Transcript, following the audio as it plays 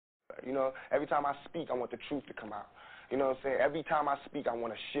You know, every time I speak, I want the truth to come out. You know what I'm saying? Every time I speak, I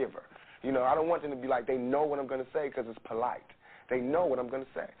want to shiver. You know, I don't want them to be like, they know what I'm going to say because it's polite. They know what I'm going to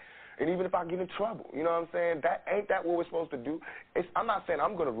say. And even if I get in trouble, you know what I'm saying? Ain't that what we're supposed to do? I'm not saying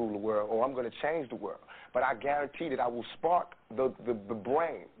I'm going to rule the world or I'm going to change the world, but I guarantee that I will spark the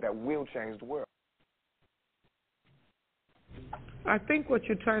brain that will change the world. I think what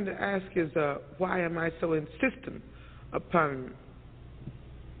you're trying to ask is why am I so insistent upon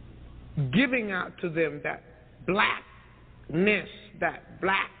giving out to them that blackness, that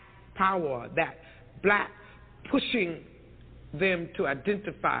black power, that black pushing them to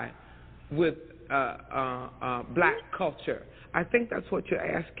identify with black culture. I think that's what you're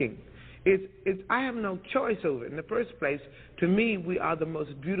asking. I have no choice over it. In the first place, to me, we are the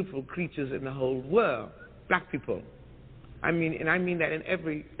most beautiful creatures in the whole world, black people. I mean, and I mean that in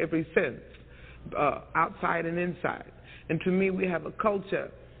every sense, outside and inside. And to me, we have a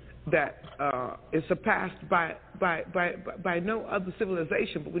culture that is surpassed by no other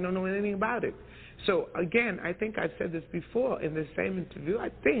civilization, but we don't know anything about it. So again, I think I said this before in the same interview. I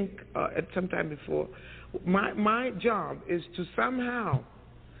think at some time before, my job is to somehow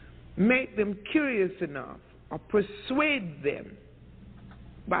make them curious enough or persuade them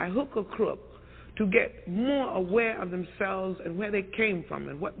by hook or crook to get more aware of themselves and where they came from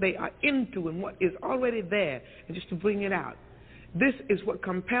and what they are into and what is already there, and just to bring it out. This is what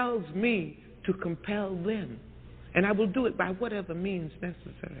compels me to compel them, and I will do it by whatever means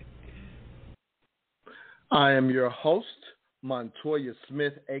necessary. I am your host, Montoya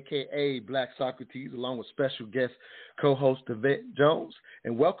Smith, a.k.a. Black Socrates, along with special guest co-host Yvette Jones,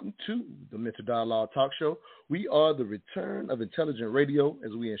 and welcome to the Mental Dialogue Talk Show. We are the return of intelligent radio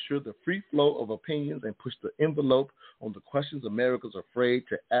as we ensure the free flow of opinions and push the envelope on the questions America's afraid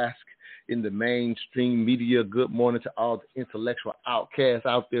to ask in the mainstream media. Good morning to all the intellectual outcasts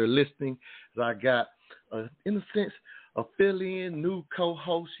out there listening. As I got, in a sense, a fill-in new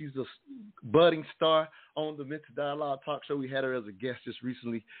co-host. She's a budding star on the Mental Dialogue Talk Show. We had her as a guest just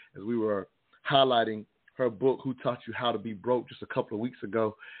recently as we were highlighting her book, Who Taught You How to Be Broke, just a couple of weeks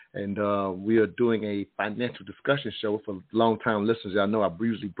ago. And we are doing a financial discussion show for long-time listeners. I know I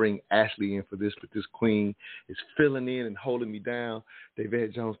usually bring Ashley in for this, but this queen is filling in and holding me down.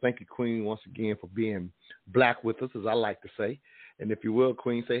 Yvette Jones, thank you, Queen, once again for being black with us, as I like to say. And if you will,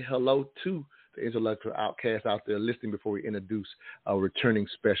 Queen, say hello to the intellectual outcast out there listening before we introduce our returning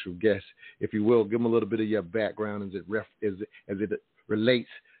special guest. If you will, give them a little bit of your background as it relates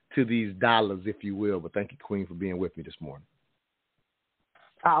to these dollars, if you will. But thank you, Queen, for being with me this morning.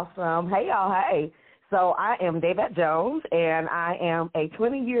 Awesome. Hey, y'all. Hey. So I am Yvette Jones, and I am a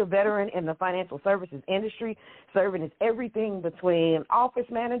 20-year veteran in the financial services industry, serving as everything between office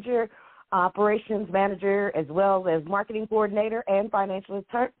manager, operations manager, as well as marketing coordinator and financial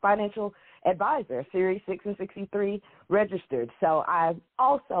advisor, Series 6 and 63 registered. So I'm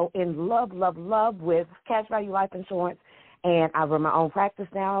also in love with cash value life insurance, and I run my own practice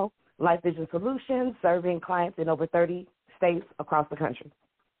now, Life Vision Solutions, serving clients in over 30 states across the country.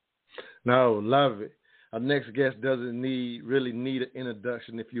 No, love it. Our next guest doesn't really need an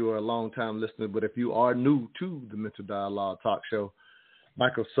introduction if you are a long-time listener, but if you are new to the Mental Dialogue Talk Show,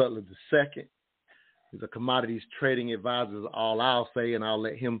 Michael Sutler II. He's a commodities trading advisor, is all I'll say, and I'll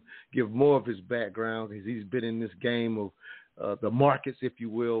let him give more of his background because he's been in this game of the markets, if you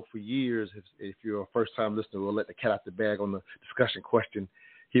will, for years. If you're a first-time listener, we'll let the cat out the bag on the discussion question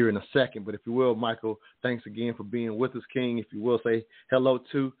here in a second. But if you will, Michael, thanks again for being with us, King. If you will, say hello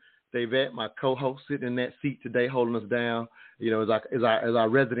to Yvette, my co-host, sitting in that seat today, holding us down. You know, as our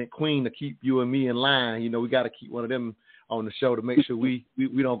resident queen to keep you and me in line. You know, we got to keep one of them on the show to make sure we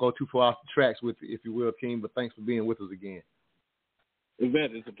don't go too far off the tracks with, if you will, King. But thanks for being with us again.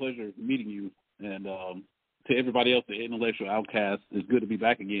 Yvette, it's a pleasure meeting you. And to everybody else, the intellectual outcast, it's good to be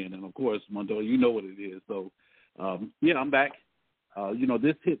back again. And, of course, Montoya, you know what it is. So, yeah, I'm back. You know,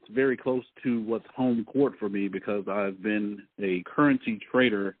 this hits very close to what's home court for me because I've been a currency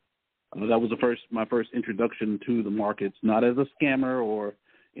trader. That was my first introduction to the markets, not as a scammer or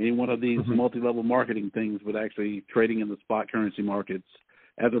any one of these multi-level marketing things, but actually trading in the spot currency markets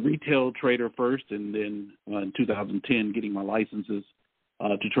as a retail trader first, and then in 2010 getting my licenses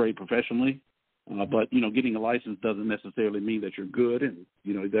to trade professionally. But, you know, getting a license doesn't necessarily mean that you're good, and,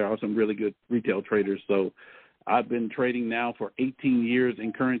 you know, there are some really good retail traders. So I've been trading now for 18 years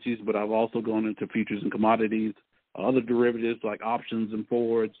in currencies, but I've also gone into futures and commodities, other derivatives like options and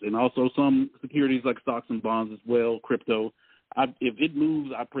forwards, and also some securities like stocks and bonds as well, crypto. If it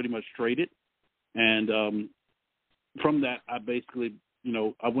moves, I pretty much trade it. And from that, I basically, you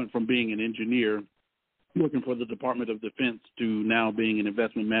know, I went from being an engineer working for the Department of Defense to now being an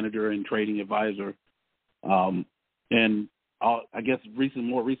investment manager and trading advisor. And I guess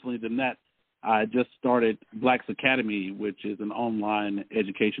more recently than that, I just started Blacks Academy, which is an online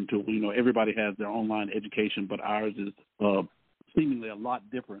education tool. You know, everybody has their online education, but ours is seemingly a lot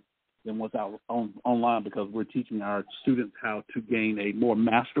different than what's out online, because we're teaching our students how to gain a more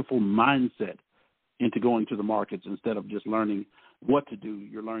masterful mindset into going to the markets. Instead of just learning what to do,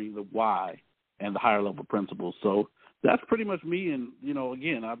 you're learning the why and the higher level principles. So that's pretty much me. And, you know,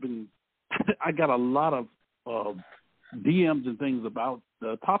 again, I got a lot of DMs and things about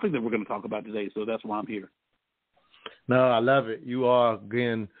the topic that we're going to talk about today. So that's why I'm here. No, I love it. You are,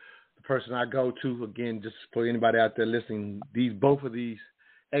 again, the person I go to, again, just for anybody out there listening, both of these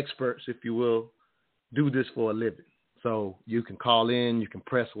experts, if you will, do this for a living. So you can call in, you can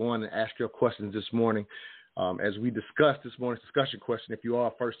press 1 and ask your questions this morning. As we discussed this morning's discussion question, if you are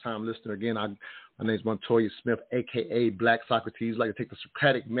a first-time listener, again, my name is Montoya Smith, a.k.a. Black Socrates. I'd like to take the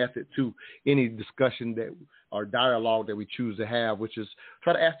Socratic method to any discussion or dialogue that we choose to have, which is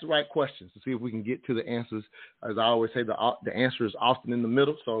try to ask the right questions to see if we can get to the answers. As I always say, the answer is often in the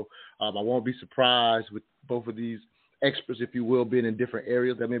middle, so I won't be surprised with both of these experts, if you will, being in different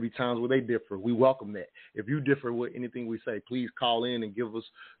areas. There may be times where they differ. We welcome that. If you differ with anything we say, please call in and give us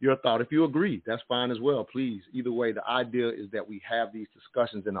your thought. If you agree, that's fine as well. Please, either way, the idea is that we have these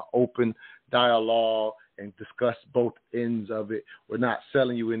discussions in an open dialogue and discuss both ends of it. We're not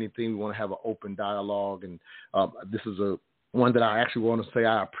selling you anything. We want to have an open dialogue, and this is one that I actually want to say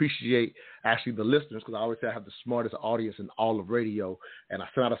I appreciate actually the listeners, because I always say I have the smartest audience in all of radio, and I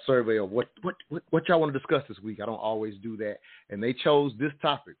sent out a survey of what y'all want to discuss this week. I don't always do that, and they chose this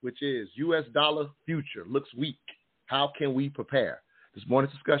topic, which is U.S. dollar future looks weak. How can we prepare? This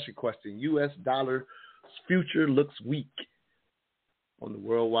morning's discussion question: U.S. dollar future looks weak on the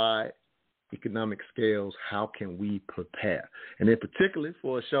worldwide economic scales. How can we prepare? And in particular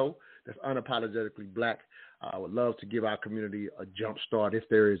for a show that's unapologetically black, I would love to give our community a jump start if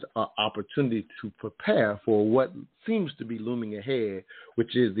there is an opportunity to prepare for what seems to be looming ahead,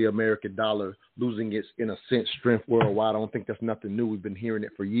 which is the American dollar losing its, in a sense, strength worldwide. I don't think that's nothing new. We've been hearing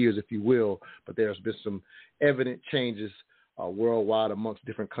it for years, if you will, but there's been some evident changes worldwide amongst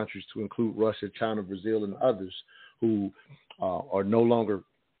different countries, to include Russia, China, Brazil, and others, who are no longer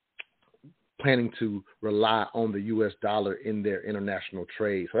planning to rely on the U.S. dollar in their international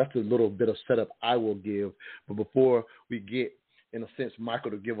trade. So that's a little bit of setup I will give. But before we get, in a sense,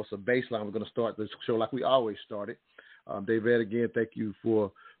 Michael to give us a baseline, we're going to start this show like we always started. David, again, thank you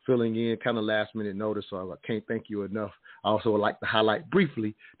for filling in kind of last minute notice. So I can't thank you enough. I also would like to highlight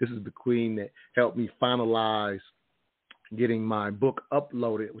briefly, this is the queen that helped me finalize getting my book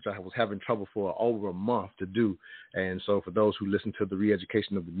uploaded, which I was having trouble for over a month to do. And so for those who listened to the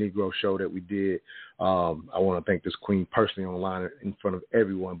Re-Education of the Negro show that we did, I want to thank this queen personally online in front of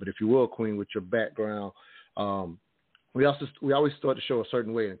everyone. But if you will, queen, with your background, we always start the show a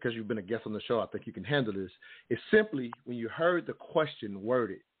certain way. And because you've been a guest on the show, I think you can handle this. It's simply, when you heard the question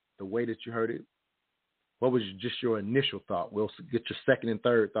worded the way that you heard it, what was just your initial thought? We'll get your second and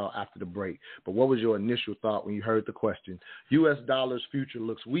third thought after the break. But what was your initial thought when you heard the question? U.S. dollar's future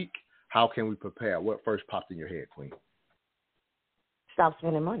looks weak. How can we prepare? What first popped in your head, Queen? Stop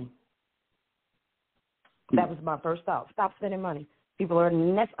spending money. That was my first thought. Stop spending money. People are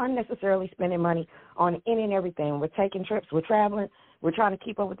unnecessarily spending money on any and everything. We're taking trips. We're traveling. We're trying to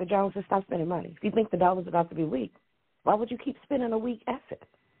keep up with the Joneses. Stop spending money. If you think the dollar's about to be weak, why would you keep spending a weak asset?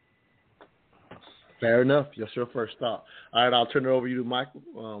 Fair enough. That's your first thought. All right, I'll turn it over to you, Michael.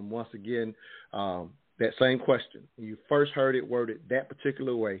 Once again, that same question. When you first heard it worded that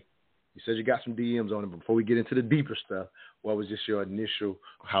particular way, you said you got some DMs on it. But before we get into the deeper stuff, what was just your initial,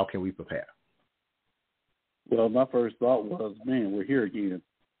 how can we prepare? Well, my first thought was, man, we're here again.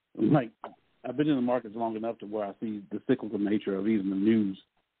 Like, I've been in the markets long enough to where I see the cyclical nature of even the news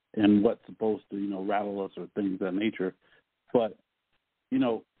and what's supposed to, rattle us or things of that nature. But,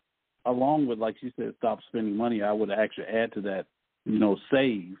 along with, like you said, stop spending money, I would actually add to that,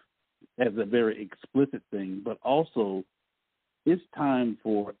 save as a very explicit thing. But also, it's time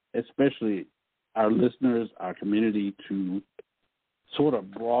for, especially our listeners, our community, to sort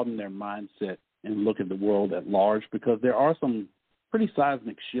of broaden their mindset and look at the world at large, because there are some pretty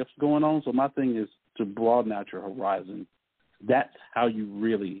seismic shifts going on. So my thing is to broaden out your horizon. That's how you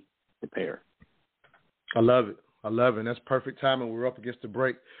really prepare. I love it. And that's perfect timing. We're up against the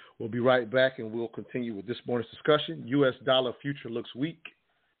break. We'll be right back, and we'll continue with this morning's discussion. U.S. dollar future looks weak.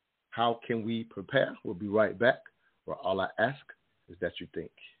 How can we prepare? We'll be right back, where all I ask is that you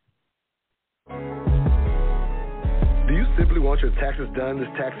think. Do you simply want your taxes done this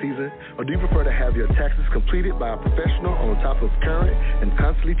tax season, or do you prefer to have your taxes completed by a professional on top of current and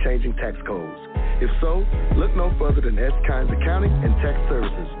constantly changing tax codes? If so, look no further than S. Kynes Accounting and Tax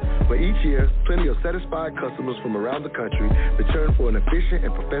Services, where each year, plenty of satisfied customers from around the country return for an efficient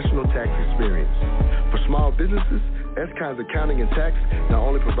and professional tax experience. For small businesses, S. Kynes Accounting and Tax not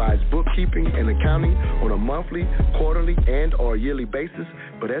only provides bookkeeping and accounting on a monthly, quarterly, and or yearly basis,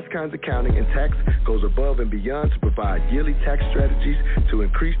 but S. Kynes Accounting and Tax goes above and beyond to provide yearly tax strategies to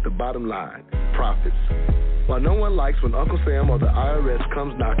increase the bottom line, profits. While no one likes when Uncle Sam or the IRS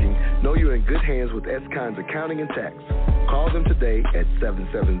comes knocking, know you're in good hands with S. Kynes Accounting and Tax. Call them today at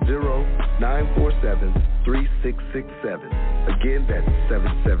 770-947-3667. Again, that's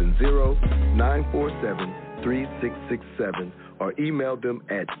 770-947-3667, or email them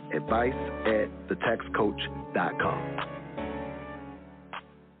at advice@thetaxcoach.com.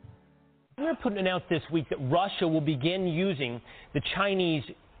 Putin announced this week that Russia will begin using the Chinese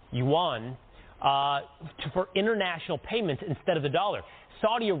yuan for international payments instead of the dollar.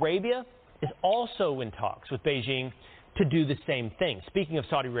 Saudi Arabia is also in talks with Beijing to do the same thing. Speaking of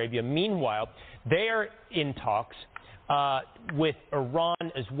Saudi Arabia, meanwhile, they are in talks with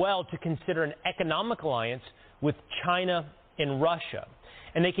Iran as well to consider an economic alliance with China and Russia.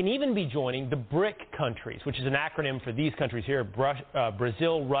 And they can even be joining the BRIC countries, which is an acronym for these countries here,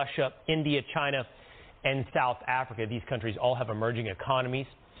 Brazil, Russia, India, China, and South Africa. These countries all have emerging economies.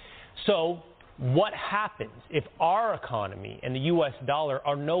 So what happens if our economy and the U.S. dollar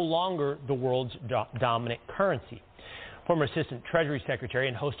are no longer the world's dominant currency? Former Assistant Treasury Secretary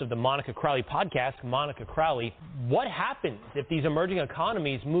and host of the Monica Crowley podcast, Monica Crowley, what happens if these emerging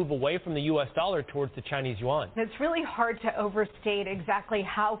economies move away from the U.S. dollar towards the Chinese yuan? It's really hard to overstate exactly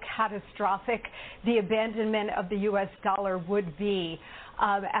how catastrophic the abandonment of the U.S. dollar would be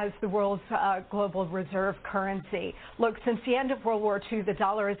as the world's global reserve currency. Look, since the end of World War II, the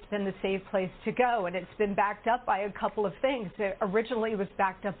dollar has been the safe place to go, and it's been backed up by a couple of things. It originally was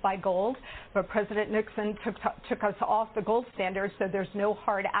backed up by gold, but President Nixon took us off the gold standard, so there's no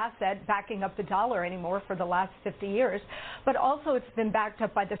hard asset backing up the dollar anymore for the last 50 years. But also it's been backed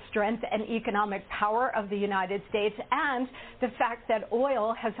up by the strength and economic power of the United States and the fact that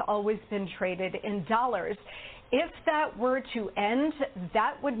oil has always been traded in dollars. If that were to end,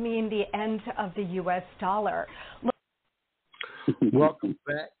 that would mean the end of the U.S. dollar. Welcome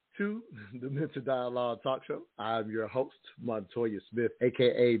back to the Mentor Dialogue Talk Show. I'm your host, Montoya Smith,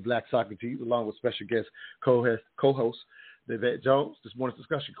 a.k.a. Black Socrates, along with special guest co-host Yvette Jones. This morning's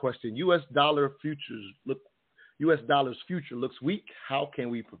discussion question, U.S. dollar's future looks weak. How can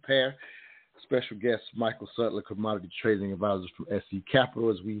we prepare? Special guest Michael Sutler, commodity trading advisor from SC Capital,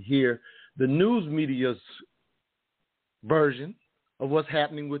 as we hear the news media's version of what's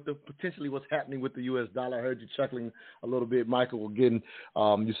happening with the U.S. dollar. I heard you chuckling a little bit, Michael. We're getting,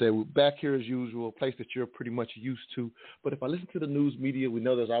 you say, we're back here as usual, a place that you're pretty much used to. But if I listen to the news media, we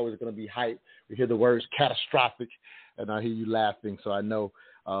know there's always going to be hype. We hear the words catastrophic, and I hear you laughing. So I know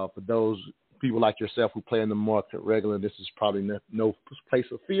for those people like yourself who play in the market regularly, this is probably no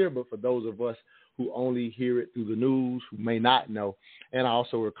place of fear. But for those of us who only hear it through the news, who may not know, and I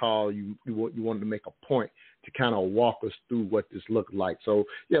also recall you wanted to make a point to kind of walk us through what this looked like. So,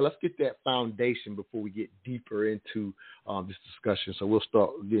 yeah, let's get that foundation before we get deeper into this discussion. So we'll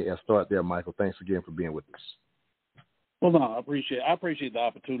start there, Michael. Thanks again for being with us. Well, no, I appreciate the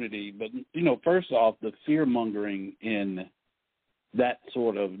opportunity. But, first off, the fear-mongering in that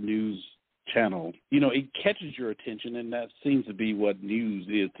sort of news channel, it catches your attention, and that seems to be what news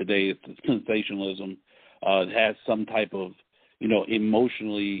is today. It's the sensationalism. It has some type of,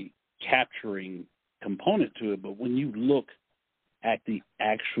 emotionally capturing component to it, but when you look at the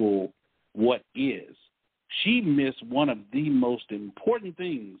actual what is, she missed one of the most important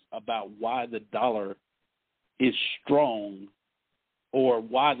things about why the dollar is strong or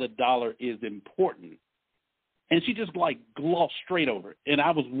why the dollar is important. And she just glossed straight over it. And I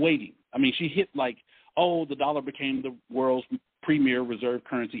was waiting. I mean, she hit the dollar became the world's premier reserve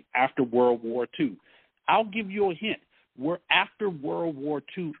currency after World War II. I'll give you a hint. After World War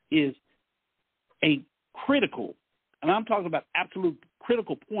II is a critical, and I'm talking about absolute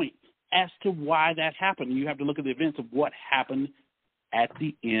critical point as to why that happened. You have to look at the events of what happened at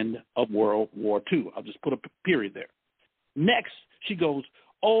the end of World War II. I'll just put a period there. Next, she goes,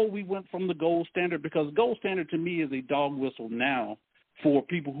 we went from the gold standard, because gold standard to me is a dog whistle now for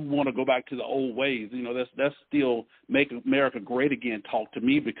people who want to go back to the old ways. That's still make America great again talk to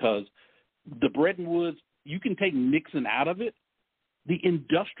me, because the Bretton Woods, you can take Nixon out of it. The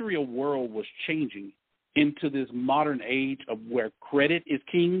industrial world was changing into this modern age of where credit is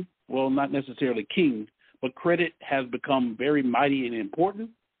king. Well, not necessarily king, but credit has become very mighty and important.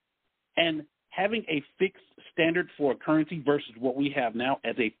 And having a fixed standard for a currency versus what we have now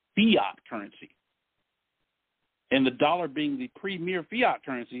as a fiat currency, and the dollar being the premier fiat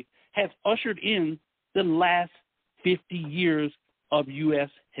currency, has ushered in the last 50 years of U.S.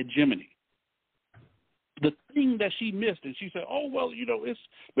 hegemony. The thing that she missed, and she said, oh, well, it's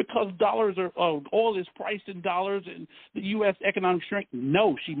because dollars oil is priced in dollars and the U.S. economic strength.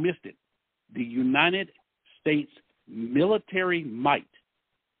 No, she missed it. The United States military might,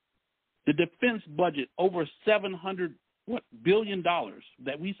 the defense budget, over $700 billion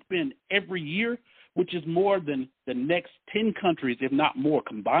that we spend every year, which is more than the next 10 countries, if not more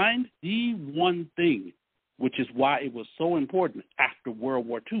combined. The one thing, which is why it was so important after World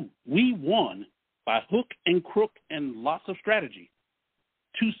War II, we won by hook and crook and lots of strategy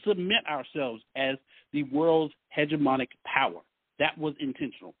to cement ourselves as the world's hegemonic power. That was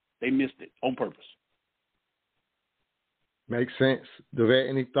intentional. They missed it on purpose. Makes sense. Devette,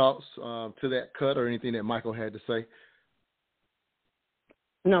 any thoughts to that cut or anything that Michael had to say?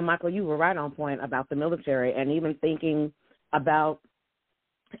 No, Michael, you were right on point about the military, and even thinking about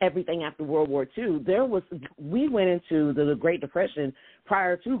everything after World War II. We went into the Great Depression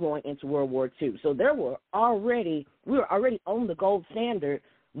prior to going into World War II. So we were already on the gold standard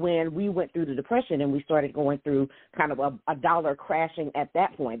when we went through the Depression, and we started going through kind of a dollar crashing at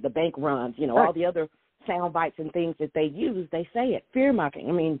that point, the bank runs, all the other sound bites and things that they use, they say it, fear-mongering.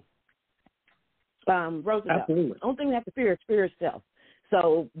 I mean, Roosevelt. Absolutely. The only thing we have to fear is fear itself.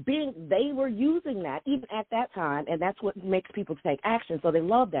 So they were using that even at that time, and that's what makes people take action. So they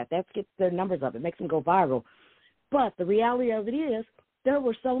love that. That gets their numbers up. It makes them go viral. But the reality of it is there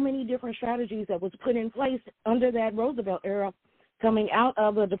were so many different strategies that was put in place under that Roosevelt era coming out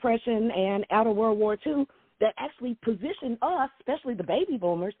of the Depression and out of World War II that actually positioned us, especially the baby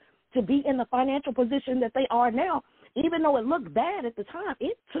boomers, to be in the financial position that they are now. Even though it looked bad at the time,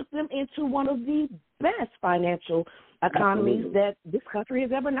 it took them into one of the best financial economies that this country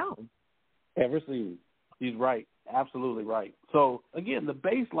has ever known. Ever seen. He's right. Absolutely right. So, again, the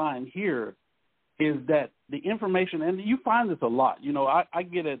baseline here is that the information, and you find this a lot. I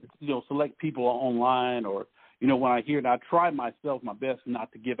get it, select people online or, when I hear it, I try my best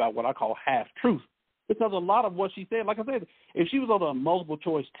not to give out what I call half-truth. Because a lot of what she said, like I said, if she was on a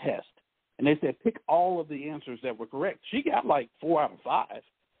multiple-choice test, and they said pick all of the answers that were correct, she got like 4 out of 5.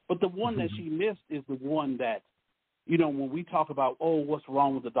 But the one that she missed is the one that, when we talk about, what's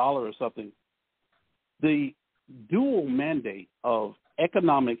wrong with the dollar or something, the dual mandate of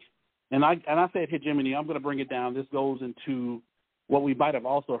economic, and I said hegemony, I'm going to bring it down. This goes into what we might have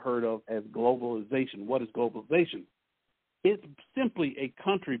also heard of as globalization. What is globalization? It's simply a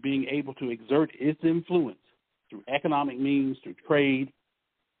country being able to exert its influence through economic means, through trade,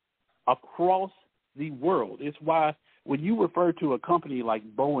 across the world. It's why when you refer to a company like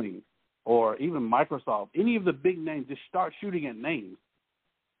Boeing or even Microsoft, any of the big names, just start shooting at names.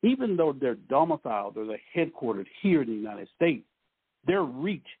 Even though they're domiciled or they're headquartered here in the United States, their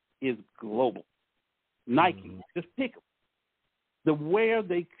reach is global. Nike, just pick them. Where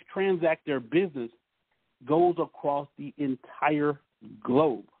they transact their business goes across the entire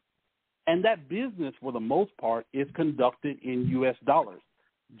globe. And that business, for the most part, is conducted in U.S. dollars.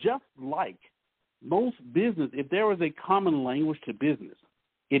 Just like most business, if there is a common language to business,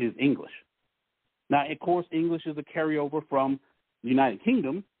 it is English. Now, of course, English is a carryover from the United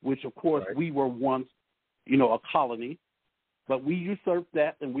Kingdom, which, of course, we were once, a colony, but we usurped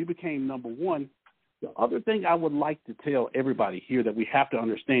that and we became number one. The other thing I would like to tell everybody here that we have to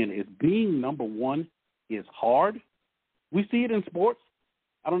understand is being number one is hard. We see it in sports.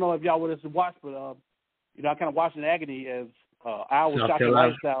 I don't know if y'all would have watched, but, I kind of watched in agony as I was shocking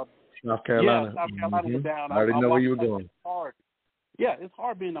lifestyle. South Carolina. Yeah, South Carolina was down. I already know where you were going. It's hard. Yeah, it's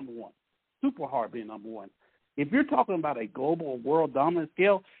hard being number one. Super hard being number one. If you're talking about a global world dominant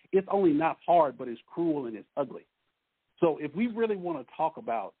scale, it's only not hard, but it's cruel and it's ugly. So if we really want to talk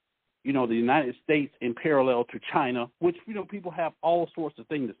about, the United States in parallel to China, which, people have all sorts of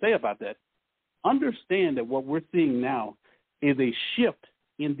things to say about that, understand that what we're seeing now is a shift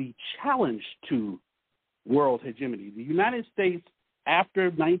in the challenge to world hegemony. The United States, after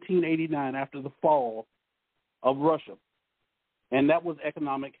 1989, after the fall of Russia, and that was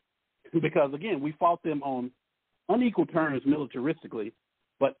economic because, again, we fought them on unequal terms militaristically,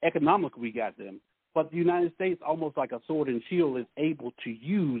 but economically we got them. But the United States, almost like a sword and shield, is able to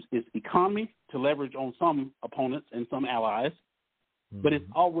use its economy to leverage on some opponents and some allies. But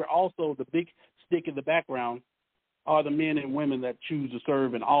we're also the big stick in the background are the men and women that choose to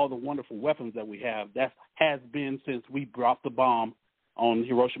serve and all the wonderful weapons that we have. That has been since we dropped the bomb on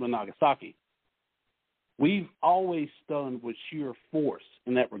Hiroshima and Nagasaki. we've always stunned with sheer force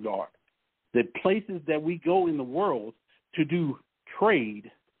in that regard. The places that we go in the world to do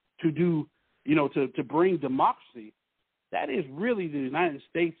trade, to do, to bring democracy, that is really the United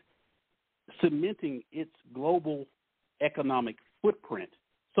States cementing its global economic footprint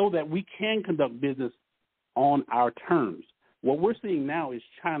so that we can conduct business on our terms. What we're seeing now is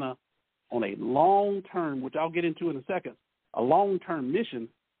China on a long-term, which I'll get into in a second, a long-term mission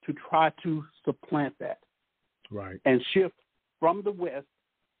to try to supplant that. Right. And shift from the West,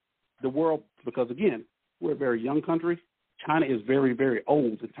 the world, because, again, we're a very young country. China is very, very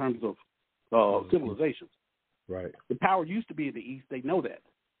old in terms of civilizations. Right. The power used to be in the East. They know that.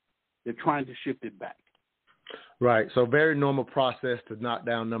 They're trying to shift it back. Right. So very normal process to knock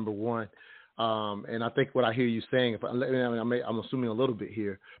down number one. And I think what I hear you saying, I'm assuming a little bit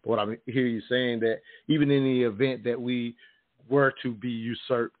here, but what I hear you saying that even in the event that we were to be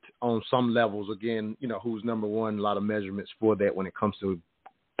usurped on some levels, again, who's number one, a lot of measurements for that when it comes to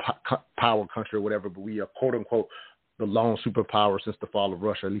power country or whatever, but we are, quote unquote, the lone superpower since the fall of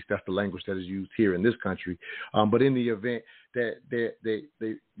Russia. At least that's the language that is used here in this country. But in the event that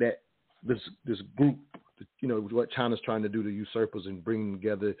this group, what China's trying to do to usurpers and bringing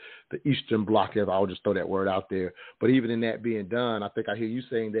together the Eastern Bloc, I'll just throw that word out there. But even in that being done, I think I hear you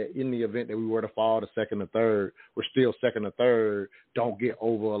saying that in the event that we were to fall to second or third, we're still second or third. Don't get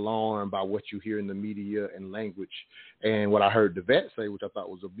over alarmed by what you hear in the media and language. And what I heard Devette say, which I thought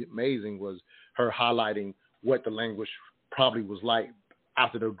was a bit amazing, was her highlighting what the language probably was like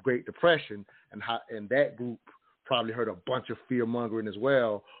after the Great Depression, and that group probably heard a bunch of fear mongering as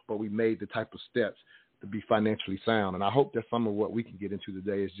well, but we made the type of steps to be financially sound. And I hope that some of what we can get into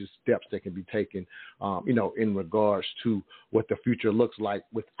today is just steps that can be taken, in regards to what the future looks like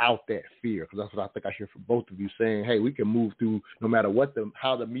without that fear. Because that's what I think I hear from both of you saying, hey, we can move through no matter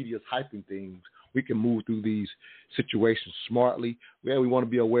how the media is hyping things. We can move through these situations smartly. Yeah, we want to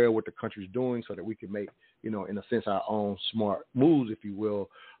be aware of what the country's doing so that we can make, in a sense, our own smart moves, if you will.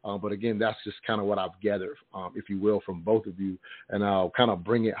 But again, that's just kind of what I've gathered, if you will, from both of you. And I'll kind of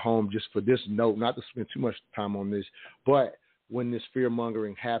bring it home just for this note, not to spend too much time on this, but when this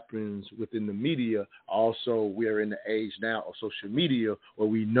fear-mongering happens within the media, also we are in the age now of social media where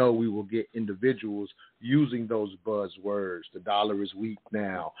we know we will get individuals using those buzzwords. The dollar is weak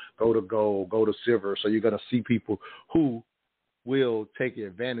now. Go to gold, go to silver. So you're going to see people who will take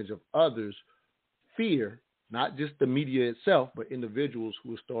advantage of others' fear, not just the media itself, but individuals who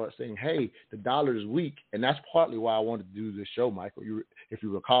will start saying, hey, the dollar is weak. And that's partly why I wanted to do this show, Michael. If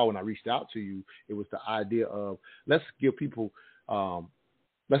you recall, when I reached out to you, it was the idea of let's give people,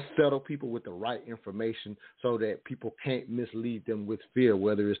 let's settle people with the right information so that people can't mislead them with fear,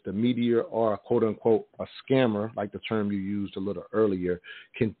 whether it's the media or, quote unquote, a scammer, like the term you used a little earlier,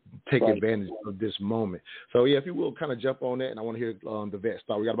 can take advantage of this moment. So, yeah, if you will kind of jump on that, and I want to hear the vet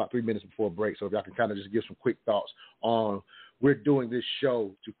start. We got about 3 minutes before a break, so if y'all can kind of just give some quick thoughts on we're doing this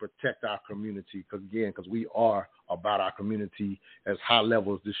show to protect our community, because we are about our community as high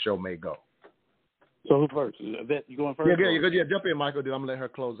level as this show may go. So who first? Vet, you going first? Yeah, jump in, Michael. Then I'm going to let her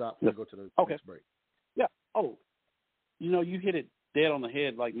close out before we go to the next break. Yeah. Oh, you hit it dead on the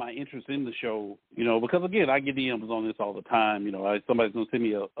head, like my interest in the show, because, again, I get DMs on this all the time. Somebody's going to send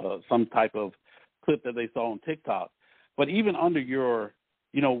me some type of clip that they saw on TikTok. But even under your,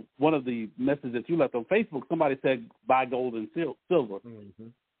 one of the messages that you left on Facebook, somebody said buy gold and silver. Mm-hmm.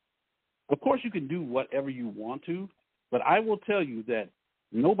 Of course, you can do whatever you want to, but I will tell you that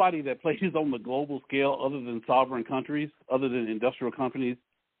nobody that plays on the global scale other than sovereign countries, other than industrial countries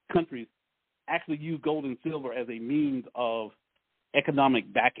actually use gold and silver as a means of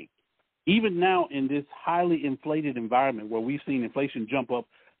economic backing. Even now in this highly inflated environment where we've seen inflation jump up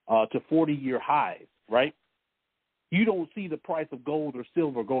to 40-year highs, right? You don't see the price of gold or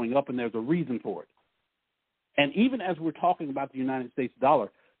silver going up, and there's a reason for it. And even as we're talking about the United States dollar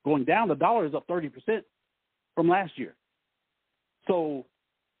going down, the dollar is up 30% from last year. So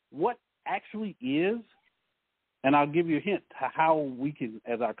what actually is, and I'll give you a hint to how we can,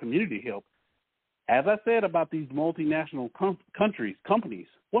 as our community, help. As I said about these multinational companies,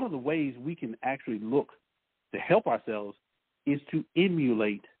 one of the ways we can actually look to help ourselves is to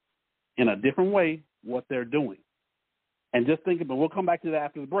emulate in a different way what they're doing. And just think about, we'll come back to that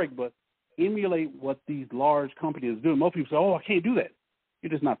after the break, but emulate what these large companies are doing. Most people say, oh, I can't do that.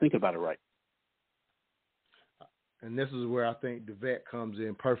 You're just not thinking about it right. And this is where I think the vet comes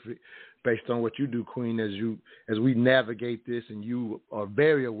in perfect based on what you do, Queen, as we navigate this, and you are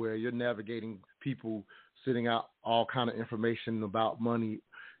very aware you're navigating people sending out all kind of information about money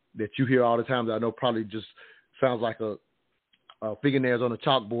that you hear all the time that I know probably just sounds like a fingernails on the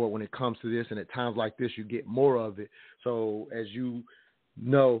chalkboard when it comes to this, and at times like this, you get more of it. So as you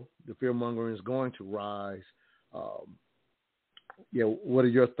know, the fear-mongering is going to rise. What are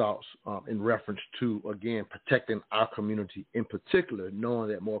your thoughts in reference to, again, protecting our community in particular, knowing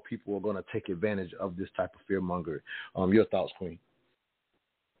that more people are going to take advantage of this type of fear-mongering? Your thoughts, Queen?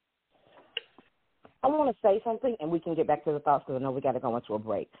 I want to say something, and we can get back to the thoughts because I know we got to go into a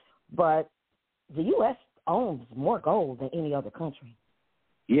break. But the U.S. owns more gold than any other country.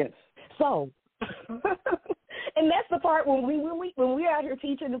 Yes. So, and that's the part when we're out here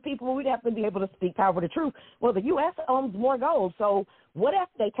teaching the people, we'd have to be able to speak power to truth. Well, the U.S. owns more gold, so what if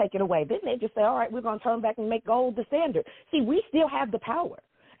they take it away? Then they just say, all right, we're going to turn back and make gold the standard. See, we still have the power.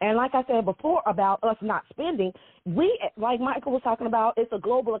 And like I said before about us not spending, we, like Michael was talking about, it's a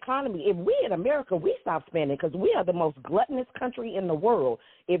global economy. If we in America, we stop spending because we are the most gluttonous country in the world.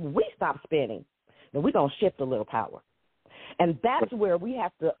 If we stop spending, then we're going to shift a little power. And that's where we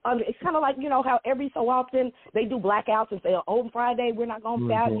have to it's kind of like, how every so often they do blackouts and say, on Friday we're not going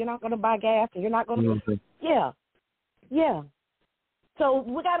to out, you're not going to buy gas, and you're not going to. Yeah. So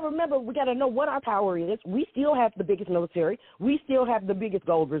we got to remember, we got to know what our power is. We still have the biggest military. We still have the biggest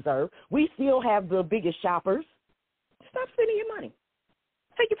gold reserve. We still have the biggest shoppers. Stop spending your money.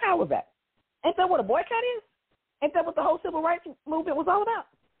 Take your power back. Ain't that what a boycott is? Ain't that what the whole civil rights movement was all about?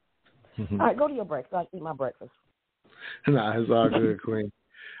 All right, go to your break so I can eat my breakfast. Nah, it's all good, Queen.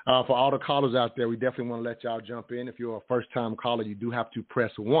 For all the callers out there, we definitely want to let y'all jump in. If you're a first-time caller, you do have to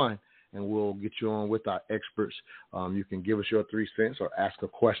press 1, and we'll get you on with our experts. You can give us your 3 cents or ask a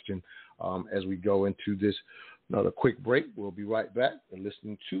question as we go into this. Another quick break. We'll be right back and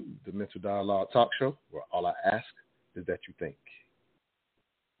listening to the Mental Dialogue Talk Show, where all I ask is that you think.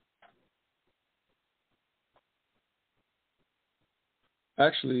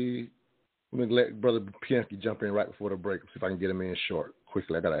 Actually, I'm going to let Brother Pianki jump in right before the break, see if I can get him in short,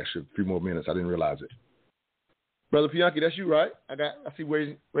 quickly. I got actually a few more minutes. I didn't realize it. Brother Pianki, that's you, right? I see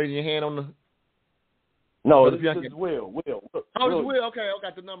raising your hand on the... No, this is Will. Oh, it's Will. Okay, I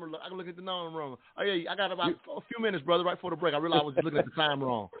got the number. I can look at the number wrong. Oh, yeah, I got about a few minutes, brother, right before the break. I realized I was looking at the time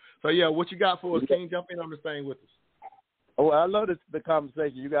wrong. So, yeah, what you got for us? Can you jump in on this thing with us? Oh, I love the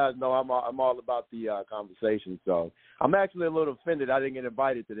conversation. You guys know I'm all about the conversation. So I'm actually a little offended I didn't get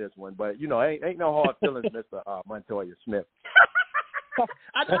invited to this one. But, ain't no hard feelings, Mr. Montoya Smith.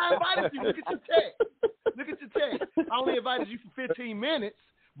 I invited you. Look at your text. I only invited you for 15 minutes.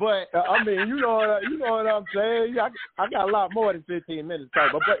 But I mean, you know what I'm saying. I got a lot more than 15 minutes.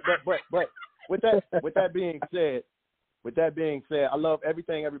 But with that being said, I love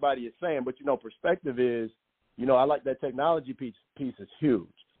everything everybody is saying. But perspective is, I like that technology piece is huge,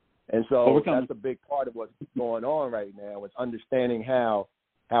 and so that's a big part of what's going on right now. Is understanding how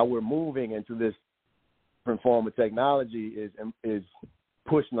we're moving into this different form of technology is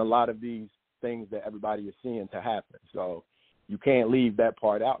pushing a lot of these things that everybody is seeing to happen. So you can't leave that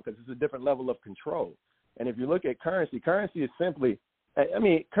part out because it's a different level of control. And if you look at currency is simply,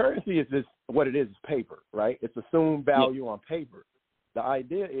 currency is just what it is paper, right? It's assumed value on paper. The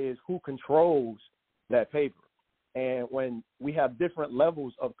idea is who controls that paper. And when we have different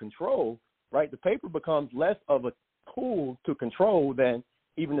levels of control, right, the paper becomes less of a tool to control than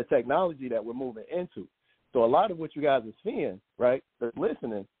even the technology that we're moving into. So a lot of what you guys are seeing, right, that's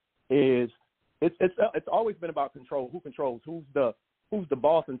listening, is it's always been about control. Who controls? Who's the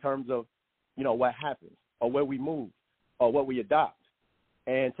boss in terms of, what happens or where we move or what we adopt.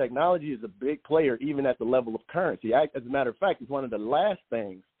 And technology is a big player even at the level of currency. As a matter of fact, it's one of the last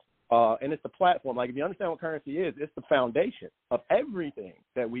things, and it's the platform. Like if you understand what currency is, it's the foundation of everything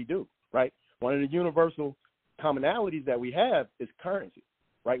that we do, right? One of the universal commonalities that we have is currency,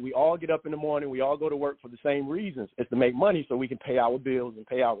 right? We all get up in the morning. We all go to work for the same reasons. It's to make money so we can pay our bills and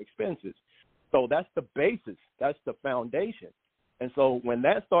pay our expenses. So that's the basis. That's the foundation. And so when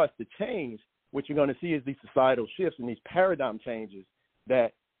that starts to change, what you're going to see is these societal shifts and these paradigm changes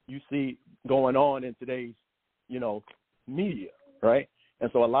that you see going on in today's, media, right? And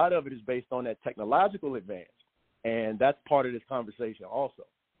so a lot of it is based on that technological advance. And that's part of this conversation also.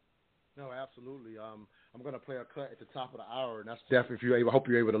 No, absolutely. I'm going to play a cut at the top of the hour, and that's definitely if you're able. I hope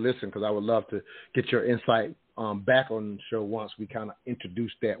you're able to listen because I would love to get your insight back on the show once we kind of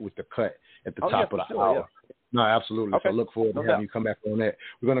introduce that with the cut at the top of the hour. Yeah. No, absolutely. Okay. So I look forward to having you come back on that.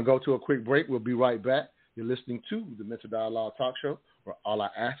 We're going to go to a quick break. We'll be right back. You're listening to the Mental Dialogue Talk Show, where all I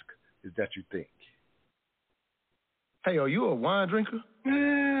ask is that you think. Hey, are you a wine drinker?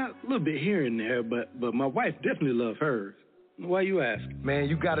 A little bit here and there, but my wife definitely loves hers. Why you ask? Man,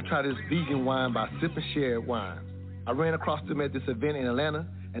 you got to try this vegan wine by Sip and Share Wines. I ran across them at this event in Atlanta,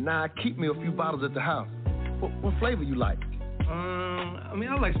 and now I keep me a few bottles at the house. What flavor you like? I mean,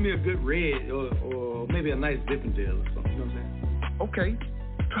 I like me a good red or maybe a nice Zinfandel or something. You know what I'm saying? Okay,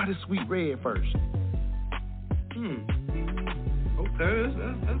 try the sweet red first. Okay,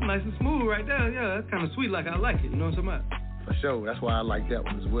 that's nice and smooth right there. Yeah, that's kind of sweet like I like it. You know what I'm talking about? For sure, that's why I like that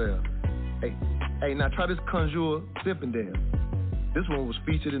one as well. Hey, now try this Conjure Zinfandel. This one was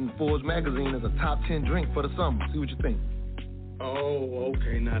featured in Forbes magazine as a top 10 drink for the summer. See what you think. Oh,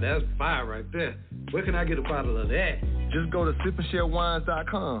 okay. Now that's fire right there. Where can I get a bottle of that? Just go to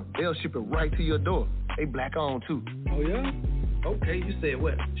sippandsharewines.com. They'll ship it right to your door. They black owned too. Oh, yeah? Okay, you said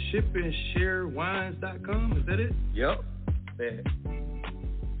what? Sippandsharewines.com? Is that it? Yep. Bad.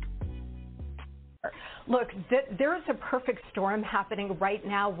 Look, there is a perfect storm happening right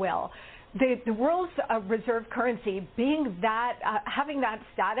now, Will. The world's reserve currency, being that, having that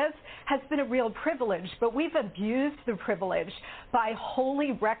status has been a real privilege, but we've abused the privilege by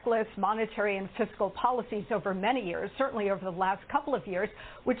wholly reckless monetary and fiscal policies over many years, certainly over the last couple of years,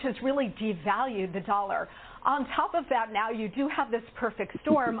 which has really devalued the dollar. On top of that, now you do have this perfect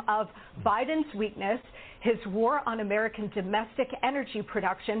storm of Biden's weakness, his war on American domestic energy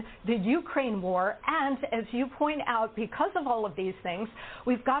production, the Ukraine war, and as you point out, because of all of these things,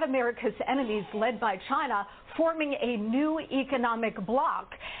 we've got America's enemies led by China forming a new economic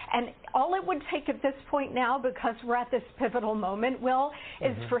bloc. And all it would take at this point now, because we're at this pivotal moment, Will,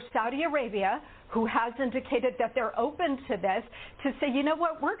 is for Saudi Arabia, who has indicated that they're open to this, to say, you know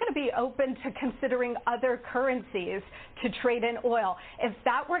what, we're going to be open to considering other currencies to trade in oil. If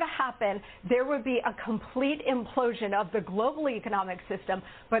that were to happen, there would be a complete implosion of the global economic system,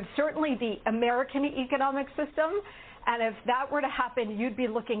 but certainly the American economic system. And if that were to happen, you'd be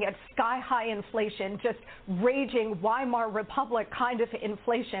looking at sky-high inflation, just raging Weimar Republic kind of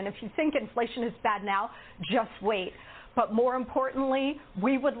inflation. If you think inflation is bad now, just wait. But more importantly,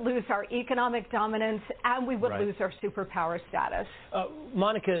 we would lose our economic dominance and we would lose our superpower status.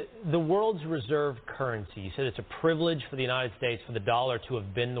 Monica, the world's reserve currency, you said it's a privilege for the United States for the dollar to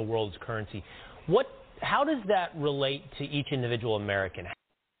have been the world's currency. How does that relate to each individual American?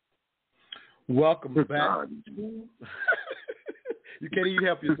 Welcome back. You can't even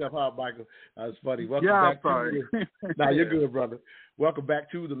help yourself out, Michael. That's funny. Welcome back. Sorry. You're good, brother. Welcome back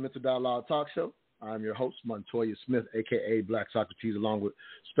to the Mental Dialogue Talk Show. I'm your host, Montoya Smith, a.k.a. Black Socrates, along with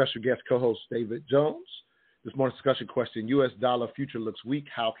special guest co-host David Jones. This morning's discussion question, U.S. dollar future looks weak.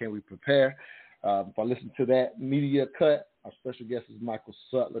 How can we prepare? If I listen to that media cut, our special guest is Michael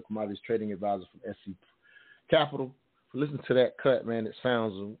Sutler, commodities trading advisor from SC Capital. If you listen to that cut, man, it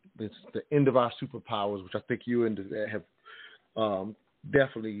sounds it's the end of our superpowers, which I think you and have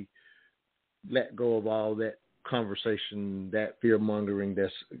definitely let go of all that conversation, that fear mongering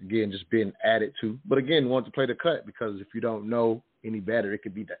that's again just being added to. But again, want to play the cut because if you don't know any better, it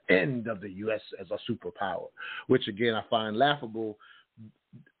could be the end of the U.S. as a superpower, which again I find laughable,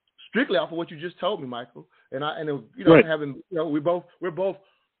 strictly off of what you just told me, Michael. And we're both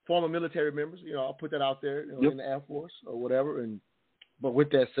former military members. I'll put that out there in the Air Force or whatever. But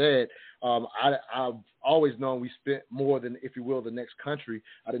with that said, I've always known we spent more than, if you will, the next country.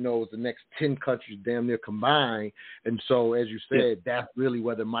 I didn't know it was the next 10 countries damn near combined. And so, as you said, that's really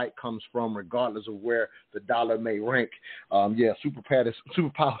where the might comes from, regardless of where the dollar may rank.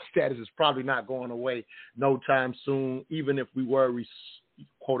 Superpower status is probably not going away no time soon, even if we were,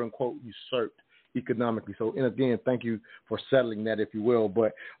 quote-unquote, usurped economically. So, and again, thank you for settling that, if you will.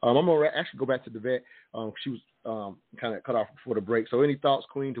 But I'm going to actually go back to the vet. She was kind of cut off before the break. So any thoughts,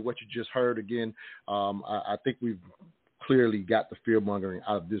 Queen, to what you just heard? Again, I think we've clearly got the fear-mongering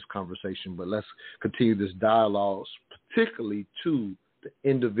out of this conversation, but let's continue this dialogue, particularly to the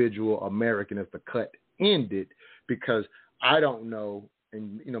individual American as the cut ended, because I don't know,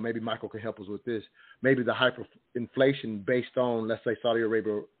 and maybe Michael can help us with this, maybe the hyperinflation based on, let's say, Saudi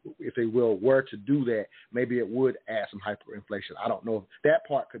Arabia, if they were to do that, maybe it would add some hyperinflation. I don't know if that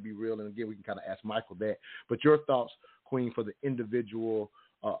part could be real, and again, we can kind of ask Michael that. But your thoughts, Queen, for the individual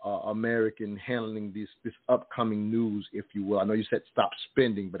American handling this upcoming news, if you will. I know you said stop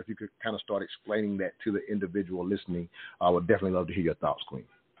spending, but if you could kind of start explaining that to the individual listening, I would definitely love to hear your thoughts, Queen.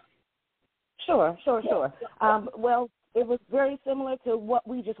 Sure. Well, it was very similar to what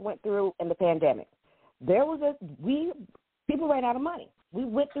we just went through in the pandemic. People ran out of money. We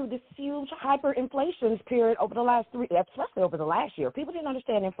went through this huge hyperinflation period over the last especially over the last year. People didn't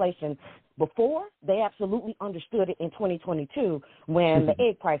understand inflation before. They absolutely understood it in 2022 when the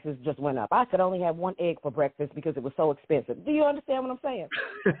egg prices just went up. I could only have one egg for breakfast because it was so expensive. Do you understand what I'm saying?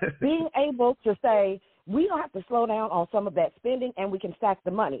 Being able to say, we don't have to slow down on some of that spending, and we can stack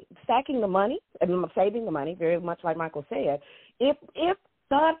the money. Stacking the money and saving the money, very much like Michael said, if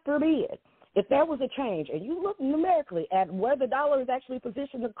God forbid, if there was a change, and you look numerically at where the dollar is actually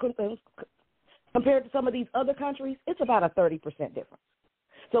positioned compared to some of these other countries, it's about a 30% difference.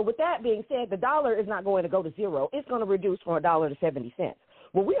 So with that being said, the dollar is not going to go to zero. It's going to reduce from $1 to 70 cents.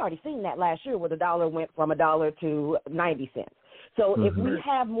 Well, we already seen that last year where the dollar went from $1 to 90 cents. So if we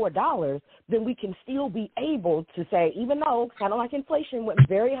have more dollars, then we can still be able to say, even though kind of like inflation went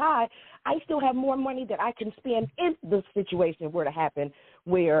very high, I still have more money that I can spend if the situation were to happen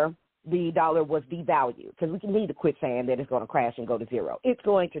where the dollar was devalued, because we need to quit saying that it's going to crash and go to zero. It's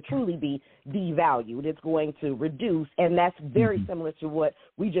going to truly be devalued. It's going to reduce, and that's very similar to what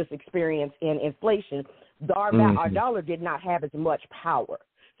we just experienced in inflation. Our dollar did not have as much power.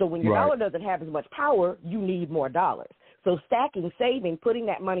 So when your dollar doesn't have as much power, you need more dollars. So stacking, saving, putting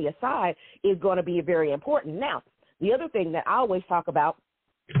that money aside is going to be very important. Now, the other thing that I always talk about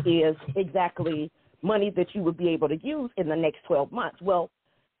is exactly money that you would be able to use in the next 12 months. Well,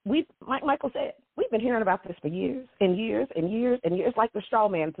 like Michael said, we've been hearing about this for years and years and years and years. It's like the straw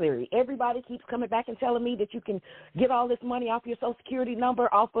man theory. Everybody keeps coming back and telling me that you can get all this money off your Social Security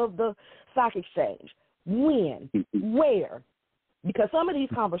number off of the stock exchange. When? Where? Because some of these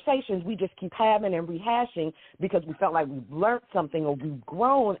conversations we just keep having and rehashing because we felt like we've learned something or we've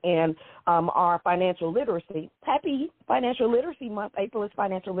grown in our financial literacy. Happy Financial Literacy Month. April is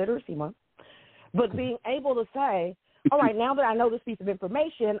Financial Literacy Month. But being able to say, all right, now that I know this piece of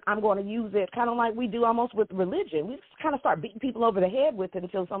information, I'm going to use it kind of like we do almost with religion. We just kind of start beating people over the head with it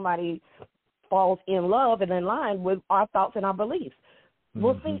until somebody falls in love and in line with our thoughts and our beliefs.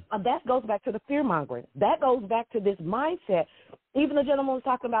 Well, see, that goes back to the fear-mongering. That goes back to this mindset. Even the gentleman was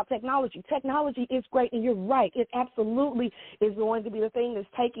talking about technology. Technology is great, and you're right. It absolutely is going to be the thing that's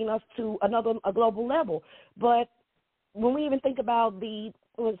taking us to a global level. But when we even think about the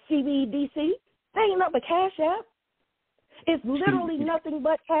CBDC, they ain't not the Cash App. It's literally nothing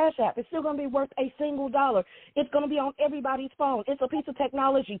but Cash App. It's still going to be worth a single dollar. It's going to be on everybody's phone. It's a piece of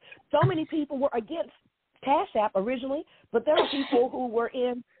technology. So many people were against Cash App originally, but there are people who were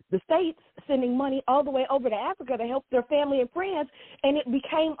in the States sending money all the way over to Africa to help their family and friends, and it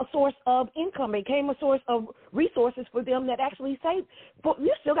became a source of income. It became a source of resources for them that actually saved. But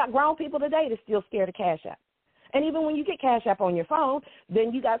you still got grown people today that's still scared of Cash App. And even when you get Cash App on your phone,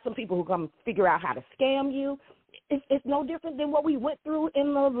 then you got some people who come figure out how to scam you. It's no different than what we went through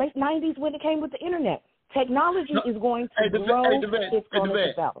in the late 90s when it came with the Internet. Technology is going to grow. It's going to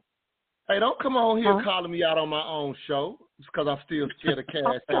develop. Hey, don't come on here calling me out on my own show. It's because I'm still scared of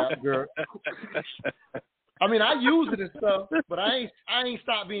Cash App, girl. I mean, I use it and stuff, but I ain't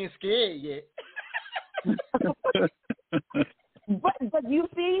stopped being scared yet. But you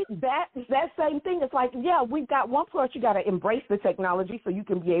see, that same thing. It's like, yeah, we've got one part. You got to embrace the technology so you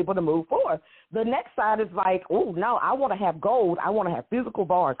can be able to move forward. The next side is like, oh, no, I want to have gold. I want to have physical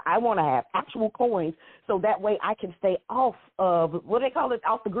bars. I want to have actual coins so that way I can stay off of, what do they call it,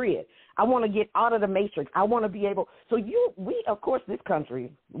 off the grid. I want to get out of the matrix. I want to be able. So we, of course, this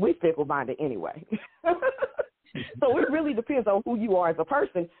country, we fickle-minded anyway. So it really depends on who you are as a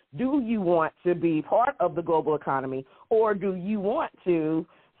person. Do you want to be part of the global economy, or do you want to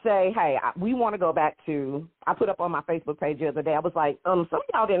say, hey, we want to go back to, I put up on my Facebook page the other day, I was like, some of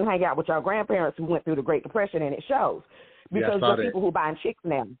y'all didn't hang out with your grandparents who went through the Great Depression, and it shows. Because there are people who are buying chicks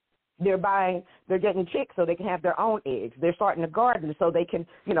now. They're getting chicks so they can have their own eggs. They're starting to garden so they can,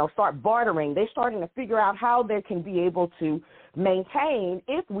 start bartering. They're starting to figure out how they can be able to maintain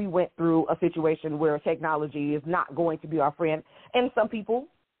if we went through a situation where technology is not going to be our friend. And some people,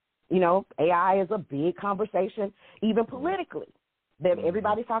 AI is a big conversation, even politically. That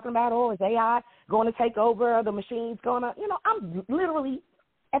everybody's talking about, is AI going to take over? Are the machines going to, I'm literally,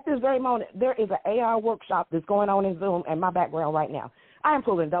 at this very moment, there is an AI workshop that's going on in Zoom in my background right now. I am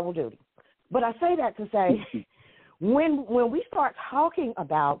pulling double duty. But I say that to say, when we start talking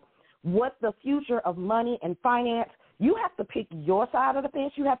about what the future of money and finance, you have to pick your side of the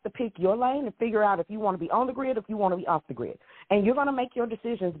fence. You have to pick your lane and figure out if you want to be on the grid, if you want to be off the grid. And you're going to make your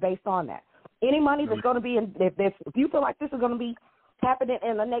decisions based on that. Any money that's going to be, if you feel like this is going to be happening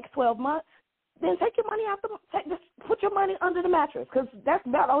in the next 12 months, then take your money out, just put your money under the mattress, because that's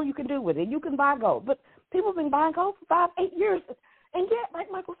about all you can do with it. You can buy gold. But people have been buying gold for 5-8 years. And yet, like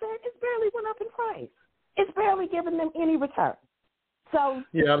Michael said, it's barely went up in price. It's barely giving them any return. So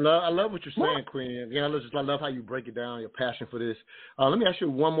yeah, I love what you're saying, Queen. Yeah, I love how you break it down, your passion for this. Let me ask you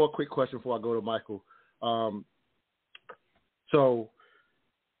one more quick question before I go to Michael. So,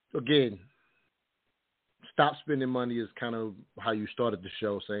 again, stop spending money is kind of how you started the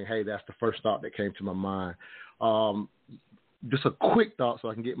show, saying, hey, that's the first thought that came to my mind. Just a quick thought so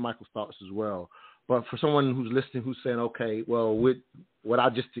I can get Michael's thoughts as well. But for someone who's listening, who's saying, okay, well, with what I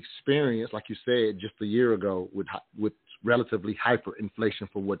just experienced, like you said, just a year ago, with relatively hyperinflation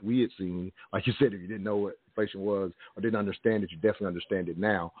for what we had seen, like you said, if you didn't know what inflation was or didn't understand it, you definitely understand it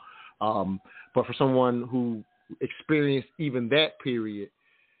now. But for someone who experienced even that period,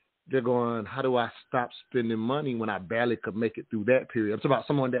 they're going, how do I stop spending money when I barely could make it through that period? I'm talking about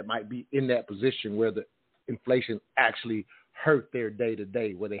someone that might be in that position where the inflation actually hurt their day to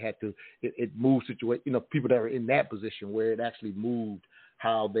day, where they had to, it moved situation, people that are in that position where it actually moved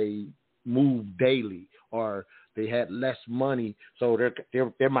how they move daily, or they had less money. So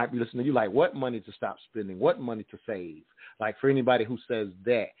they might be listening to you like, what money to stop spending? What money to save? Like, for anybody who says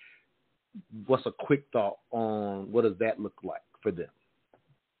that, what's a quick thought on what does that look like for them?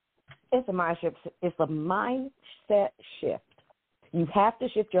 It's a mindset. It's a mindset shift. You have to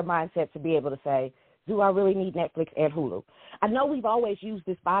shift your mindset to be able to say, do I really need Netflix and Hulu? I know we've always used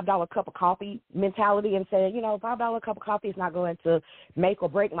this $5 cup of coffee mentality and said, $5 cup of coffee is not going to make or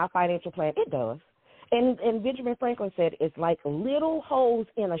break my financial plan. It does. And Benjamin Franklin said it's like little holes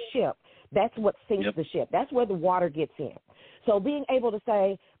in a ship. That's what sinks the ship. That's where the water gets in. So being able to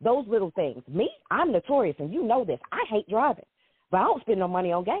say those little things. Me, I'm notorious, and you know this. I hate driving, but I don't spend no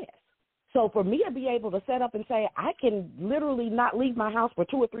money on gas. So for me to be able to set up and say I can literally not leave my house for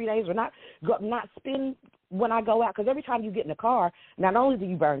 2 or 3 days or not spend when I go out, because every time you get in a car, not only do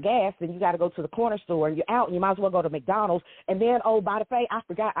you burn gas, then you got to go to the corner store and you're out and you might as well go to McDonald's. And then, by the way, I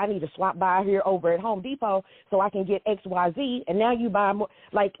forgot I need to swap by here over at Home Depot so I can get XYZ. And now you buy more.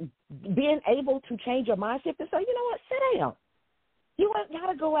 Like, being able to change your mindset and say, you know what, sit down. You ain't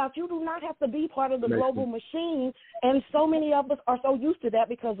got to go out. You do not have to be part of the global machine. And so many of us are so used to that,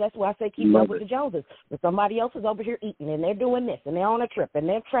 because that's why I say keep up with the Joneses. But somebody else is over here eating, and they're doing this, and they're on a trip, and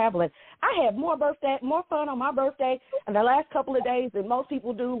they're traveling. I had more fun on my birthday in the last couple of days than most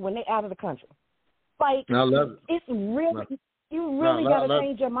people do when they're out of the country. Like, I love it. It's really, you really got to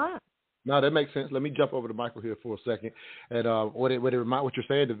change your mind. No, that makes sense. Let me jump over to Michael here for a second. And what you're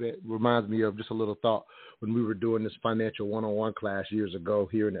saying of it reminds me of just a little thought when we were doing this financial one-on-one class years ago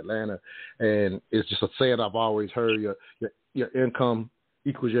here in Atlanta. And it's just a saying I've always heard: your income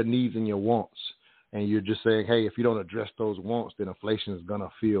equals your needs and your wants. And you're just saying, hey, if you don't address those wants, then inflation is going to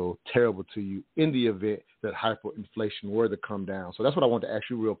feel terrible to you in the event that hyperinflation were to come down. So that's what I want to ask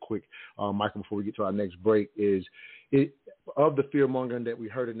you real quick, Michael, before we get to our next break, is of the fear-mongering that we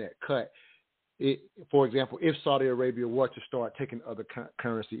heard in that cut, for example, if Saudi Arabia were to start taking other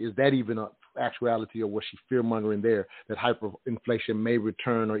currency, is that even an actuality, or was she fear-mongering there that hyperinflation may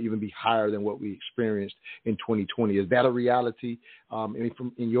return or even be higher than what we experienced in 2020? Is that a reality, in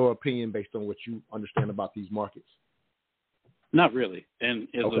your opinion, based on what you understand about these markets? Not really. And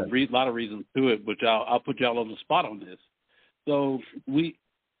there's a lot of reasons to it, which I'll put y'all on the spot on this. So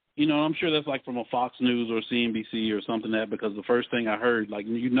I'm sure that's like from a Fox News or CNBC or something because the first thing I heard, like,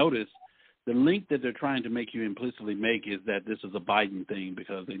 you notice the link that they're trying to make you implicitly make is that this is a Biden thing,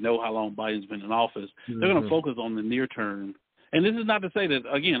 because they know how long Biden's been in office. Mm-hmm. They're going to focus on the near term. And this is not to say that,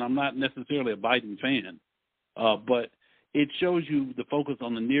 again, I'm not necessarily a Biden fan, but it shows you the focus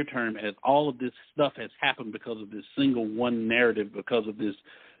on the near term, as all of this stuff has happened because of this single one narrative, because of this,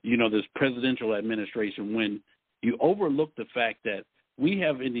 this presidential administration, when you overlook the fact that we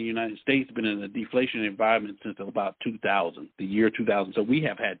have in the United States been in a deflation environment since about 2000, the year 2000. So we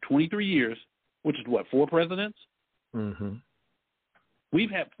have had 23 years, which is 4 presidents? Mm-hmm.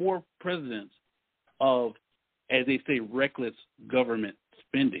 We've had 4 presidents of, as they say, reckless government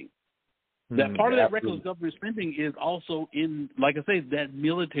spending. That part of that reckless government spending is also in, like I say, that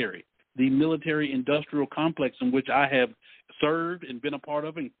the military industrial complex in which I have served and been a part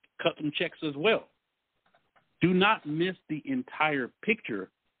of and cut some checks as well. Do not miss the entire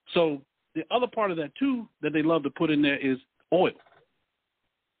picture. So the other part of that, too, that they love to put in there is oil.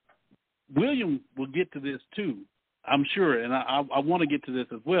 William will get to this, too, I'm sure, and I want to get to this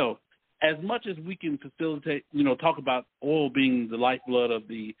as well. As much as we can facilitate, talk about oil being the lifeblood of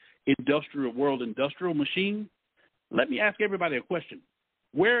the industrial machine, let me ask everybody a question.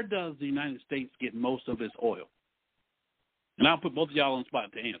 Where does the United States get most of its oil? And I'll put both of y'all on the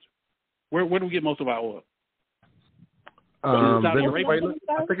spot to answer. Where do we get most of our oil? Venezuela.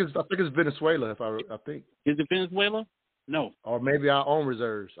 I think it's Venezuela. I think. Is it Venezuela? No. Or maybe our own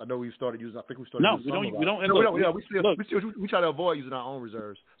reserves. I know we started using. I think we started. No, using we don't. We try to avoid using our own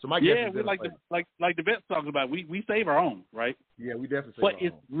reserves. So my guess is we like the vets talks about. We save our own, right? Yeah, we definitely. But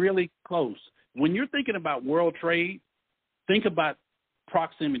it's really close. When you're thinking about world trade, think about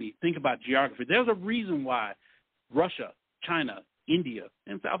proximity. Think about geography. There's a reason why Russia, China, India,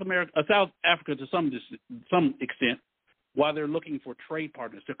 and South Africa to some extent, while they're looking for trade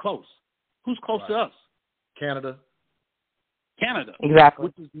partners. They're close. Who's close to us? Canada. Exactly.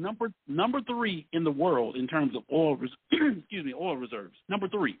 Which is number 3 in the world in terms of oil reserves. Number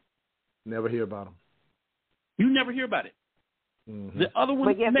 3. Never hear about them. You never hear about it. Mm-hmm. The other one,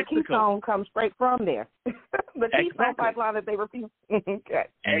 but yes, Mexico. the Keystone comes straight from there. The Keystone pipeline that they refuse. Okay.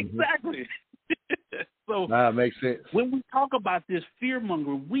 Exactly. So that makes sense. When we talk about this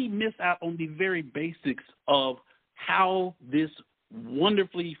fear-mongering, we miss out on the very basics of how this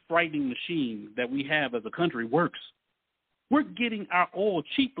wonderfully frightening machine that we have as a country works. We're getting our oil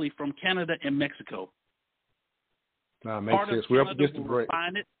cheaply from Canada and Mexico. Makes sense. We're up against the break.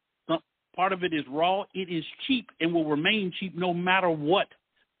 Refine it. Part of it is raw. It is cheap and will remain cheap no matter what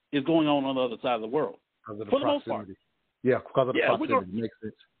is going on the other side of the world. Because of the For proximity. the most part. Yeah, because of the proximity. Makes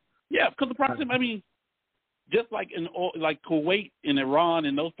sense. Yeah, because the proximity. I mean, just like like Kuwait and Iran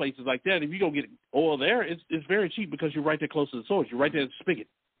and those places like that, if you go get oil there, it's very cheap because you're right there close to the source. You're right there at the spigot.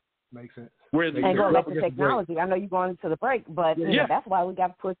 Makes sense. Whereas and going back to technology, I know you're going to the break, but that's why we got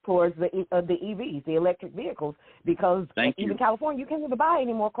to push towards the EVs, the electric vehicles, because even California, you can't even buy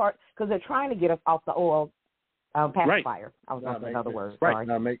any more cars because they're trying to get us off the oil pacifier. I was going to say another word. Right. Sorry.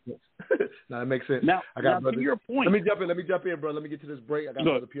 That makes sense. That makes sense. Now, to your point. Let me jump in, bro. Let me get to this break. I got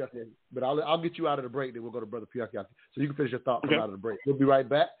Brother Piakaki. But I'll get you out of the break, then we'll go to Brother Piakaki. So you can finish your thought out of the break. We'll be right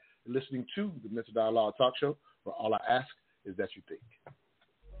back. You're listening to the Mental Dialogue Talk Show, where all I ask is that you think.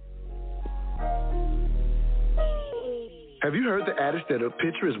 Have you heard the adage that a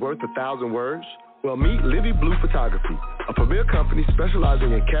picture is worth 1,000 words? Well, meet Livy Blue Photography, a premier company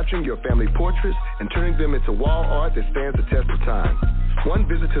specializing in capturing your family portraits and turning them into wall art that stands the test of time. One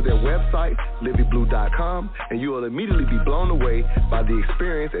visit to their website, livyblue.com, and you will immediately be blown away by the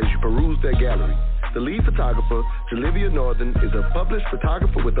experience as you peruse their gallery. The lead photographer, Jalivia Northern, is a published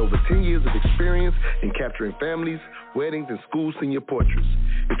photographer with over 10 years of experience in capturing families, weddings, and school senior portraits.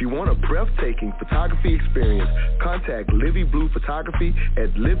 If you want a breathtaking photography experience, contact Livy Blue Photography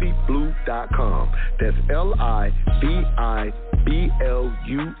at livyblue.com. That's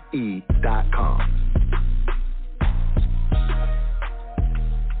LIVIBLUE.com.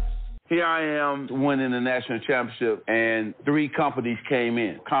 Here I am winning the national championship, and 3 companies came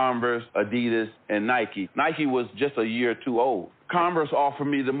in: Converse, Adidas, and Nike. Nike was just a year or 2 old. Converse offered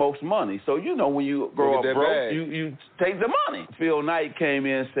me the most money. So, you know, when you grow up broke, you take the money. Phil Knight came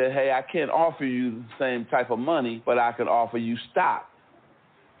in and said, hey, I can't offer you the same type of money, but I can offer you stock.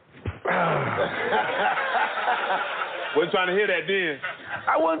 Wasn't trying to hear that then.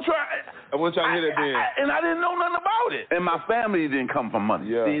 I wasn't trying to hear that then. And I didn't know nothing about it. And my family didn't come from money.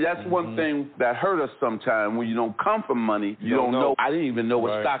 Yeah. See, that's one thing that hurt us sometimes. When you don't come from money, you don't know. I didn't even know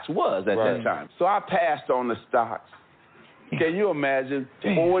what stocks was at that time. So I passed on the stocks. Can you imagine?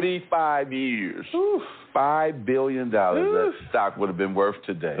 45 years. Oof. $5 billion that stock would have been worth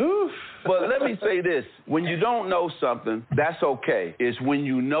today. Oof. But let me say this. When you don't know something, that's okay. It's when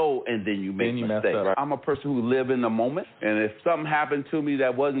you know and then you make mistakes. I'm a person who live in the moment, and if something happened to me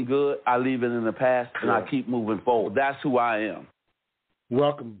that wasn't good, I leave it in the past and I keep moving forward. That's who I am.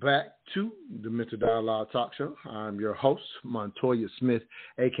 Welcome back to the Mental Dialogue Talk Show. I'm your host, Montoya Smith,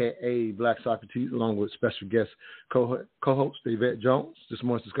 a.k.a. Black Socrates, along with special guest co-host Yvette Jones. This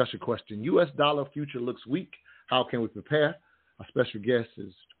morning's discussion question: U.S. dollar future looks weak. How can we prepare? Our special guest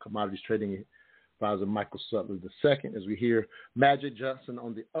is commodities trading advisor Michael Sutler II. As we hear Magic Johnson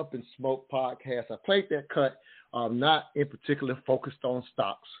on the Up in Smoke podcast, I played that cut, not in particular focused on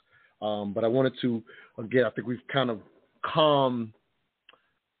stocks, but I wanted to, again, I think we've kind of calmed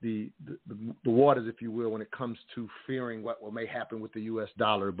the waters, if you will, when it comes to fearing what may happen with the U.S.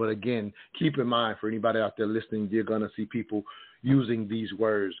 dollar. But again, keep in mind, for anybody out there listening, you're going to see people using these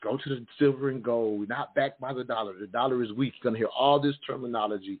words. Go to the silver and gold, not backed by the dollar. The dollar is weak. You're going to hear all this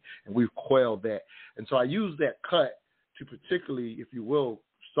terminology, and we've quelled that. And so I use that cut to particularly, if you will,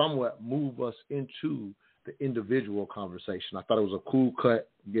 somewhat move us into the individual conversation. I thought it was a cool cut.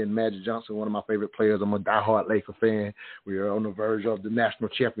 Again, Magic Johnson, one of my favorite players. I'm a diehard Laker fan. We are on the verge of the national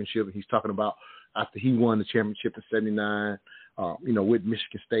championship, and he's talking about after he won the championship in '79, with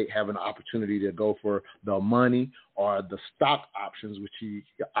Michigan State having an opportunity to go for the money or the stock options, which he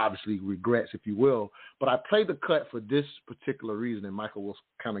obviously regrets, if you will. But I played the cut for this particular reason, and Michael will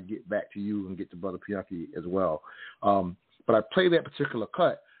kind of get back to you and get to Brother Piakaki as well. But I played that particular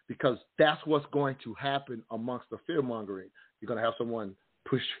cut because that's what's going to happen amongst the fear-mongering. You're going to have someone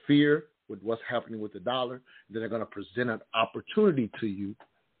push fear with what's happening with the dollar, and then they're going to present an opportunity to you,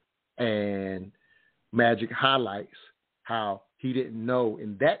 and Magic highlights how he didn't know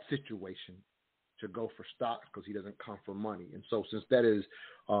in that situation to go for stocks because he doesn't come from money. And so since that is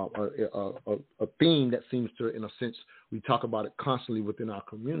a theme that seems to, in a sense, we talk about it constantly within our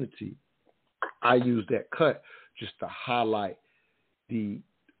community, I use that cut just to highlight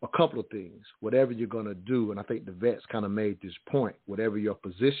a couple of things. Whatever you're going to do, and I think the vets kind of made this point, whatever your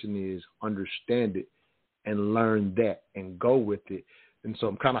position is, understand it and learn that and go with it. And so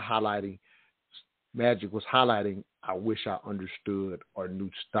I'm kind of highlighting, Magic was highlighting, I wish I understood or knew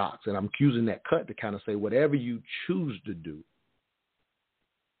stocks. And I'm using that cut to kind of say whatever you choose to do,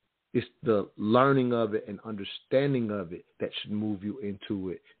 it's the learning of it and understanding of it that should move you into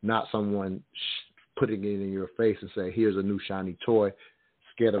it, not someone putting it in your face and say, here's a new shiny toy,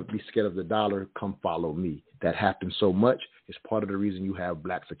 be scared of the dollar, come follow me. That happens so much. It's part of the reason you have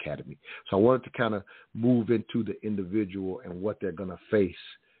Blacks Academy. So I wanted to kind of move into the individual and what they're going to face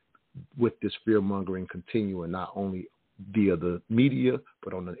with this fear-mongering continuing, not only via the media,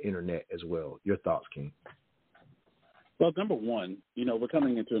 but on the internet as well. Your thoughts, King? Well, number one, we're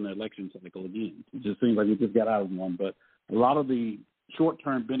coming into an election cycle again. It just seems like we just got out of one, but a lot of the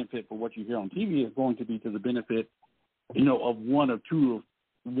short-term benefit for what you hear on TV is going to be to the benefit, of one of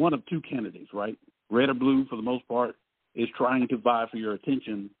two candidates, right? Red or blue, for the most part, is trying to vie for your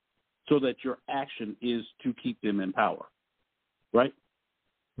attention so that your action is to keep them in power, right?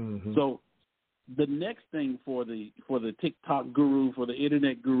 Mm-hmm. So the next thing for the TikTok guru, for the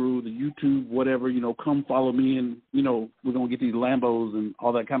internet guru, the YouTube, whatever, come follow me and, we're going to get these Lambos and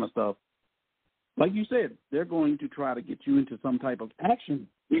all that kind of stuff. Like you said, they're going to try to get you into some type of action.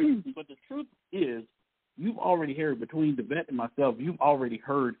 But the truth is, you've already heard, between the vet and myself, you've already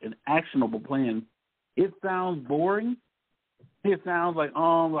heard an actionable plan. It sounds boring. It sounds like,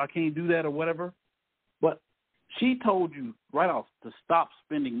 I can't do that or whatever. But she told you right off to stop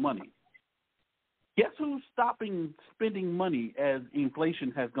spending money. Guess who's stopping spending money as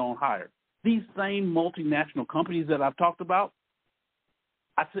inflation has gone higher? These same multinational companies that I've talked about.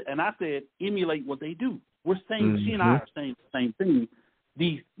 I said, emulate what they do. We're saying, she and I are saying the same thing.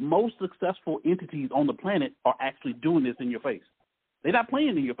 The most successful entities on the planet are actually doing this in your face. They're not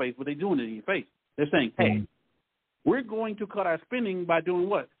playing in your face, but they're doing it in your face. They're saying, hey, we're going to cut our spending by doing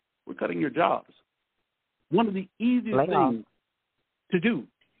what? We're cutting your jobs. One of the easiest things to do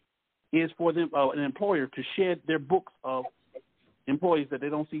is for them, an employer to shed their books of employees that they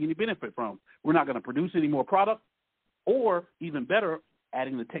don't see any benefit from. We're not going to produce any more product, or even better,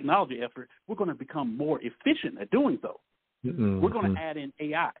 adding the technology effort, we're going to become more efficient at doing so. Mm-hmm. We're going to add in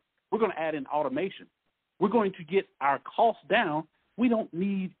AI. We're going to add in automation. We're going to get our costs down. We don't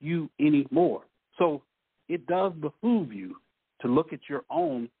need you anymore. So it does behoove you to look at your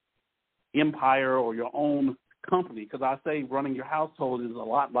own empire or your own company, because I say running your household is a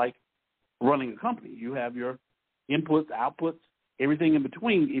lot like running a company. You have your inputs, outputs, everything in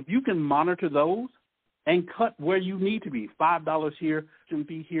between. If you can monitor those and cut where you need to be, $5 here, shouldn't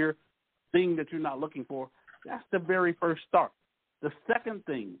be here, thing that you're not looking for, that's the very first start. The second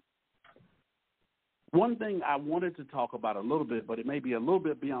thing, one thing I wanted to talk about a little bit, but it may be a little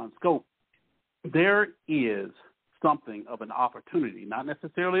bit beyond scope, there is something of an opportunity, not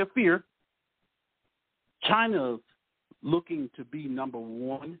necessarily a fear. China's looking to be number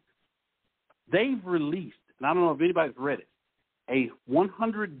one. They've released, and I don't know if anybody's read it, a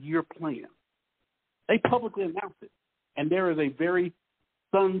 100-year plan. They publicly announced it. And there is a very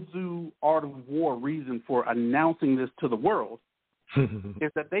Sun Tzu Art of War reason for announcing this to the world,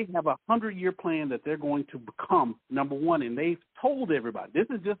 is that they have a 100-year plan that they're going to become number one. And they've told everybody. This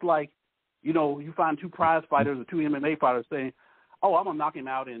is just like, you find two prize fighters or two MMA fighters saying, oh, I'm going to knock him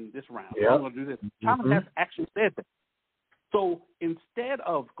out in this round. Yep. I'm going to do this. China has actually said that. So instead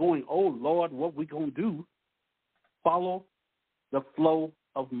of going, oh, Lord, what we going to do, follow the flow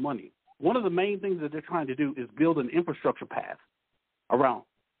of money. One of the main things that they're trying to do is build an infrastructure path around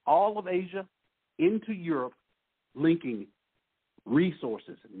all of Asia into Europe, linking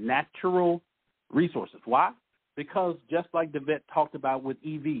resources, natural resources. Why? Because just like the vet talked about with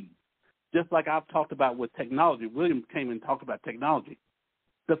EVs, just like I've talked about with technology, William came and talked about technology,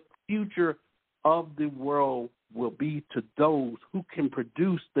 the future of the world will be to those who can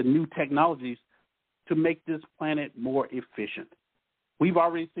produce the new technologies to make this planet more efficient. We've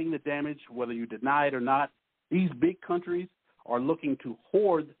already seen the damage, whether you deny it or not. These big countries are looking to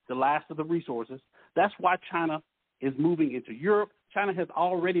hoard the last of the resources. That's why China is moving into Europe. China has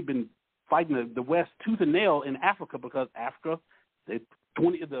already been fighting the West tooth and nail in Africa, because Africa,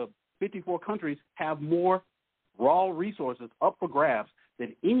 the 54 countries have more raw resources up for grabs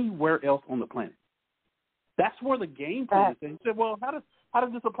than anywhere else on the planet. That's where the game plan is. You said, well, how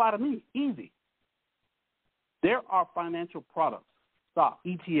does this apply to me? Easy. There are financial products, stock,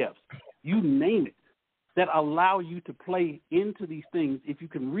 ETFs, you name it, that allow you to play into these things if you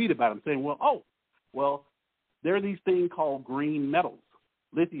can read about them, saying, there are these things called green metals,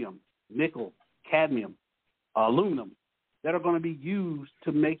 lithium, nickel, cadmium, aluminum, that are going to be used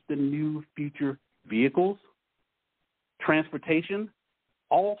to make the new future vehicles, transportation,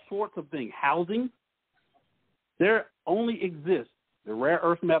 all sorts of things, housing. There only exist, the rare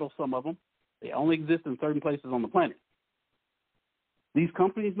earth metals, some of them, they only exist in certain places on the planet. These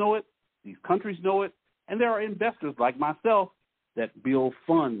companies know it, these countries know it, and there are investors like myself that build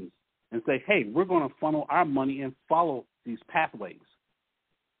funds and say, hey, we're going to funnel our money and follow these pathways.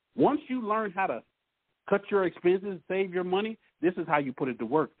 Once you learn how to cut your expenses, save your money, this is how you put it to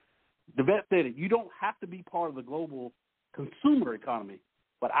work. DeVette said it. You don't have to be part of the global consumer economy,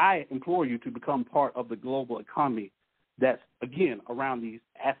 but I implore you to become part of the global economy that's, again, around these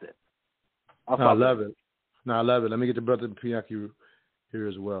assets. I love it. No, I love it. Let me get to Brother Pianki here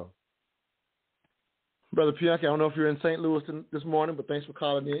as well. Brother Pianki, I don't know if you're in St. Louis this morning, but thanks for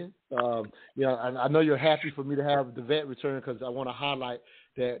calling in. I know you're happy for me to have DeVette return because I want to highlight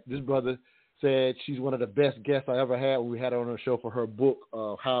that this brother said she's one of the best guests I ever had when we had her on our show for her book,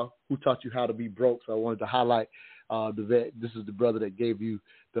 Who Taught You How to Be Broke. So I wanted to highlight DeVette. This is the brother that gave you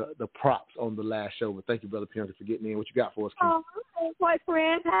the props on the last show. But thank you, Brother Pianki, for getting in. What you got for us, Keith? Oh, my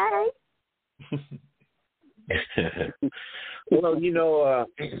friend, hey. Well,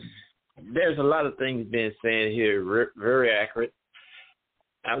 there's a lot of things being said here, very accurate.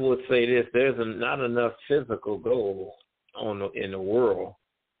 I would say this: there's not enough physical gold in the world,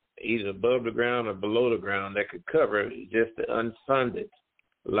 either above the ground or below the ground, that could cover just the unfunded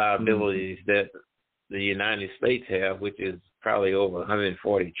liabilities that the United States have, which is probably over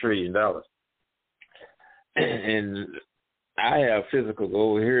 $140 trillion. And I have physical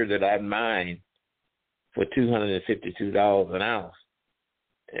gold here that I mine for $252 an ounce,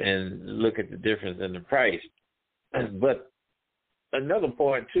 and look at the difference in the price. But another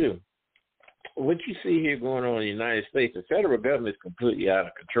point too, what you see here going on in the United States, the federal government is completely out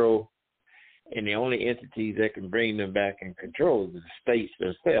of control, and the only entities that can bring them back in control is the states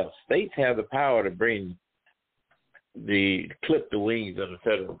themselves. States have the power to clip the wings of the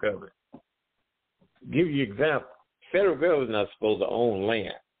federal government. Give you an example. Federal government is not supposed to own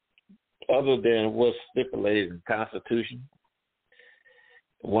land other than what's stipulated in the Constitution.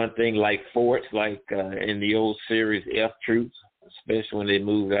 One thing like forts, like in the old series F Troops, especially when they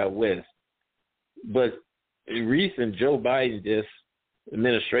moved out west. But recent Joe Biden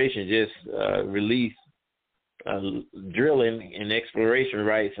administration just released drilling and exploration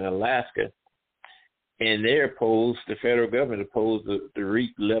rights in Alaska, and the federal government opposed the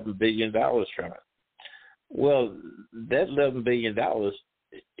REAP $11 billion from it. Well, that $11 billion,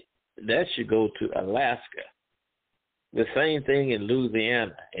 that should go to Alaska. The same thing in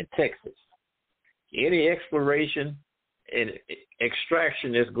Louisiana and Texas. Any exploration and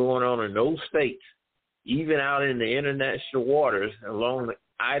extraction that's going on in those states, even out in the international waters along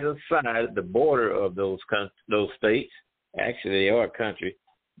either side of the border of those states, actually they are a country,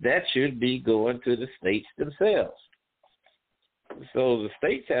 that should be going to the states themselves. So the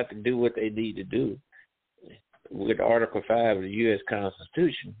states have to do what they need to do with Article 5 of the U.S.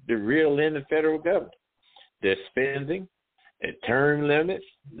 Constitution to reel in the federal government. Their spending, the term limits,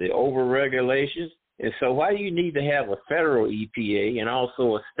 the overregulations. And so why do you need to have a federal EPA and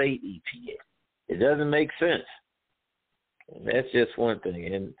also a state EPA? It doesn't make sense. That's just one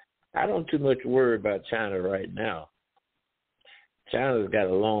thing. And I don't too much worry about China right now. China's got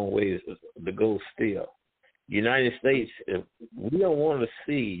a long ways to go still. United States, we don't want to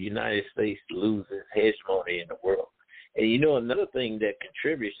see United States lose its hegemony in the world. And another thing that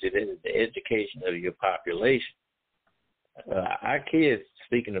contributes to that is the education of your population. Our kids,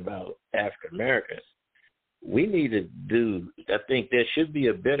 speaking about African Americans, we need to I think there should be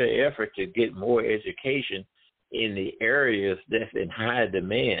a better effort to get more education in the areas that's in high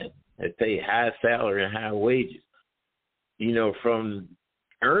demand, that pay high salary and high wages. From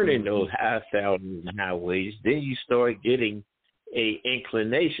earning those high salaries and high wages, then you start getting a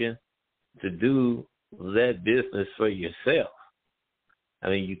inclination to do that business for yourself. I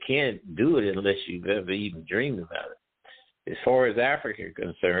mean, you can't do it unless you've ever even dreamed about it. As far as Africa is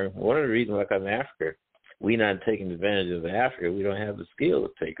concerned, one of the reasons why I'm in Africa, we're not taking advantage of Africa. We don't have the skill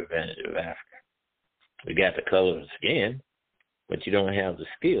to take advantage of Africa. We got the color of the skin, but you don't have the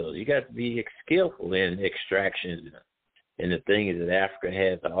skills. You got to be skillful in extraction and the things that Africa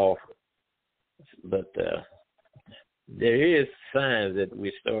has to offer. But there is signs that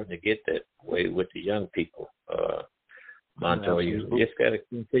we're starting to get that way with the young people. Montoya, you just got to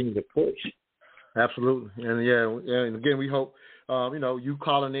continue to push. Absolutely. And again, we hope, you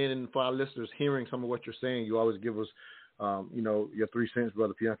calling in and for our listeners hearing some of what you're saying, you always give us, your 3 cents,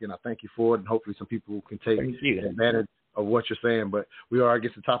 Brother Pianki, and I thank you for it. And hopefully some people can take advantage of what you're saying. But we are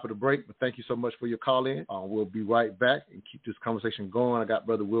against the top of the break. But thank you so much for your call in. We'll be right back and keep this conversation going. I got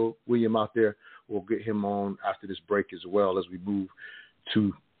Brother William out there. We'll get him on after this break as well as we move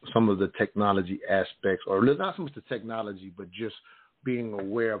to some of the technology aspects, or not so much the technology, but just being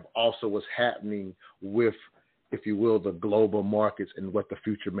aware of also what's happening with, if you will, the global markets and what the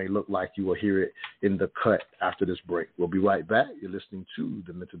future may look like. You will hear it in the cut after this break. We'll be right back. You're listening to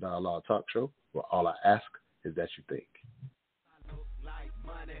the Mental Dialogue Talk Show, where all I ask is that you think.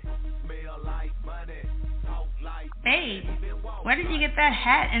 Babe, where did you get that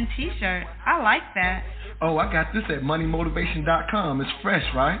hat and t-shirt? I like that. Oh, I got this at moneymotivation.com. It's fresh,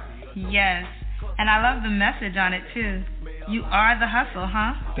 right? Yes, and I love the message on it too. You are the hustle,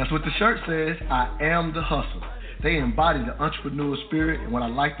 huh? That's what the shirt says. I am the hustle. They embody the entrepreneur spirit, and what I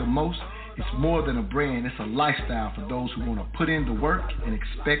like the most, it's more than a brand. It's a lifestyle for those who want to put in the work and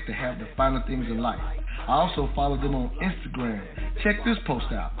expect to have the finer things in life. I also follow them on Instagram. Check this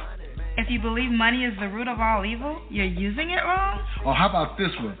post out. If you believe money is the root of all evil, you're using it wrong? Or how about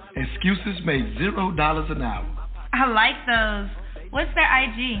this one? Excuses made $0 an hour. I like those. What's their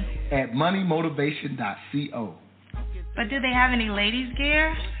IG? At moneymotivation.co. But do they have any ladies'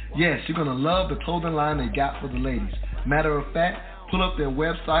 gear? Yes, you're going to love the clothing line they got for the ladies. Matter of fact, pull up their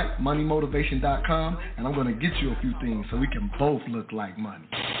website, moneymotivation.com, and I'm going to get you a few things so we can both look like money.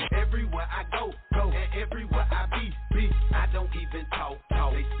 Everywhere I go, and everywhere I be, I don't even talk,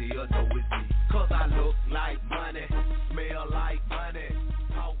 they still know it's me. Cause I look like money, smell like money,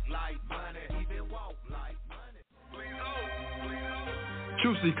 talk like money, even walk like money.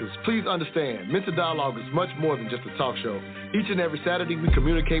 Truth seekers, please understand, Mental Dialogue is much more than just a talk show. Each and every Saturday, we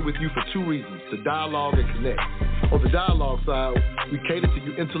communicate with you for two reasons: to dialogue and connect. On the dialogue side, we cater to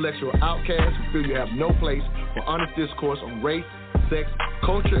you intellectual outcasts who feel you have no place for honest discourse on race, sex,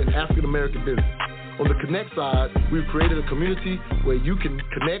 culture, and African American business. On the connect side, we've created a community where you can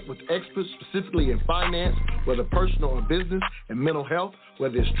connect with experts specifically in finance, whether personal or business, and mental health,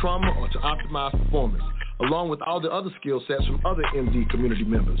 whether it's trauma or to optimize performance, along with all the other skill sets from other MD community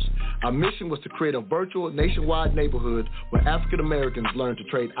members. Our mission was to create a virtual nationwide neighborhood where African Americans learn to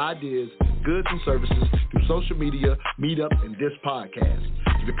trade ideas, goods, and services through social media, meetups, and this podcast.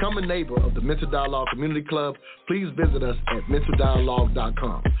 To become a neighbor of the Mental Dialogue Community Club, please visit us at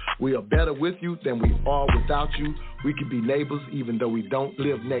mentaldialogue.com. We are better with you than we are without you. We can be neighbors even though we don't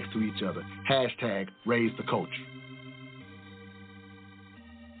live next to each other. Hashtag raise the culture.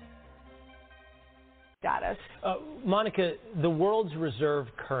 Status. Monica, the world's reserve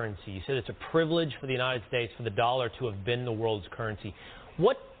currency, you said it's a privilege for the United States for the dollar to have been the world's currency.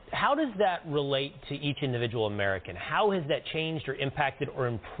 How does that relate to each individual American? How has that changed or impacted or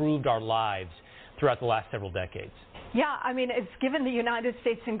improved our lives throughout the last several decades? Yeah, I mean, it's given the United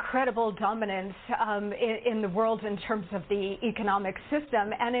States incredible dominance in the world in terms of the economic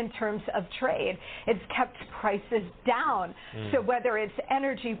system and in terms of trade. It's kept prices down. So whether it's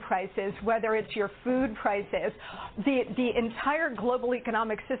energy prices, whether it's your food prices, the entire global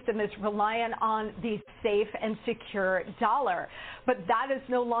economic system is reliant on the safe and secure dollar. But that is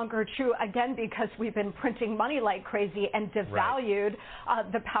no longer true, again, because we've been printing money like crazy and devalued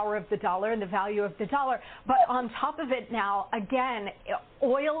the power of the dollar and the value of the dollar. But on top of it now, again,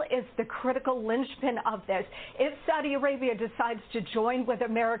 oil is the critical linchpin of this. If Saudi Arabia decides to join with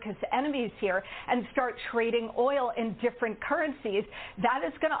America's enemies here and start trading oil in different currencies, that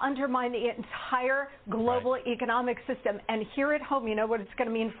is going to undermine the entire global economic system. And here at home, you know what it's going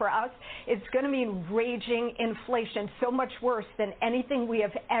to mean for us? It's going to mean raging inflation, so much worse than anything we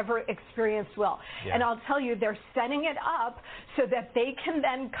have ever experienced will. Yeah. And I'll tell you, they're setting it up so that they can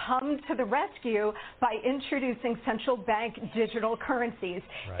then come to the rescue by introducing central bank digital currencies.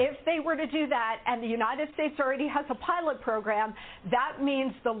 If they were to do that, and the United States already has a pilot program, that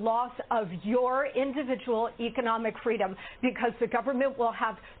means the loss of your individual economic freedom, because the government will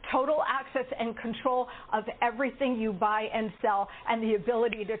have total access and control of everything you buy and sell and the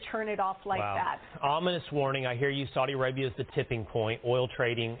ability to turn it off like that. Ominous warning. I hear you. Saudi Arabia is the tipping point. Oil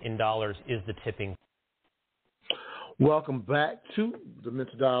trading in dollars is the tipping point. Welcome back to the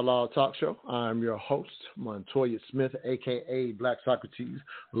Mental Dialogue Talk Show. I'm your host, Montoya Smith, a.k.a. Black Socrates,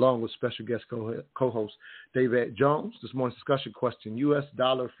 along with special guest co-host David Jones. This morning's discussion question: U.S.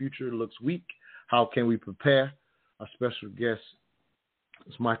 dollar future looks weak. How can we prepare? Our special guest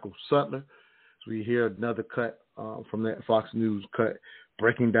is Michael Sutler. So we hear another cut from that Fox News cut,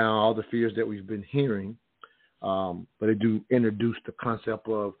 breaking down all the fears that we've been hearing. But they do introduce the concept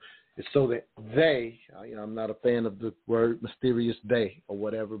of it's so that they, I'm not a fan of the word mysterious they or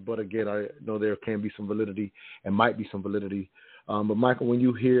whatever, but again, I know there can be some validity and might be some validity. But Michael, when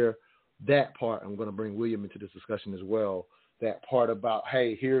you hear that part, I'm going to bring William into this discussion as well. That part about,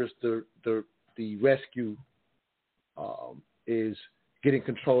 hey, here's the rescue is getting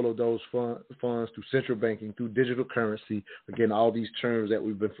control of those funds through central banking, through digital currency. Again, all these terms that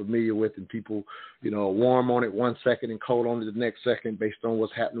we've been familiar with, and people, warm on it 1 second and cold on it the next second based on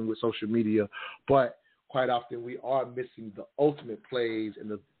what's happening with social media. But quite often we are missing the ultimate plays and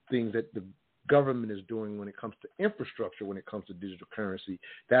the things that the government is doing when it comes to infrastructure, when it comes to digital currency.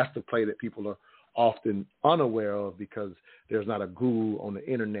 That's the play that people are often unaware of because there's not a guru on the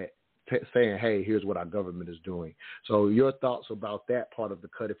internet saying, hey, here's what our government is doing. So your thoughts about that part of the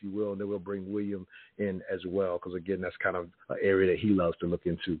cut, if you will, and then we'll bring William in as well, because, again, that's kind of an area that he loves to look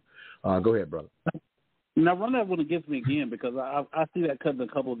into. Go ahead, brother. Now, run that one against me again, because I see that cut in a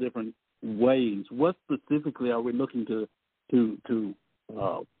couple of different ways. What specifically are we looking to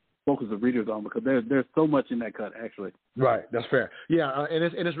focus the readers on? Because there's so much in that cut, actually. Right, that's fair. Yeah, and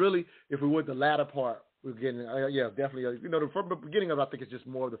it's really, if we would, the latter part, we're getting, definitely. From the beginning of it, I think it's just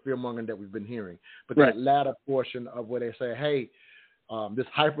more of the fear-mongering that we've been hearing. But that latter portion of where they say, hey, this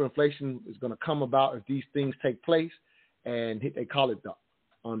hyperinflation is going to come about if these things take place, and they call it the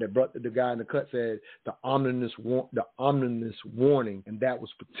guy in the cut said the ominous warning, and that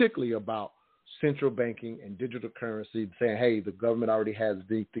was particularly about central banking and digital currency, saying, hey, the government already has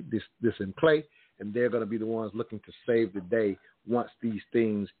this in play, and they're going to be the ones looking to save the day once these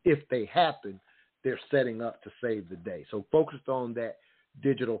things, if they happen, they're setting up to save the day. So focused on that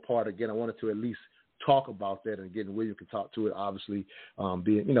digital part, again, I wanted to at least talk about that. And again, William can talk to it, obviously,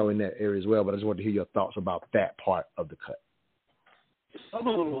 being, in that area as well. But I just wanted to hear your thoughts about that part of the cut. I'm a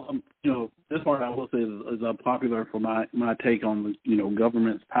little, this part I will say is unpopular for my take on,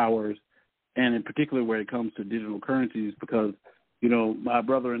 government's powers, and in particular where it comes to digital currencies, because, my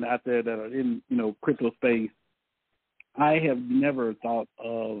brethren out there that are in, crypto space, I have never thought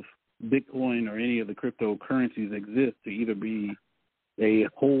of Bitcoin or any of the cryptocurrencies exist to either be a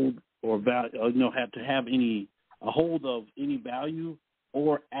hold or value, have to have a hold of any value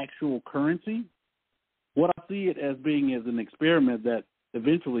or actual currency. What I see it as being is an experiment that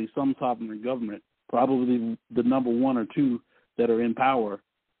eventually some sovereign government, probably the number one or two that are in power,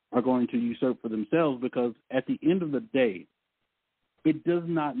 are going to usurp for themselves, because at the end of the day, it does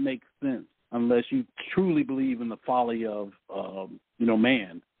not make sense unless you truly believe in the folly of,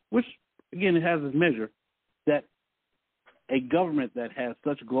 man, which, again, it has its measure, that a government that has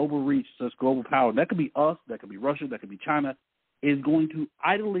such global reach, such global power, that could be us, that could be Russia, that could be China, is going to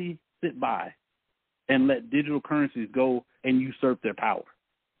idly sit by and let digital currencies go and usurp their power.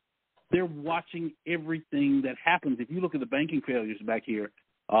 They're watching everything that happens. If you look at the banking failures back here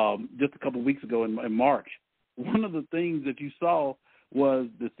just a couple of weeks ago in March, one of the things that you saw was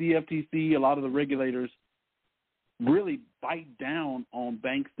the CFTC, a lot of the regulators, really bite down on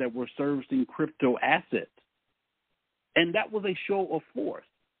banks that were servicing crypto assets. And that was a show of force.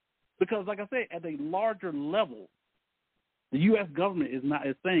 Because, like I said, at a larger level, the U.S. government is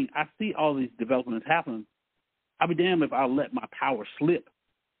saying, I see all these developments happening. I'll be damned if I let my power slip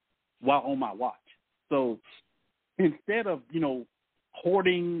while on my watch. So instead of,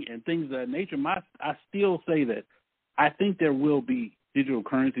 hoarding and things of that nature, I still say that I think there will be digital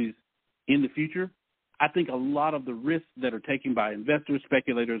currencies in the future. I think a lot of the risks that are taken by investors,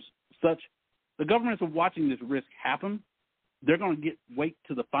 speculators, the governments are watching this risk happen. They're going to wait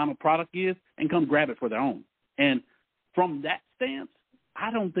till the final product is and come grab it for their own. And from that stance,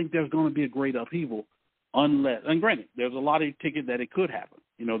 I don't think there's going to be a great upheaval unless, and granted, there's a lot of ticket that it could happen,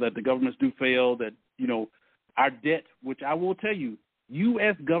 that the governments do fail, that, our debt, which I will tell you,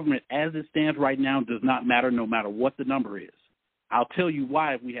 U.S. government as it stands right now does not matter no matter what the number is. I'll tell you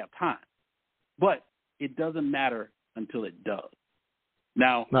why if we have time. But it doesn't matter until it does.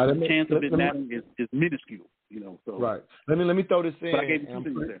 Now the chance of it mattering is minuscule, So. Right. Let me throw this in. But I gave you 2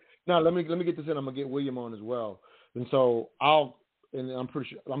 things there. No, let me get this in. I'm gonna get William on as well. And so I'm pretty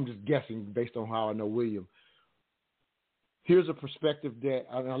sure, I'm just guessing based on how I know William. Here's a perspective that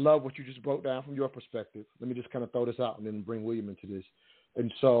I love what you just broke down from your perspective. Let me just kind of throw this out and then bring William into this.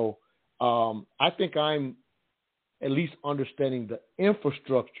 And so I think I'm at least understanding the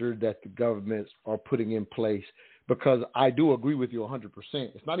infrastructure that the governments are putting in place, because I do agree with you 100%.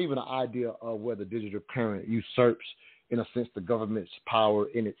 It's not even an idea of whether digital currency usurps, in a sense, the government's power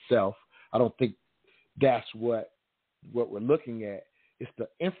in itself. I don't think that's what we're looking at. It's the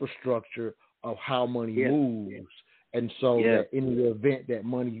infrastructure of how money moves. And so that in the event that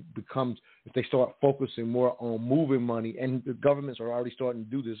money becomes, if they start focusing more on moving money, and the governments are already starting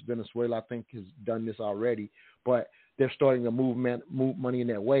to do this, Venezuela, I think, has done this already, but they're starting to move money in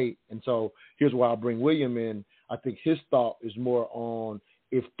that way. And so here's why I bring William in. I think his thought is more on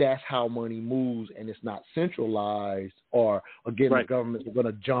if that's how money moves and it's not centralized, or again, right. the governments are going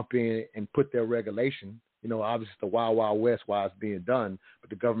to jump in and put their regulation. You know, obviously the wild, wild west while it's being done, but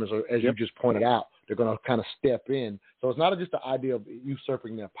the governments are, as you just pointed out, they're going to kind of step in. So it's not just the idea of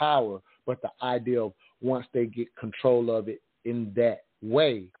usurping their power, but the idea of once they get control of it in that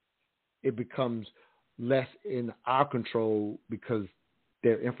way, it becomes less in our control because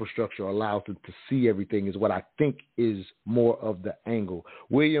their infrastructure allows them to see everything, is what I think is more of the angle.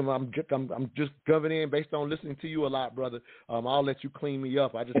 William, I'm just governing in based on listening to you a lot, brother. I'll let you clean me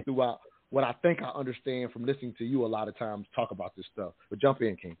up. I just threw out what I think I understand from listening to you a lot of times talk about this stuff. But jump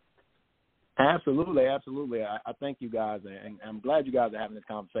in, King. Absolutely. I thank you guys, and I'm glad you guys are having this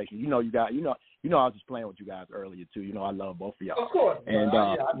conversation. You know, I was just playing with you guys earlier too. You know, I love both of y'all. Of course. And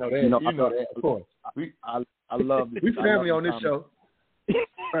I know that. You know that. Of course. I love this. We family on this show.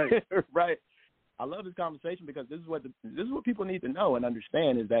 Right. Right. I love this conversation because this is what people need to know and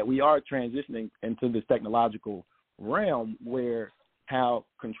understand, is that we are transitioning into this technological realm where how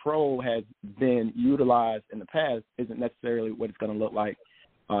control has been utilized in the past isn't necessarily what it's going to look like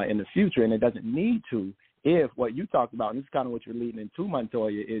in the future, and it doesn't need to. If what you talked about, and this is kind of what you're leading into,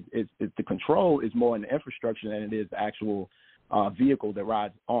 Montoya, is the control is more in the infrastructure than it is the actual vehicle that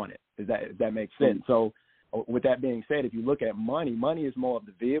rides on it. If that makes sense? So with that being said, if you look at money is more of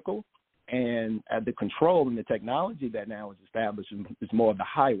the vehicle, and the control and the technology that now is established is more of the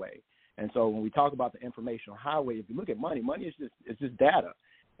highway. And so when we talk about the informational highway, if you look at money is just data,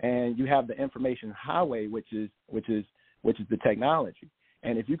 and you have the information highway, which is the technology.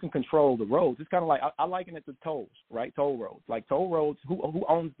 And if you can control the roads, it's kind of like, I liken it to tolls, right? Toll roads. Like toll roads, who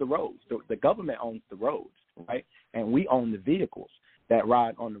owns the roads? The government owns the roads, right? And we own the vehicles that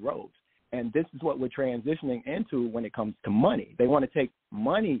ride on the roads. And this is what we're transitioning into when it comes to money. They want to take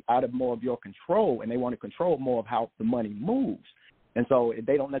money out of more of your control, and they want to control more of how the money moves. And so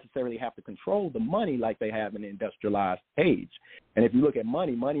they don't necessarily have to control the money like they have in the industrialized age. And if you look at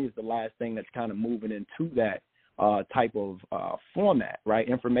money is the last thing that's kind of moving into that type of format, right?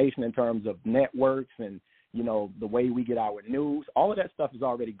 Information in terms of networks and, you know, the way we get our news, all of that stuff has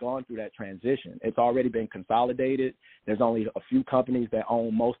already gone through that transition. It's already been consolidated. There's only a few companies that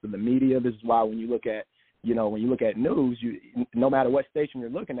own most of the media. This is why when you look at news, no matter what station you're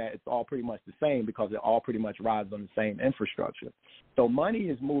looking at, it's all pretty much the same because it all pretty much rides on the same infrastructure. So money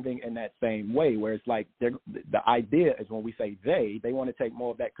is moving in that same way, where it's like the idea is when we say they want to take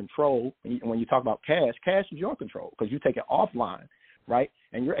more of that control. When you talk about cash is your control because you take it offline, right?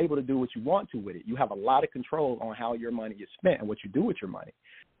 And you're able to do what you want to with it. You have a lot of control on how your money is spent and what you do with your money.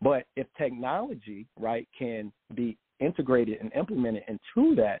 But if technology, right, can be integrated and implemented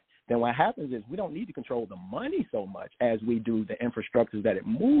into that, then what happens is we don't need to control the money so much as we do the infrastructures that it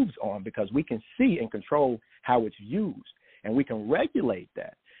moves on, because we can see and control how it's used, and we can regulate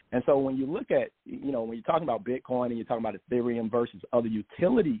that. And so when you look at, when you're talking about Bitcoin and you're talking about Ethereum versus other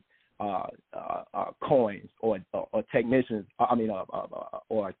utility coins or technicians,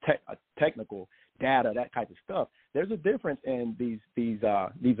 or technical data, that type of stuff, there's a difference in these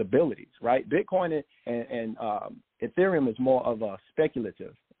abilities, right? Bitcoin and Ethereum is more of a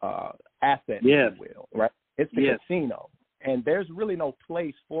speculative asset, if you will, right? It's the casino, and there's really no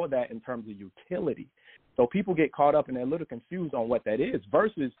place for that in terms of utility. So people get caught up and they're a little confused on what that is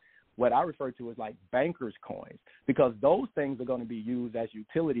versus what I refer to as like bankers' coins, because those things are going to be used as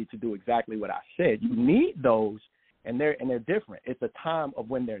utility to do exactly what I said. You need those, and they're different. It's a time of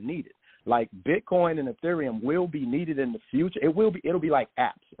when they're needed. Like Bitcoin and Ethereum will be needed in the future. It'll be like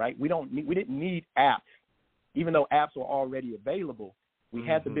apps, right? We didn't need apps, even though apps were already available. We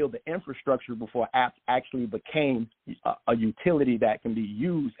had to build the infrastructure before apps actually became a utility that can be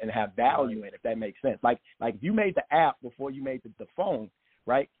used and have value in it, if that makes sense. Like if you made the app before you made the phone,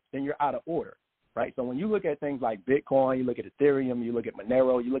 right, then you're out of order, right? So when you look at things like Bitcoin, you look at Ethereum, you look at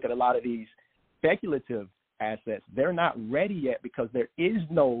Monero, you look at a lot of these speculative assets, they're not ready yet because there is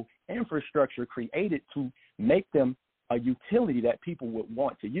no infrastructure created to make them a utility that people would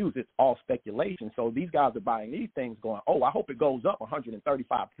want to use. It's all speculation. So these guys are buying these things going, oh, I hope it goes up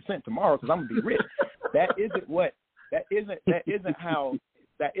 135% tomorrow because I'm gonna be rich. That isn't how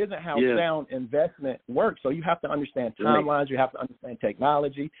sound investment works. So you have to understand timelines, you have to understand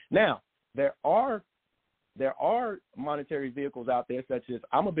technology. Now, there are monetary vehicles out there such as,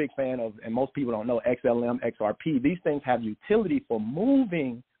 I'm a big fan of, and most people don't know, XLM, XRP. These things have utility for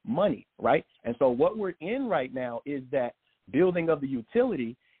moving money, right? And so what we're in right now is that building of the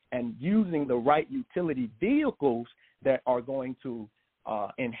utility and using the right utility vehicles that are going to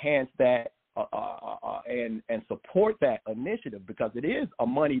enhance that and support that initiative, because it is a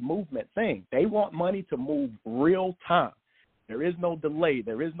money movement thing. They want money to move real time. There is no delay.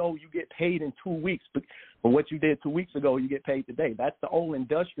 There is no you get paid in 2 weeks. But for what you did 2 weeks ago, you get paid today. That's the old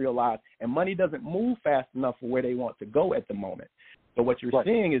industrialized, and money doesn't move fast enough for where they want to go at the moment. So what you're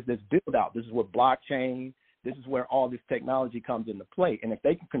seeing is this build out. This is where blockchain, this is where all this technology comes into play. And if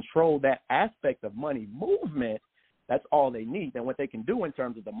they can control that aspect of money movement, that's all they need. And what they can do in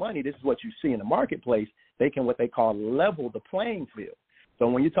terms of the money, this is what you see in the marketplace, they can what they call level the playing field. So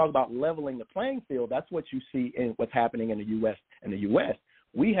when you talk about leveling the playing field, that's what you see in what's happening in the U.S. In the U.S.,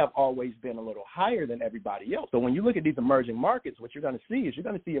 we have always been a little higher than everybody else. So when you look at these emerging markets, what you're going to see is you're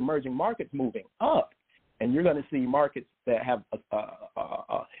going to see emerging markets moving up. And you're going to see markets that have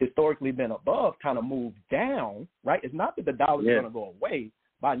historically been above kind of move down, right? It's not that the dollar is going to go away.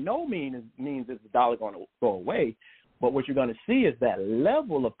 By no means is the dollar going to go away. But what you're going to see is that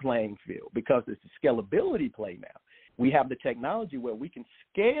level of playing field, because it's a scalability play now. We have the technology where we can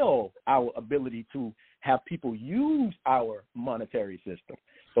scale our ability to have people use our monetary system.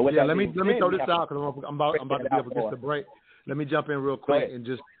 So let me throw this out because I'm about to be able to get the break. Let me jump in real quick and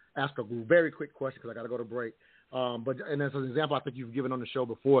just ask a very quick question because I got to go to break. And as an example, I think you've given on the show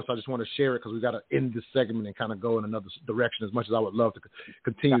before, so I just want to share it because we got to end this segment and kind of go in another direction. As much as I would love to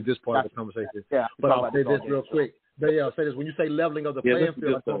continue this part of the conversation, but I'll say this real quick. But I'll say this: when you say leveling of the playing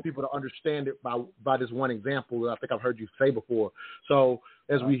field, I want people to understand it by this one example that I think I've heard you say before. So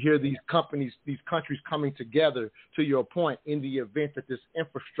as we hear these companies, these countries coming together, to your point, in the event that this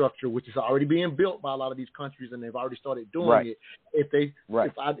infrastructure, which is already being built by a lot of these countries and they've already started doing it,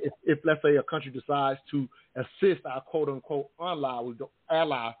 if let's say a country decides to assist our quote unquote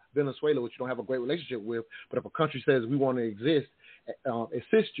ally Venezuela, which you don't have a great relationship with, but if a country says we want to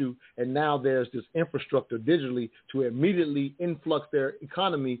assist you, and now there's this infrastructure digitally to immediately influx their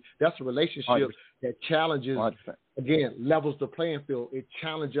economy, that's a relationship 100%. That challenges, 100%. Again, levels the playing field. It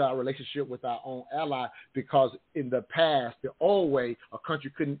challenges our relationship with our own ally because in the past, the old way, a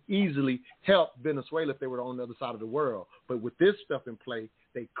country couldn't easily help Venezuela if they were on the other side of the world. But with this stuff in play,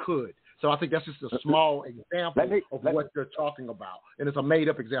 they could. So I think that's just a small example of what they're talking about. And it's a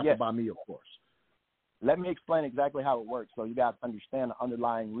made-up example by me, of course. Let me explain exactly how it works so you guys understand the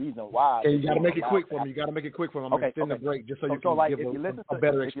underlying reason why. Okay, you got to make it quick for me. I'm going to extend the break just so you can give a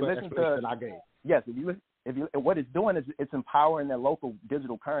better explanation than I gave. Yes, what it's doing is it's empowering their local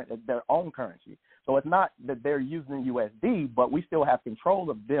digital currency, their own currency. So it's not that they're using USD, but we still have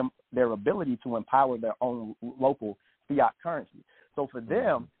control of their ability to empower their own local fiat currency. So for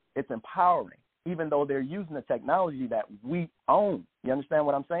them, it's empowering, even though they're using the technology that we own. You understand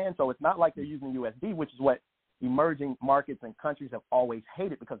what I'm saying? So it's not like they're using USD, which is what emerging markets and countries have always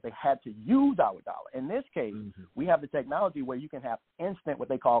hated because they had to use our dollar. In this case, we have the technology where you can have instant, what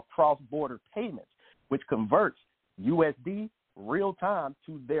they call cross-border payments, which converts USD real time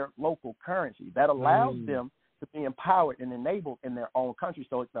to their local currency. That allows them to be empowered and enabled in their own country.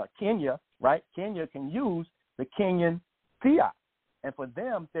 So it's Kenya, right? Kenya can use the Kenyan fiat. And for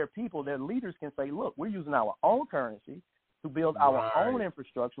them, their people, their leaders can say, look, we're using our own currency to build our own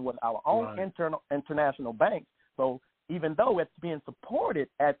infrastructure with our own international banks. So even though it's being supported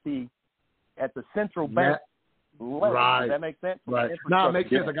at the central bank level, does that make sense? Right. No, it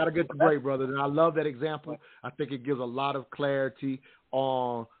makes sense. I got to get the break, brother. And I love that example. I think it gives a lot of clarity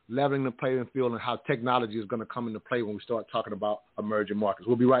on leveling the playing field and how technology is going to come into play when we start talking about emerging markets.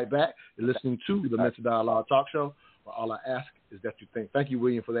 We'll be right back. You're listening to the Mental Dialogue Talk Show. All I ask is that you think. Thank you,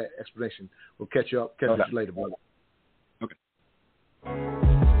 William, for that explanation. We'll catch you later, brother. Okay.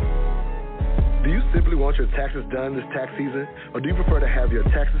 Do you simply want your taxes done this tax season, or do you prefer to have your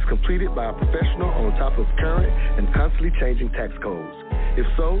taxes completed by a professional on top of current and constantly changing tax codes? If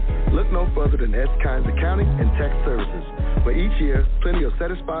so, look no further than S. Kynes Accounting and Tax Services, where each year, plenty of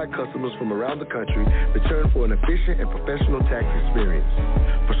satisfied customers from around the country return for an efficient and professional tax experience.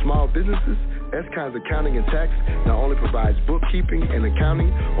 For small businesses, S. Kynes Accounting and Tax not only provides bookkeeping and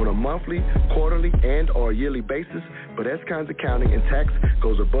accounting on a monthly, quarterly, and/or yearly basis, but S. Kynes Accounting and Tax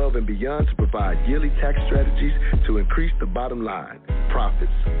goes above and beyond to provide yearly tax strategies to increase the bottom line,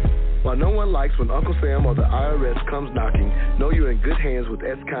 profits. While no one likes when Uncle Sam or the IRS comes knocking, know you're in good hands with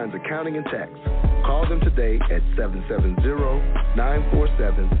S. Kynes Accounting and Tax. Call them today at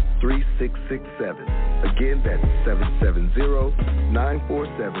 770-947-3667. Again, that's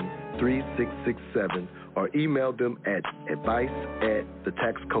 770-947-3667, or email them at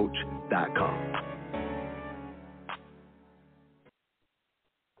advice@thetaxcoach.com.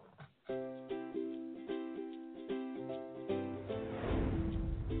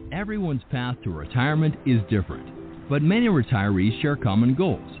 Everyone's path to retirement is different, but many retirees share common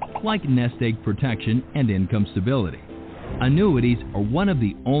goals, like nest egg protection and income stability. Annuities are one of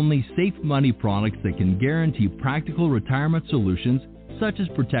the only safe money products that can guarantee practical retirement solutions, such as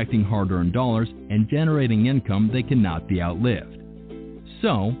protecting hard-earned dollars and generating income that cannot be outlived.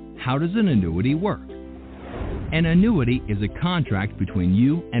 So, how does an annuity work? An annuity is a contract between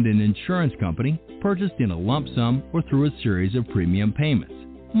you and an insurance company purchased in a lump sum or through a series of premium payments,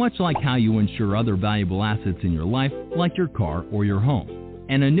 much like how you insure other valuable assets in your life, like your car or your home.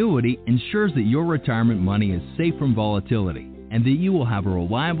 An annuity ensures that your retirement money is safe from volatility and that you will have a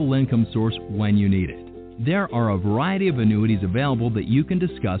reliable income source when you need it. There are a variety of annuities available that you can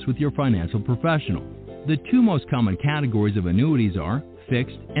discuss with your financial professional. The two most common categories of annuities are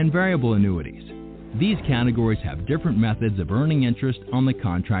fixed and variable annuities. These categories have different methods of earning interest on the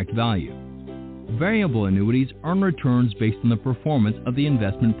contract value. Variable annuities earn returns based on the performance of the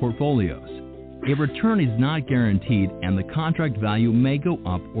investment portfolios. A return is not guaranteed and the contract value may go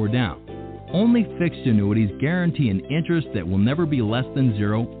up or down. Only fixed annuities guarantee an interest that will never be less than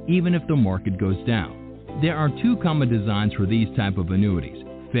zero even if the market goes down. There are two common designs for these type of annuities,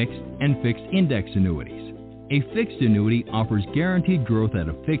 fixed and fixed index annuities. A fixed annuity offers guaranteed growth at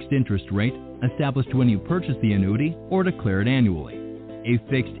a fixed interest rate established when you purchase the annuity or declare it annually. A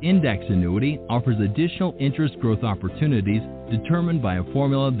fixed index annuity offers additional interest growth opportunities determined by a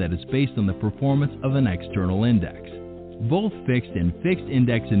formula that is based on the performance of an external index. Both fixed and fixed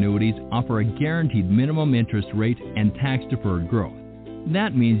index annuities offer a guaranteed minimum interest rate and tax-deferred growth.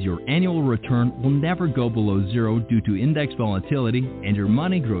 That means your annual return will never go below zero due to index volatility, and your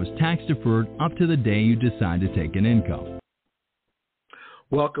money grows tax-deferred up to the day you decide to take an income.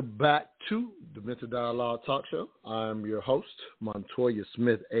 Welcome back to the Mental Dialogue Talk Show. I'm your host, Montoya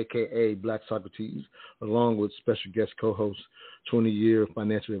Smith, a.k.a. Black Socrates, along with special guest co-host, 20-year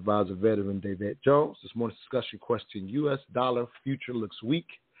financial advisor veteran David Jones. This morning's discussion question, U.S. dollar future looks weak.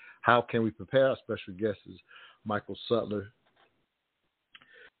 How can we prepare? Our special guest is Michael Sutler,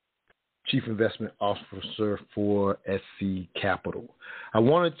 Chief Investment Officer for SC Capital. I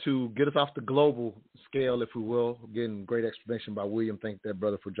wanted to get us off the global scale, if we will. Again, great explanation by William. Thank that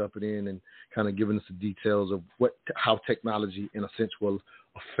brother for jumping in and kind of giving us the details of how technology, in a sense, will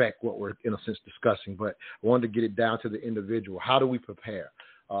affect what we're, in a sense, discussing. But I wanted to get it down to the individual. How do we prepare?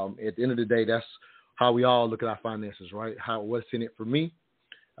 At the end of the day, that's how we all look at our finances, right? What's in it for me?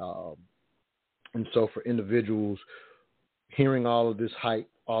 And so for individuals, hearing all of this hype,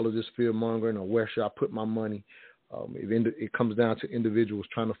 all of this fear mongering, or where should I put my money? It comes down to individuals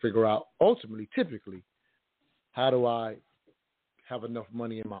trying to figure out, ultimately, typically, how do I have enough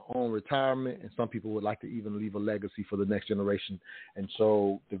money in my own retirement? And some people would like to even leave a legacy for the next generation. And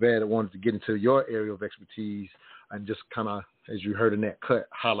so, David, I wanted to get into your area of expertise and just kind of, as you heard in that cut,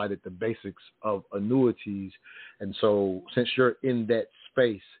 highlighted the basics of annuities. And so, since you're in that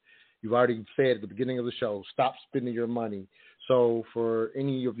space, you've already said at the beginning of the show, stop spending your money. So for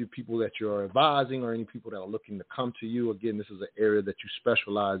any of you people that you're advising or any people that are looking to come to you, again, this is an area that you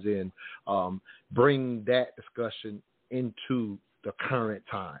specialize in. Bring that discussion into the current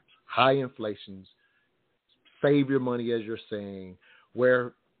times. High inflations, save your money, as you're saying.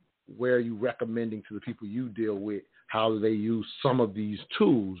 Where are you recommending to the people you deal with, how do they use some of these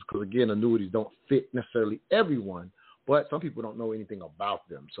tools? Because, again, annuities don't fit necessarily everyone, but some people don't know anything about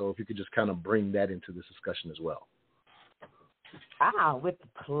them. So if you could just kind of bring that into this discussion as well. With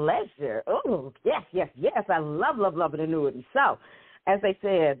pleasure. Oh, yes. I love an annuity. So, as they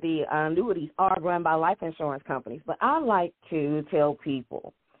said, the annuities are run by life insurance companies, but I like to tell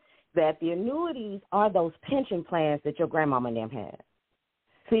people that the annuities are those pension plans that your grandmama and them had.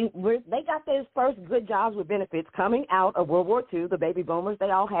 See, they got their first good jobs with benefits coming out of World War II. The baby boomers,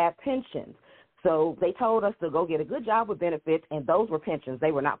 they all had pensions. So they told us to go get a good job with benefits, and those were pensions.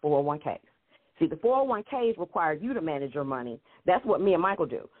 They were not 401ks. See, the 401ks require you to manage your money. That's what me and Michael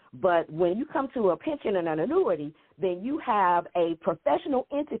do. But when you come to a pension and an annuity, then you have a professional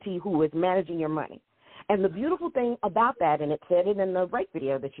entity who is managing your money. And the beautiful thing about that, and it said it in the break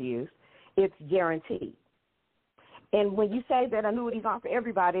video that you used, it's guaranteed. And when you say that annuities aren't for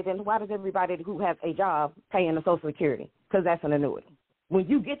everybody, then why does everybody who has a job pay into Social Security? Because that's an annuity. When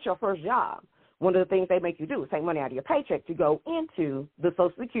you get your first job, one of the things they make you do is take money out of your paycheck to go into the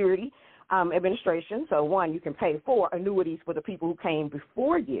Social Security administration. So, one, you can pay for annuities for the people who came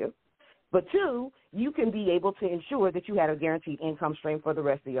before you. But, two, you can be able to ensure that you had a guaranteed income stream for the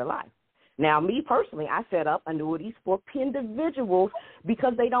rest of your life. Now, me personally, I set up annuities for individuals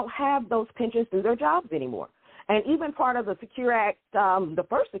because they don't have those pensions through their jobs anymore. And even part of the Secure Act, the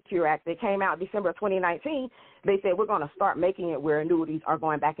first Secure Act that came out December of 2019, they said we're going to start making it where annuities are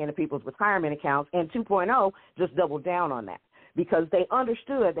going back into people's retirement accounts, and 2.0 just doubled down on that. because they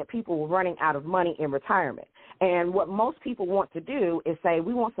understood that people were running out of money in retirement. And what most people want to do is say,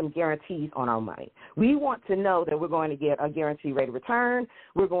 we want some guarantees on our money. We want to know that we're going to get a guaranteed rate of return.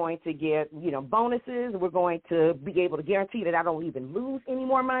 We're going to get, bonuses. We're going to be able to guarantee that I don't even lose any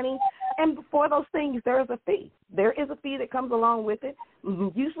more money. And for those things, there is a fee. There is a fee that comes along with it.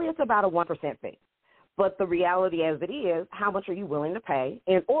 Usually it's about a 1% fee. But the reality as it is, how much are you willing to pay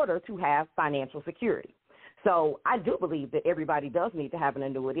in order to have financial security? So I do believe that everybody does need to have an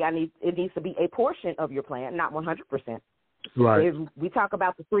annuity. It needs to be a portion of your plan, not 100%. Right. If we talk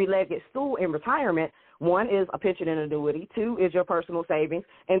about the three-legged stool in retirement, one is a pension and annuity, two is your personal savings,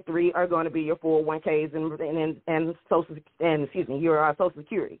 and three are going to be your 401ks and your Social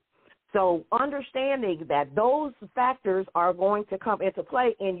Security. So understanding that those factors are going to come into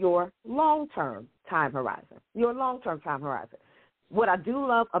play in your long-term time horizon, What I do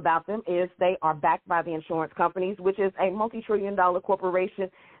love about them is they are backed by the insurance companies, which is a multi-trillion-dollar corporation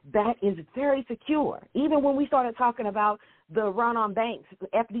that is very secure. Even when we started talking about the run on banks,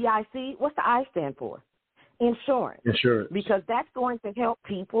 FDIC, what's the I stand for? Insurance. Because that's going to help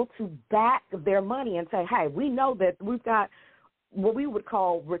people to back their money and say, hey, we know that we've got what we would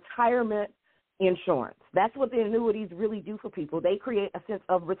call retirement insurance. That's what the annuities really do for people. They create a sense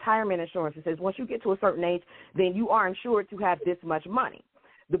of retirement insurance. It says once you get to a certain age, then you are insured to have this much money.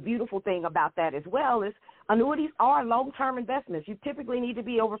 The beautiful thing about that as well is annuities are long-term investments. You typically need to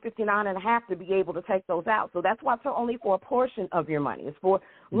be over 59 and a half to be able to take those out. So that's why it's only for a portion of your money. It's for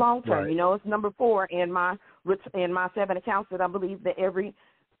long-term. Right. It's number 4 in my 7 accounts that I believe that every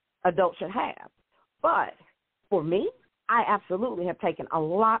adult should have. But for me, I absolutely have taken a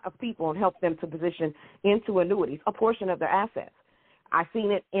lot of people and helped them to position into annuities, a portion of their assets. I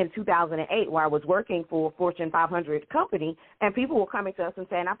seen it in 2008 where I was working for a Fortune 500 company, and people were coming to us and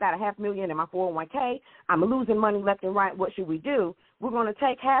saying, I've got $500,000 in my 401k. I'm losing money left and right. What should we do? We're going to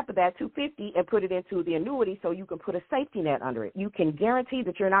take half of that, $250, and put it into the annuity so you can put a safety net under it. You can guarantee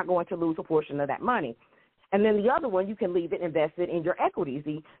that you're not going to lose a portion of that money. And then the other one, you can leave it invested in your equities.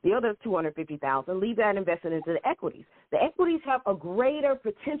 The other $250,000, leave that invested into the equities. The equities have a greater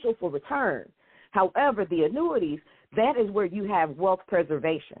potential for return. However, the annuities, that is where you have wealth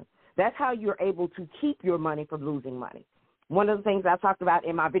preservation. That's how you're able to keep your money from losing money. One of the things I talked about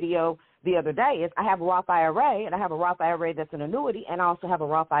in my video the other day is I have a Roth IRA, and I have a Roth IRA that's an annuity, and I also have a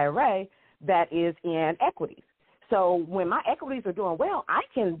Roth IRA that is in equities. So when my equities are doing well, I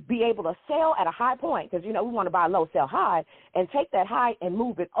can be able to sell at a high point because, we want to buy low, sell high, and take that high and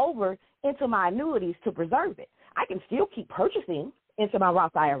move it over into my annuities to preserve it. I can still keep purchasing into my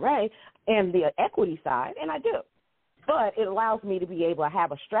Roth IRA and the equity side, and I do. But it allows me to be able to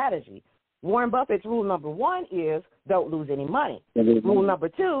have a strategy. Warren Buffett's rule number 1 is don't lose any money. Rule number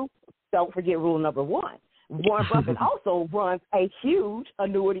 2, don't forget rule number 1. Warren Buffett also runs a huge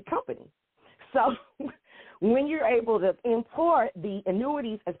annuity company. So when you're able to import the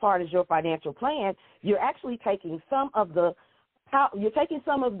annuities as part of your financial plan, you're actually taking some of the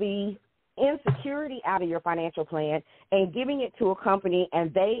insecurity out of your financial plan and giving it to a company,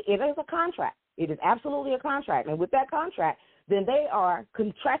 and it is a contract. It is absolutely a contract. And with that contract, then they are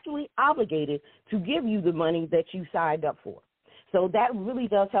contractually obligated to give you the money that you signed up for. So that really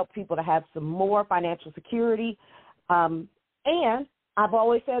does help people to have some more financial security. And I've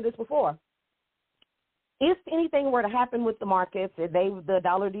always said this before. If anything were to happen with the markets, if the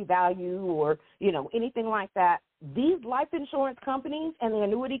dollar devalue or, anything like that, these life insurance companies and the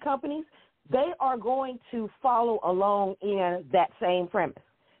annuity companies, they are going to follow along in that same premise.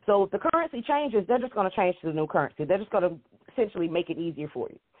 So if the currency changes, they're just going to change to the new currency. They're just going to essentially make it easier for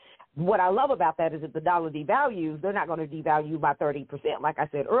you. What I love about that is if the dollar devalues, they're not going to devalue by 30%. Like I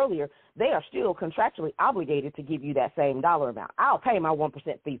said earlier, they are still contractually obligated to give you that same dollar amount. I'll pay my 1%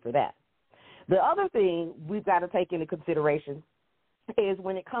 fee for that. The other thing we've got to take into consideration is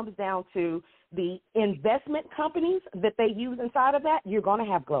when it comes down to the investment companies that they use inside of that, you're going to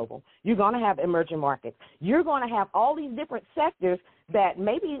have global. You're going to have emerging markets. You're going to have all these different sectors that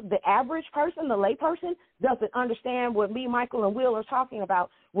maybe the average person, the layperson, doesn't understand what me, Michael, and Will are talking about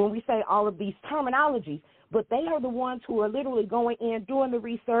when we say all of these terminologies. But they are the ones who are literally going in, doing the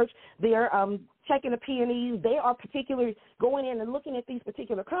research. They're checking the P&Es. They are particularly going in and looking at these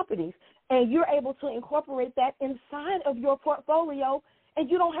particular companies, and you're able to incorporate that inside of your portfolio, and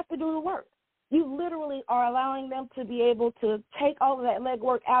you don't have to do the work. You literally are allowing them to be able to take all of that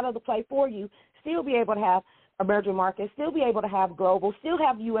legwork out of the play for you, still be able to have emerging markets, still be able to have global, still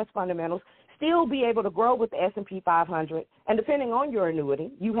have U.S. fundamentals, still be able to grow with the S&P 500. And depending on your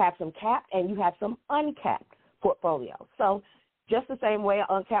annuity, you have some capped and you have some uncapped portfolios. So just the same way an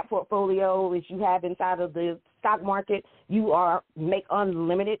uncapped portfolio is you have inside of the stock market, you make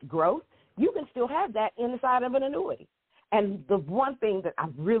unlimited growth, you can still have that inside of an annuity. And the one thing that I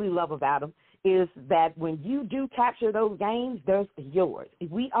really love about them is that when you do capture those gains, they're yours.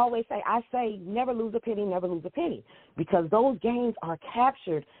 We always say, I say, never lose a penny, because those gains are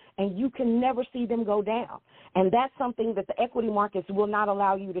captured and you can never see them go down. And that's something that the equity markets will not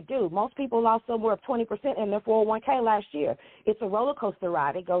allow you to do. Most people lost somewhere of 20% in their 401k last year. It's a roller coaster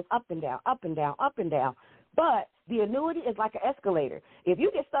ride. It goes up and down, up and down, up and down. But the annuity is like an escalator. If you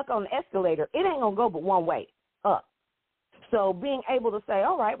get stuck on the escalator, it ain't going to go but one way, up. So being able to say,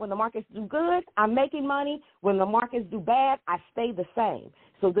 all right, when the markets do good, I'm making money. When the markets do bad, I stay the same.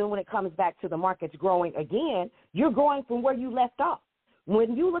 So then when it comes back to the markets growing again, you're growing from where you left off.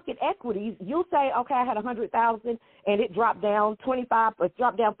 When you look at equities, you'll say, okay, I had 100,000 and it dropped down 25, it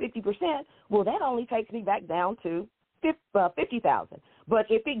dropped down 50%. Well, that only takes me back down to 50,000. But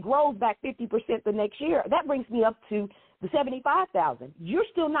if it grows back 50% the next year, that brings me up to the 75,000. You're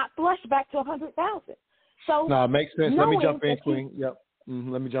still not flushed back to 100,000. So no, it makes sense. Let me jump in, Queen. Yep.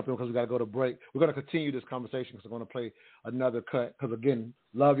 Let me jump in because we got to go to break. We're going to continue this conversation because we're going to play another cut because, again,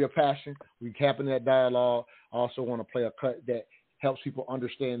 love your passion. We're capping that dialogue. I also want to play a cut that helps people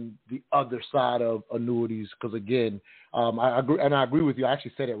understand the other side of annuities because, again, I agree with you. I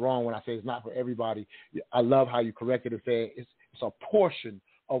actually said it wrong when I say it's not for everybody. I love how you corrected it. It's a portion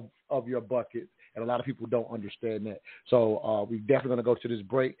of your bucket. And a lot of people don't understand that. So we're definitely going to go to this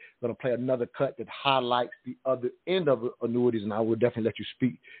break. We're going to play another cut that highlights the other end of annuities, and I will definitely let you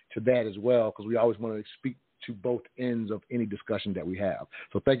speak to that as well because we always want to speak to both ends of any discussion that we have.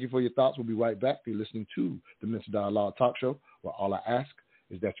 So thank you for your thoughts. We'll be right back. You're listening to the Mental Dialogue Talk Show, where all I ask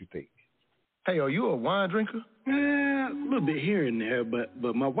is that you think. Hey, are you a wine drinker? A little bit here and there, but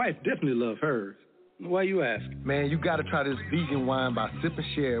my wife definitely loves hers. Why you ask? Man, you got to try this vegan wine by Sip and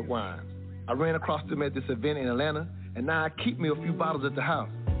Share Wines. I ran across them at this event in Atlanta, and now I keep me a few bottles at the house.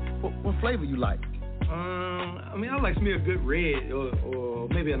 What flavor you like? I like me a good red or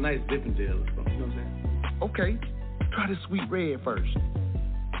maybe a nice Dippin' Deal or something, you know what I'm saying? Okay, try this sweet red first.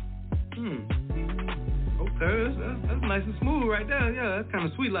 Okay, that's nice and smooth right there. Yeah, that's kind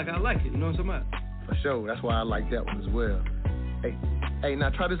of sweet like I like it, you know what I'm saying? For sure, that's why I like that one as well. Hey,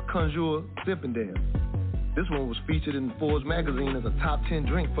 now try this Conjure Dippin' Deal. This one was featured in Forbes magazine as a top 10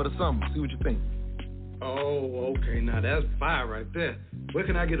 drink for the summer. See what you think. Oh, okay. Now that's fire right there. Where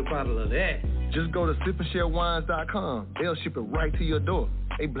can I get a bottle of that? Just go to sipandsharewines.com. They'll ship it right to your door.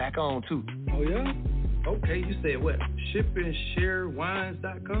 They black owned too. Oh, yeah? Okay, you said what?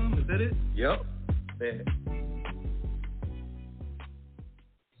 Sipandsharewines.com? Is that it? Yep. Bad.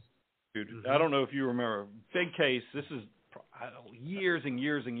 Dude, I don't know if you remember. Big case, this is years and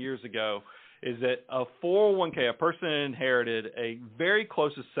years and years ago. Is that a 401k, a person inherited a very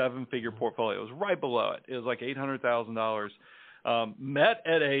close to seven-figure portfolio. It was right below it. It was like $800,000. Met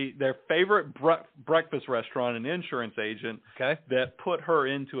at their favorite breakfast restaurant, an insurance agent that put her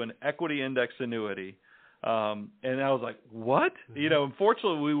into an equity index annuity. And I was like, what? Mm-hmm.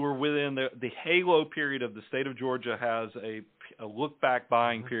 Unfortunately, we were within the halo period of the state of Georgia has a look-back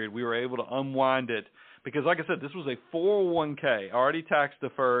buying period. We were able to unwind it. Because, like I said, this was a 401k, already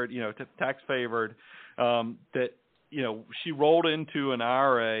tax-deferred, tax-favored, that, she rolled into an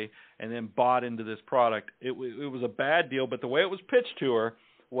IRA and then bought into this product. It was a bad deal, but the way it was pitched to her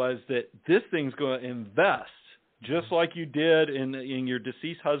was that this thing's going to invest, just like you did in your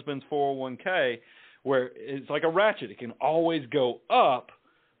deceased husband's 401k, where it's like a ratchet. It can always go up,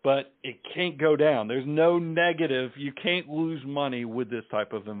 but it can't go down. There's no negative. You can't lose money with this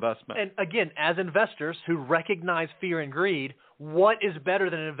type of investment. And again, as investors who recognize fear and greed, what is better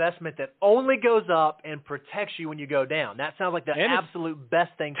than an investment that only goes up and protects you when you go down? That sounds like the absolute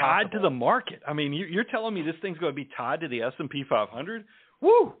best thing possible. Tied to the market. I mean, you're telling me this thing's going to be tied to the S&P 500?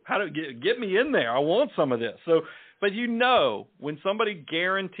 Woo! How to get me in there? I want some of this. So, but when somebody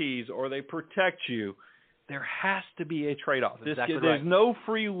guarantees or they protect you, there has to be a trade-off. There's no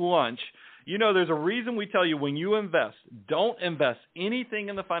free lunch. There's a reason we tell you when you invest, don't invest anything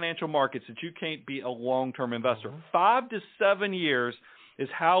in the financial markets that you can't be a long-term investor. Mm-hmm. 5 to 7 years is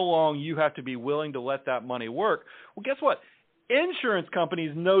how long you have to be willing to let that money work. Well, guess what? Insurance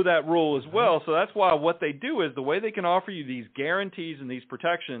companies know that rule as well, so that's why what they do is the way they can offer you these guarantees and these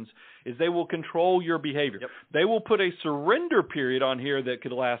protections is they will control your behavior. Yep. They will put a surrender period on here that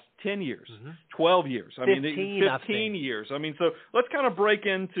could last 10 years, 12 years, 15 years. So let's kind of break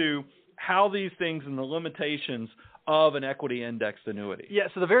into how these things and the limitations of an equity indexed annuity. Yeah,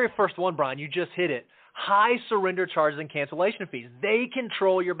 so the very first one, Brian, you just hit it. High surrender charges and cancellation fees. They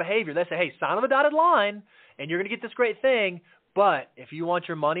control your behavior. They say, hey, sign on the dotted line, and you're going to get this great thing, But if you want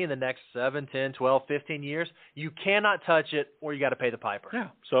your money in the next 7, 10, 12, 15 years, you cannot touch it or you got to pay the piper. Yeah.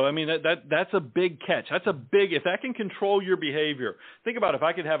 So, I mean, that's a big catch. That's a big – if that can control your behavior. Think about if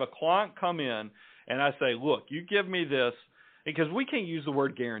I could have a client come in and I say, look, you give me this – because we can't use the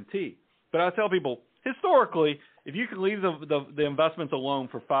word guarantee. But I tell people, historically, if you can leave the investments alone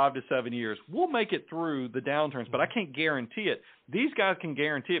for 5 to 7 years, we'll make it through the downturns, but I can't guarantee it. These guys can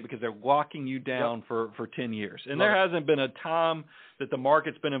guarantee it because they're locking you down for 10 years. And there hasn't been a time that the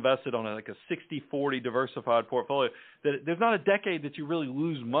market's been invested on like a 60-40 diversified portfolio. That there's not a decade that you really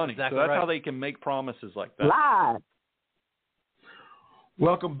lose money. Exactly so that's right. how they can make promises like that. Live.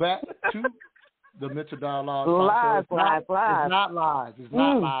 Welcome back to the Mental Dialogue. Live. It's not lies. It's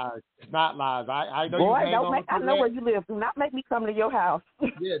not lies. It's not lies. I know Boy, you hang on I know where you live. Do not make me come to your house.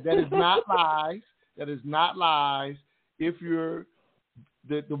 Yeah, that is not lies. That is not lies. If you're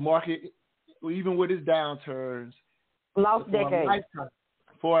the market, even with its downturns, lost decade.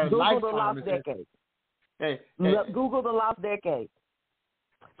 For a Google lifetime, the lost decade. Hey, Google the lost decade.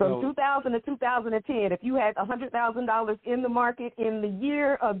 From 2000 to 2010, if you had $100,000 in the market in the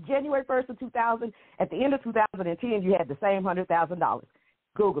year of January 1st of 2000, at the end of 2010, you had the same $100,000.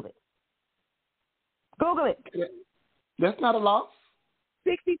 Google it. Google it. That's not a loss.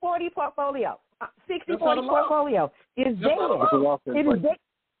 60-40 portfolio. 60-40 portfolio is dead. It is dead.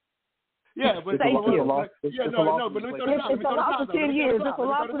 Yeah, but thank you. It's a loss for 10 years. It's a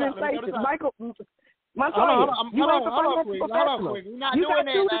loss of inflation. Michael, Hold on, you ain't the financial professional. We're not You doing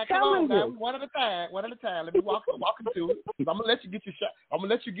got two that. Come on, challenges. one at a time. Let me walk into it. I'm gonna let you get your shot. I'm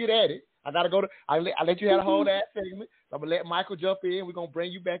gonna let you get at it. I gotta go to. I let you have a whole ass segment. I'm gonna let Michael jump in. We're gonna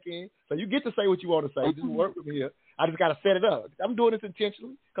bring you back in, so you get to say what you want to say. Just work with me here. I just gotta set it up. I'm doing this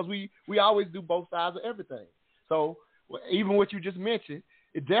intentionally because we always do both sides of everything. So even what you just mentioned,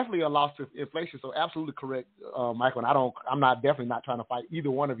 it's definitely a loss to inflation. So absolutely correct, Michael. And I'm definitely not trying to fight either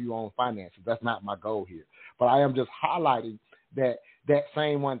one of you on finances. That's not my goal here. But I am just highlighting that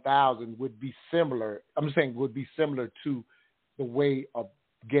same 1,000 would be similar. I'm just saying would be similar to the way a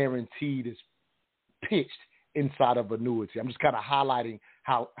guaranteed is pitched inside of annuity. I'm just kind of highlighting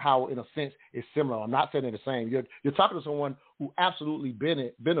how in a sense it's similar. I'm not saying they're the same. You're talking to someone who absolutely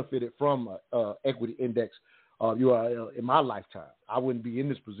benefited from equity index URL in my lifetime. I wouldn't be in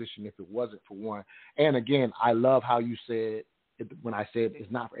this position if it wasn't for one. And again, I love how you said when I said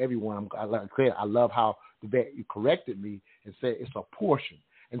it's not for everyone. I love how the vet you corrected me and said it's a portion.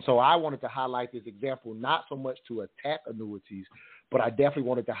 And so I wanted to highlight this example not so much to attack annuities, but I definitely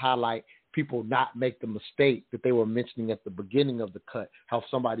wanted to highlight people not make the mistake that they were mentioning at the beginning of the cut, how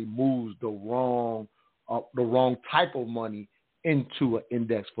somebody moves the wrong type of money into an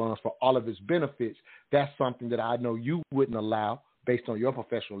index fund for all of its benefits. That's something that I know you wouldn't allow based on your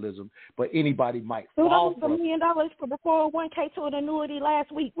professionalism, but anybody might fall for. $1 million for the 401k to an annuity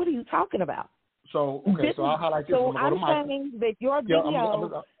last week. What are you talking about? So, okay, so I'll highlight this. So I'm saying that your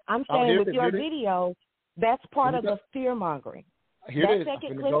video, video, that's part of the fear mongering. That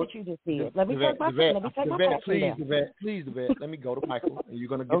second clip that you just did. Let me take my Please, let me go to Michael, and you're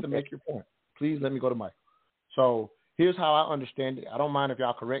going to get to make your point. Please let me go to Michael. So here's how I understand it. I don't mind if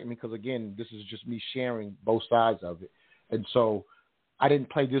y'all correct me because, again, this is just me sharing both sides of it. And so I didn't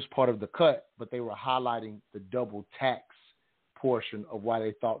play this part of the cut, but they were highlighting the double tax portion of why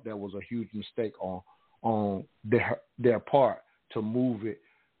they thought there was a huge mistake on their part to move it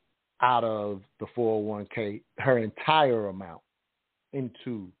out of the 401k, her entire amount,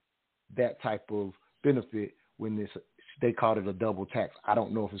 into that type of benefit when they called it a double tax. I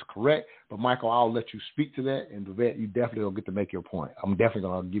don't know if it's correct, but Michael, I'll let you speak to that, and Vivette, you definitely will get to make your point. I'm definitely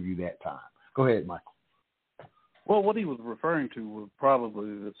going to give you that time. Go ahead, Michael. Well, what he was referring to was probably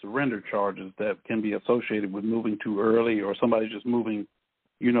the surrender charges that can be associated with moving too early or somebody just moving,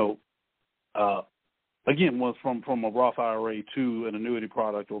 again, was from a Roth IRA to an annuity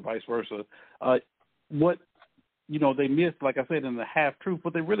product or vice versa. What, they missed, like I said, in the half-truth,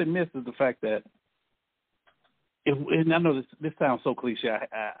 what they really missed is the fact that, and I know this sounds so cliche,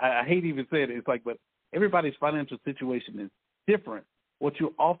 I hate even saying it, it's like, but everybody's financial situation is different. What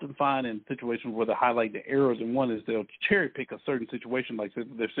you often find in situations where they highlight the errors, and one is they'll cherry pick a certain situation, like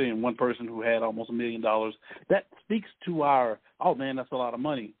they're saying one person who had almost $1 million. That speaks to our, oh man, that's a lot of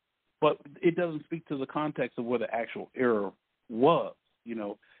money. But it doesn't speak to the context of where the actual error was,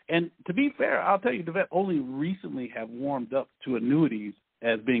 And to be fair, I'll tell you, the vet only recently have warmed up to annuities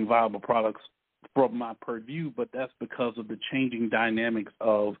as being viable products from my purview, but that's because of the changing dynamics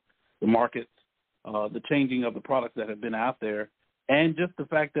of the markets, the changing of the products that have been out there. And just the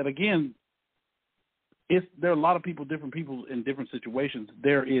fact that, again, there are a lot of different people in different situations.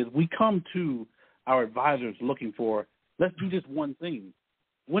 We come to our advisors looking for let's do just one thing.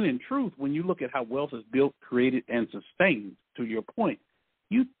 When in truth, when you look at how wealth is built, created, and sustained, to your point,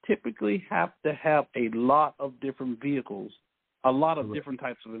 you typically have to have a lot of different vehicles, a lot of different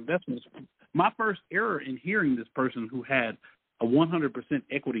types of investments. My first error in hearing this person who had a 100%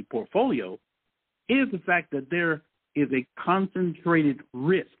 equity portfolio is the fact that there is a concentrated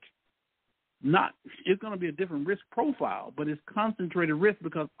risk. It's going to be a different risk profile, but it's concentrated risk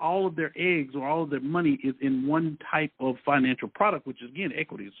because all of their eggs or all of their money is in one type of financial product, which is, again,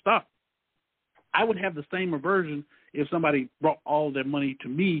 equity and stock. I would have the same aversion if somebody brought all their money to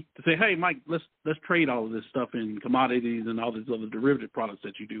me to say, hey, Mike, let's trade all of this stuff in commodities and all these other derivative products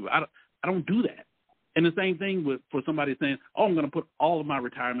that you do. I don't do that. And the same thing for somebody saying, oh, I'm going to put all of my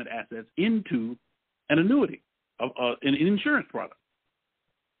retirement assets into an annuity, an insurance product.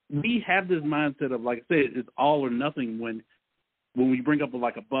 We have this mindset of, like I said, it's all or nothing when we bring up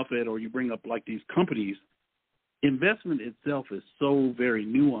like a Buffett or you bring up like these companies. Investment itself is so very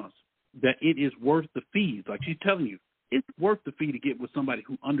nuanced that it is worth the fees. Like she's telling you, it's worth the fee to get with somebody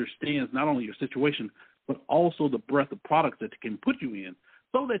who understands not only your situation, but also the breadth of products that it can put you in,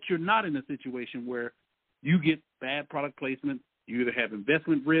 so that you're not in a situation where you get bad product placement. You either have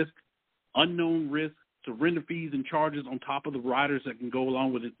investment risk, unknown risk, surrender fees and charges on top of the riders that can go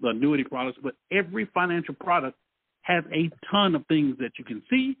along with the annuity products. But every financial product has a ton of things that you can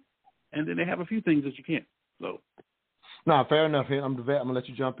see, and then they have a few things that you can't. So, no, fair enough. I'm the vet. I'm going to let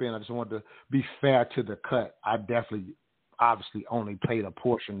you jump in. I just wanted to be fair to the cut. I definitely, obviously, only played a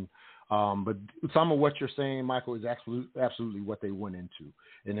portion. But some of what you're saying, Michael, is absolutely what they went into.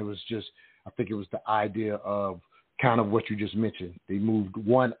 And it was just, I think it was the idea of kind of what you just mentioned. They moved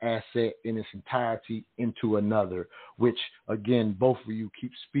one asset in its entirety into another, which, again, both of you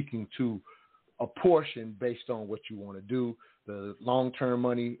keep speaking to a portion based on what you want to do. The long-term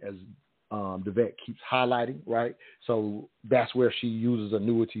money, as the vet keeps highlighting, right? So that's where she uses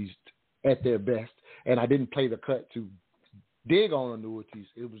annuities at their best. And I didn't play the cut to dig on annuities.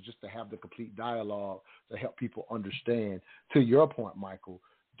 It was just to have the complete dialogue to help people understand. To your point, Michael,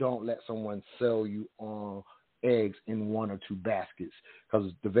 don't let someone sell you on eggs in one or two baskets,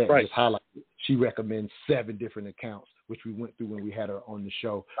 because the vet just highlighted, she recommends 7 different accounts, which we went through when we had her on the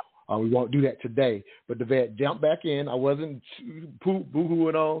show. We won't do that today, but the vet jumped back in. I wasn't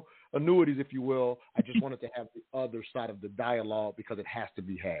boo-hooing on annuities, if you will. I just wanted to have the other side of the dialogue because it has to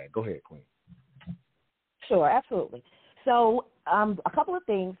be had. Go ahead, Queen. Sure, absolutely. So a couple of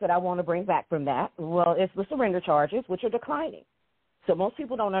things that I want to bring back from that. Well, it's the surrender charges, which are declining. So most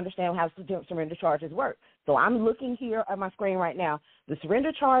people don't understand how surrender charges work. So I'm looking here at my screen right now. The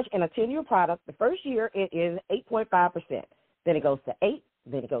surrender charge in a 10-year product, the first year it is 8.5%. Then it goes to 8,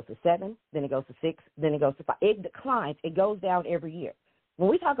 then it goes to 7, then it goes to 6, then it goes to 5. It declines. It goes down every year.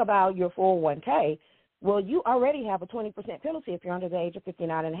 When we talk about your 401k, well, you already have a 20% penalty if you're under the age of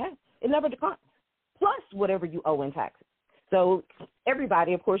 59 and a half. It never declines, plus whatever you owe in taxes. So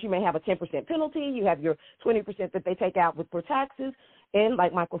everybody, of course, you may have a 10% penalty. You have your 20% that they take out for taxes. And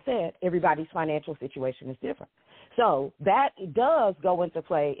like Michael said, everybody's financial situation is different. So that does go into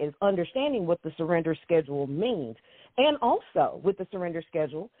play is understanding what the surrender schedule means. And also with the surrender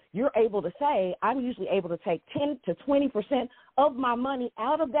schedule, you're able to say, I'm usually able to take 10 to 20% of my money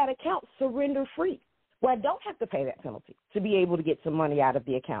out of that account surrender free, where I don't have to pay that penalty to be able to get some money out of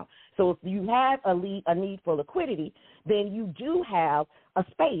the account. So if you have a need for liquidity, then you do have a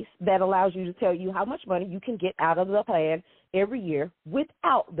space that allows you to tell you how much money you can get out of the plan every year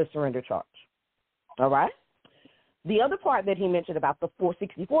without the surrender charge. All right? The other part that he mentioned about the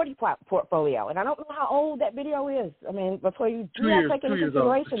 460-40 portfolio, and I don't know how old that video is. I mean, before you do not take into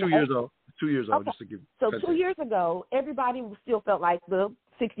consideration. 2 years old. 2 years old, okay. Just to give. So 2 years ago, everybody still felt like the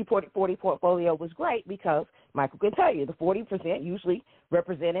 60-40 portfolio was great because Michael can tell you the 40% usually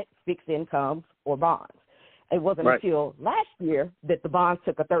represented fixed incomes or bonds. It wasn't until last year that the bonds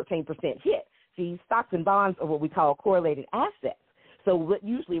took a 13% hit. See, stocks and bonds are what we call correlated assets. So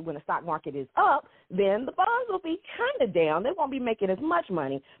usually when the stock market is up, then the bonds will be kind of down. They won't be making as much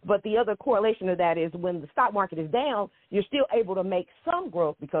money. But the other correlation of that is when the stock market is down, you're still able to make some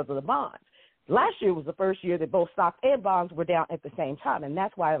growth because of the bonds. Last year was the first year that both stocks and bonds were down at the same time, and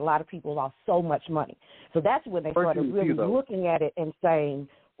that's why a lot of people lost so much money. So that's when they started really looking at it and saying,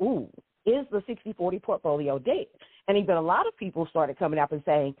 ooh, is the 60-40 portfolio dead? And even a lot of people started coming up and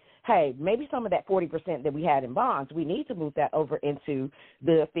saying, hey, maybe some of that 40% that we had in bonds, we need to move that over into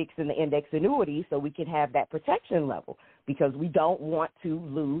the fixed and the index annuities so we can have that protection level because we don't want to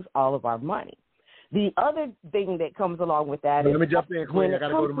lose all of our money. The other thing that comes along with that is... Let me jump in, Queen. I got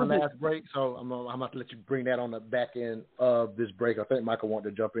to go to my to last break, so I'm about to let you bring that on the back end of this break. I think Michael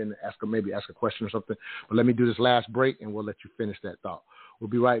wanted to jump in and ask a question or something. But let me do this last break, and we'll let you finish that thought. We'll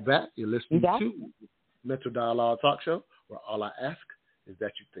be right back. You're listening to Mental Dialogue Talk Show, where all I ask is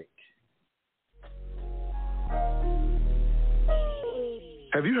that you think.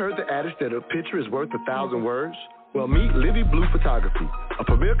 Have you heard the adage that a picture is worth 1,000 words? Well, meet Livy Blue Photography, a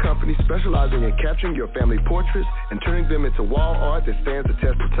premier company specializing in capturing your family portraits and turning them into wall art that stands the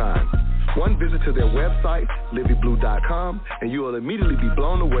test of time. One visit to their website, livyblue.com, and you will immediately be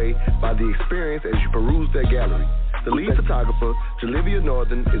blown away by the experience as you peruse their gallery. The lead photographer, Jalivia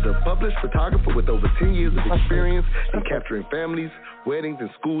Northern, is a published photographer with over 10 years of experience in capturing families, weddings, and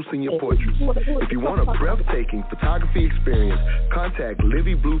school senior portraits. If you want a breathtaking photography experience, contact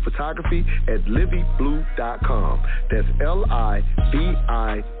Livy Blue Photography at livyblue.com. That's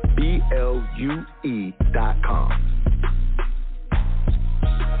LIVIBLUE.com.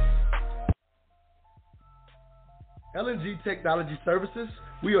 L&G Technology Services,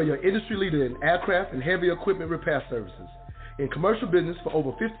 we are your industry leader in aircraft and heavy equipment repair services. In commercial business for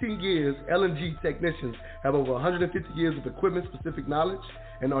over 15 years, L&G technicians have over 150 years of equipment-specific knowledge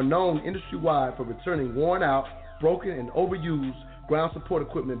and are known industry-wide for returning worn out, broken, and overused ground support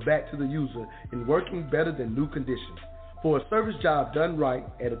equipment back to the user in working better than new conditions. For a service job done right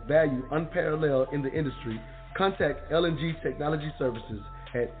at a value unparalleled in the industry, contact L&G Technology Services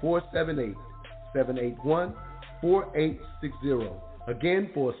at 478-781-4860. Again,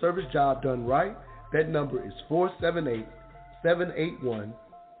 for a service job done right, that number is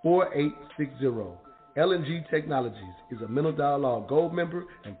 478-781-4860. L&G Technologies is a Mental Dialogue Gold member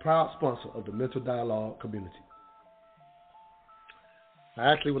and proud sponsor of the Mental Dialogue community. I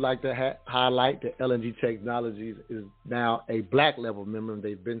actually would like to highlight that L&G Technologies is now a black level member, and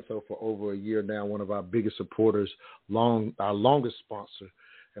they've been so for over a year now, one of our biggest supporters, our longest sponsor,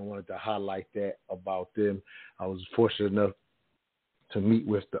 and wanted to highlight that about them. I was fortunate enough to meet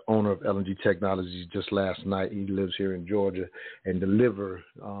with the owner of L&G Technologies just last night. He lives here in Georgia, and deliver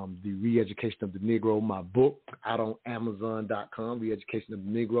the Re-Education of the Negro, my book, out on Amazon.com, Re-Education of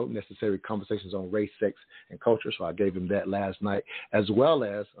the Negro, Necessary Conversations on Race, Sex, and Culture. So I gave him that last night, as well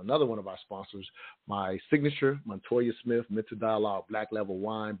as another one of our sponsors, my signature Montoya Smith Mental Dialogue Black Level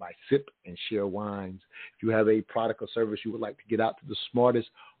Wine by Sip and Share Wines. If you have a product or service you would like to get out to the smartest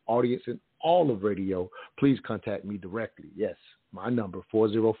audience in all of radio, please contact me directly. Yes, my number,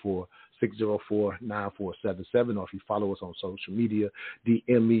 404-604-9477, or if you follow us on social media,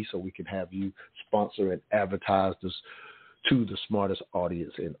 DM me so we can have you sponsor and advertise this to the smartest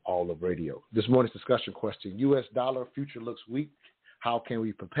audience in all of radio. This morning's discussion question: U.S. dollar future looks weak. How can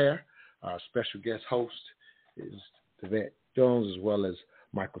we prepare? Our special guest host is Devette Jones, as well as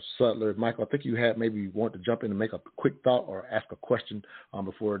Michael Sutler. Michael, I think you want to jump in and make a quick thought or ask a question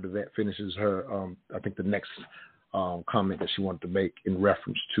before Devette finishes her, I think the next comment that she wanted to make in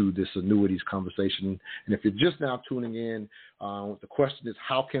reference to this annuities conversation. And if you're just now tuning in, the question is,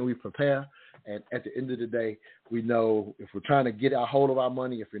 how can we prepare? And at the end of the day, we know if we're trying to get a hold of our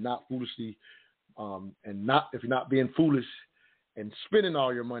money, if you're not foolishly if you're not being foolish and spending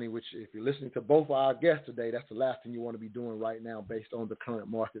all your money, which if you're listening to both our guests today, that's the last thing you want to be doing right now based on the current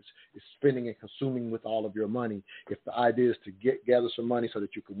markets, is spending and consuming with all of your money. If the idea is to gather some money so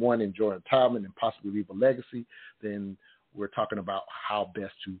that you can, one, enjoy retirement and possibly leave a legacy, then we're talking about how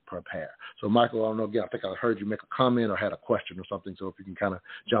best to prepare. So, Michael, I don't know, again, I think I heard you make a comment or had a question or something, so if you can kind of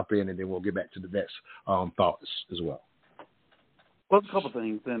jump in, and then we'll get back to the next thoughts as well. Well, a couple of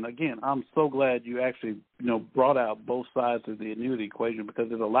things, and again, I'm so glad you actually, brought out both sides of the annuity equation,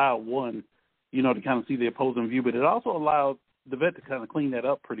 because it allowed one, to kind of see the opposing view, but it also allowed the vet to kind of clean that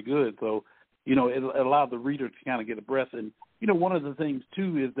up pretty good. So, it allowed the reader to kind of get abreast. And, one of the things,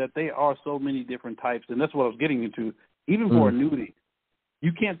 too, is that there are so many different types, and that's what I was getting into, even for annuity.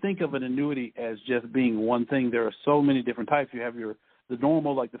 You can't think of an annuity as just being one thing. There are so many different types. You have the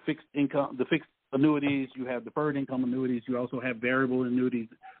normal, like the fixed income, the fixed annuities, you have deferred income annuities, you also have variable annuities,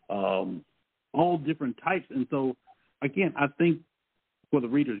 all different types. And so, again, I think for the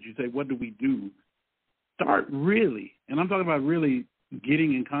readers, you say, what do we do? Start really, and I'm talking about really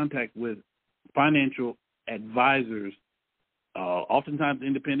getting in contact with financial advisors, oftentimes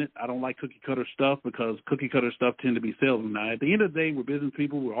independent. I don't like cookie-cutter stuff, because cookie-cutter stuff tend to be salesmen. Now, at the end of the day, we're business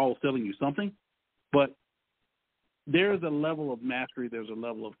people. We're all selling you something. But there's a level of mastery, there's a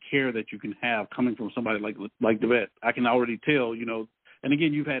level of care that you can have coming from somebody like Devette. I can already tell, and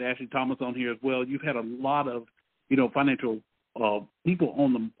again, you've had Ashley Thomas on here as well. You've had a lot of, financial people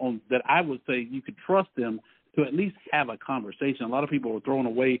on that I would say you could trust them to at least have a conversation. A lot of people are thrown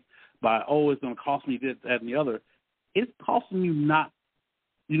away by, oh, it's going to cost me this, that, and the other. It's costing you not,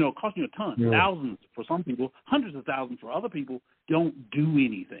 costing you a ton, thousands for some people, hundreds of thousands for other people. Don't do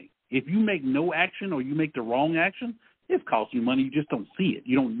anything. If you make no action or you make the wrong action, it's costing you money. You just don't see it.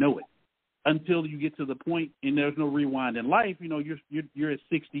 You don't know it until you get to the point, and there's no rewind in life. You're at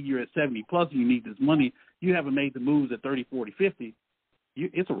 60, you're at 70 plus, and you need this money. You haven't made the moves at 30, 40, 50.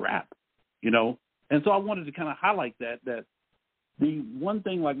 It's a wrap, And so I wanted to kind of highlight that the one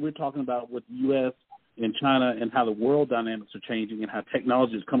thing, like we're talking about with the U.S. and China and how the world dynamics are changing and how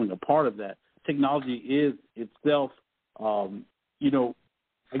technology is coming a part of that. Technology is itself,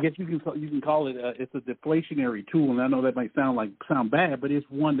 I guess you can call it it's a deflationary tool, and I know that might sound bad, but it's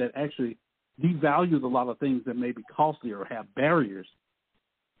one that actually devalues a lot of things that may be costly or have barriers.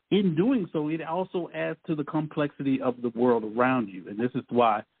 In doing so, it also adds to the complexity of the world around you, and this is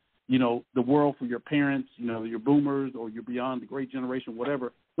why, the world for your parents, your boomers or you're beyond the great generation,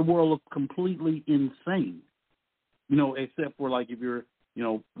 whatever, the world looks completely insane, except for like if you're,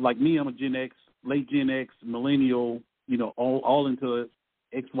 like me, I'm a Gen X, late Gen X, millennial, all into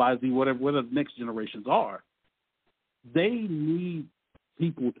X, Y, Z, whatever the next generations are. They need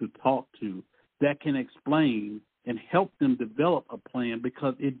people to talk to that can explain and help them develop a plan,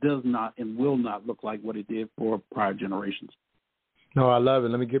 because it does not and will not look like what it did for prior generations. No, I love it.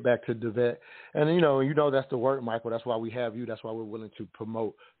 Let me get back to DeVette. And, that's the work, Michael. That's why we have you. That's why we're willing to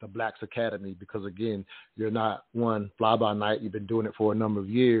promote the Blacks Academy, because, again, you're not one fly-by-night. You've been doing it for a number of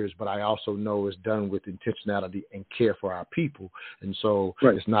years, but I also know it's done with intentionality and care for our people. And so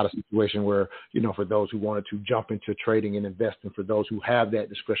It's not a situation where, for those who wanted to jump into trading and investing, for those who have that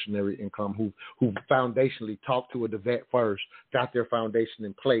discretionary income, who foundationally talked to a DeVette first, got their foundation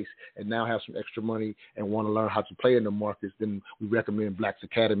in place, and now have some extra money and want to learn how to play in the markets, then we recommend Blacks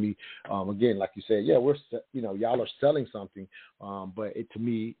Academy. Again, like you said, we're y'all are selling something, but to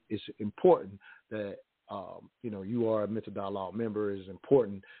me it's important that you are a Mental Dialogue member. It is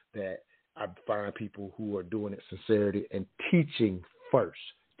important that I find people who are doing it sincerity and teaching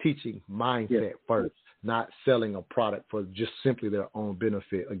mindset first, not selling a product for just simply their own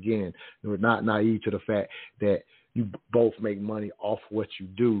benefit. Again, we're not naive to the fact that you both make money off what you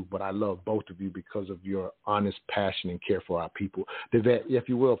do, but I love both of you because of your honest passion and care for our people. DeVette, if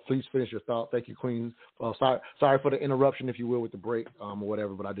you will, please finish your thought. Thank you, Queen. Sorry for the interruption, if you will, with the break or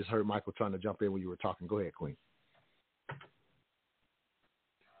whatever, but I just heard Michael trying to jump in when you were talking. Go ahead, Queen.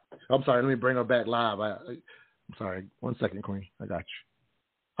 I'm sorry. Let me bring her back live. I'm sorry. 1 second, Queen. I got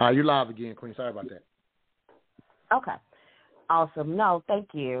you. You're live again, Queen. Sorry about that. Okay. Awesome. No, thank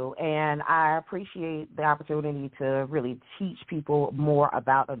you. And I appreciate the opportunity to really teach people more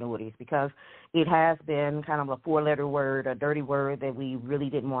about annuities, because it has been kind of a four-letter word, a dirty word that we really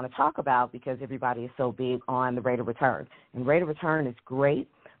didn't want to talk about because everybody is so big on the rate of return. And rate of return is great,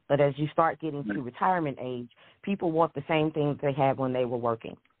 but as you start getting to retirement age, people want the same things they had when they were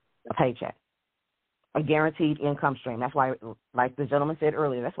working, a paycheck, a guaranteed income stream. That's why, like the gentleman said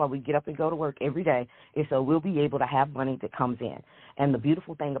earlier, that's why we get up and go to work every day, is so we'll be able to have money that comes in. And the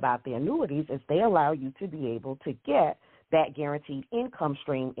beautiful thing about the annuities is they allow you to be able to get that guaranteed income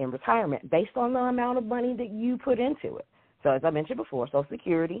stream in retirement based on the amount of money that you put into it. So as I mentioned before, Social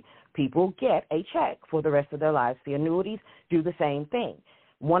Security, people get a check for the rest of their lives. The annuities do the same thing.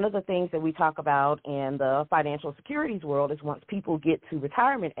 One of the things that we talk about in the financial securities world is once people get to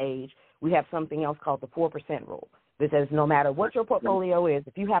retirement age, we have something else called the 4% rule. That says no matter what your portfolio is,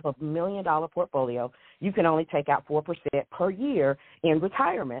 if you have $1 million portfolio, you can only take out 4% per year in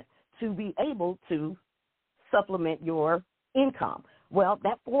retirement to be able to supplement your income. Well,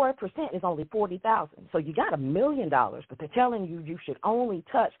 that 4% is only $40,000. So you got $1 million, but they're telling you you should only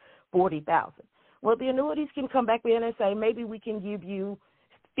touch $40,000. Well, the annuities can come back in and say maybe we can give you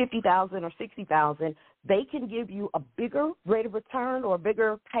 $50,000 or $60,000. They can give you a bigger rate of return or a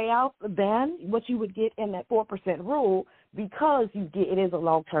bigger payout than what you would get in that 4% rule, because it is a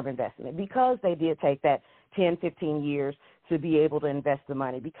long-term investment, because they did take that 10, 15 years to be able to invest the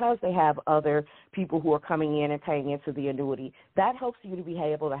money, because they have other people who are coming in and paying into the annuity. That helps you to be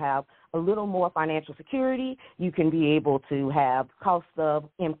able to have a little more financial security. You can be able to have cost of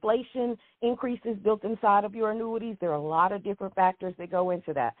inflation increases built inside of your annuities. There are a lot of different factors that go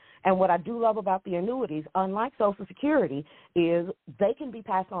into that. And what I do love about the annuities, unlike Social Security, is they can be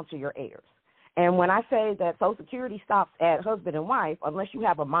passed on to your heirs. And when I say that Social Security stops at husband and wife, unless you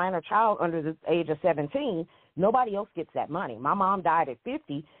have a minor child under the age of 17, nobody else gets that money. My mom died at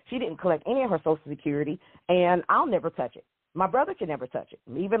 50. She didn't collect any of her Social Security, and I'll never touch it. My brother can never touch it.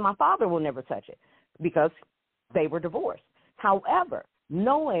 Even my father will never touch it because they were divorced. However,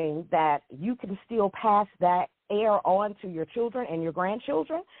 knowing that you can still pass that heir on to your children and your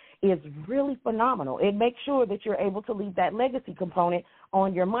grandchildren is really phenomenal. It makes sure that you're able to leave that legacy component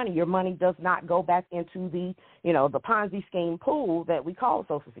on your money. Your money does not go back into the, the Ponzi scheme pool that we call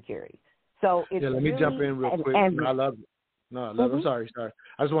Social Security. So it's let me jump in real quick. I love it. I'm sorry.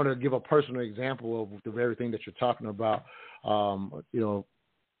 I just wanted to give a personal example of the very thing that you're talking about.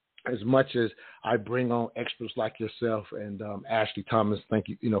 As much as I bring on experts like yourself and Ashley Thomas, thank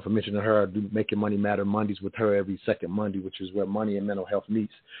you, for mentioning her. I do Making Money Matter Mondays with her every second Monday, which is where money and mental health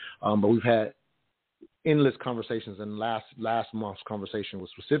meets. But we've had endless conversations, and last month's conversation was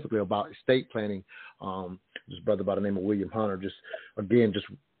specifically about estate planning. This brother by the name of William Hunter, just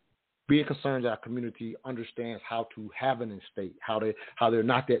being concerned that our community understands how to have an estate, how they're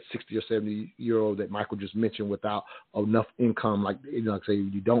not that 60 or 70-year-old that Michael just mentioned without enough income. Like say,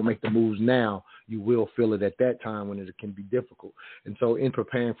 you don't make the moves now, you will feel it at that time when it can be difficult. And so in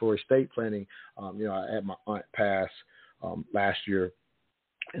preparing for estate planning, I had my aunt pass last year,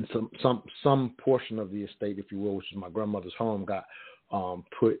 and some portion of the estate, if you will, which is my grandmother's home, got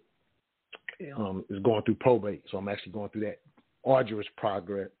is going through probate. So I'm actually going through that arduous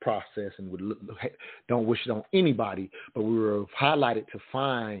process, and don't wish it on anybody, but we were highlighted to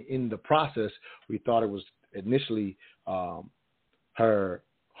find in the process, we thought it was initially her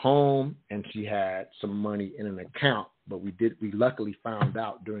home and she had some money in an account, but we luckily found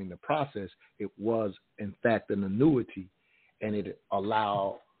out during the process it was in fact an annuity, and it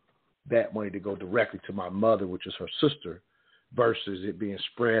allowed that money to go directly to my mother, which is her sister, versus it being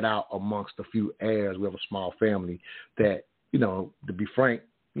spread out amongst a few heirs. We have a small family that, to be frank,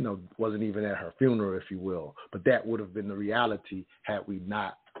 wasn't even at her funeral, if you will. But that would have been the reality had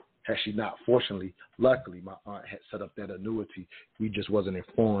she not, fortunately, luckily, my aunt had set up that annuity. We just wasn't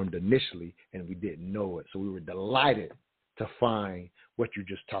informed initially, and we didn't know it. So we were delighted to find what you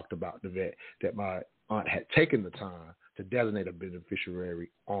just talked about, Devette, that my aunt had taken the time to designate a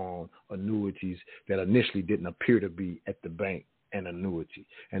beneficiary on annuities that initially didn't appear to be at the bank an annuity.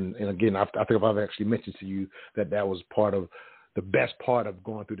 And again, I think I've actually mentioned to you that was part of the best part of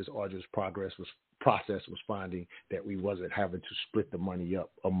going through this arduous process was finding that we wasn't having to split the money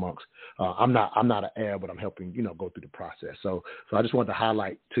up amongst. I'm not an heir, but I'm helping go through the process. So I just wanted to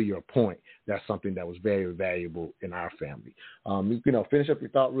highlight to your point that's something that was very valuable in our family. Finish up your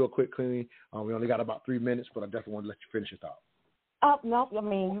thought real quick, Clean. We only got about 3 minutes, but I definitely want to let you finish your thought. No,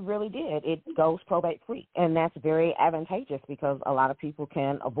 you really did. It goes probate free, and that's very advantageous because a lot of people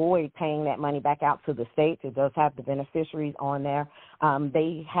can avoid paying that money back out to the states. It does have the beneficiaries on there.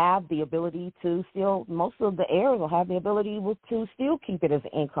 They have the ability to most of the heirs will have the ability to still keep it as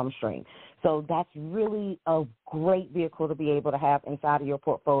an income stream. So that's really a great vehicle to be able to have inside of your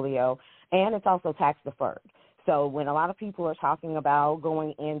portfolio, and it's also tax deferred. So when a lot of people are talking about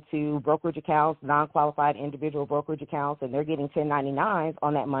going into brokerage accounts, non-qualified individual brokerage accounts, and they're getting 1099s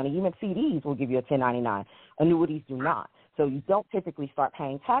on that money, even CDs will give you a 1099. Annuities do not. So you don't typically start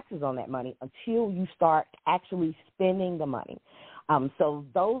paying taxes on that money until you start actually spending the money. So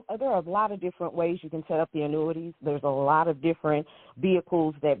there are a lot of different ways you can set up the annuities. There's a lot of different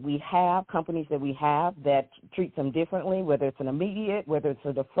vehicles that we have, companies that we have that treat them differently, whether it's an immediate, whether it's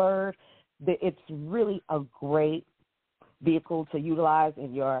a deferred. It's really a great vehicle to utilize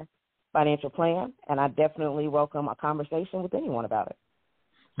in your financial plan, and I definitely welcome a conversation with anyone about it.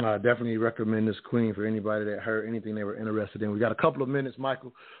 I definitely recommend this, Queen, for anybody that heard anything they were interested in. We got a couple of minutes,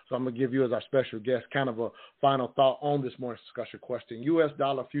 Michael, so I'm going to give you as our special guest kind of a final thought on this morning's discussion question. U.S.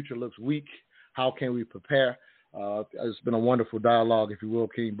 dollar future looks weak. How can we prepare? It's been a wonderful dialogue, if you will,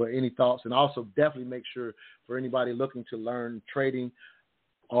 King, but any thoughts? And also definitely make sure for anybody looking to learn trading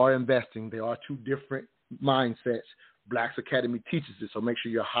or investing, there are two different mindsets. Blacks Academy teaches it, so make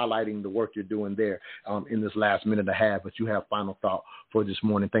sure you're highlighting the work you're doing there in this last minute and a half. But you have final thought for this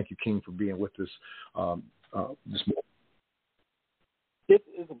morning. Thank you, King, for being with us this morning.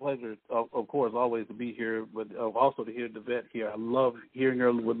 It's a pleasure, of course, always to be here, but also to hear Devette here. I love hearing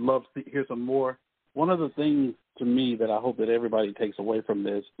her, would love to hear some more. One of the things to me that I hope that everybody takes away from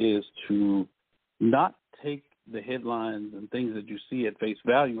this is to not take the headlines and things that you see at face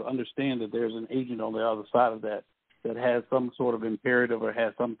value. Understand that there's an agent on the other side of that has some sort of imperative or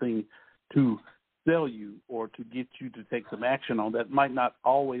has something to sell you or to get you to take some action on that might not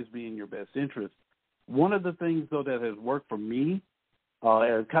always be in your best interest. One of the things, though, that has worked for me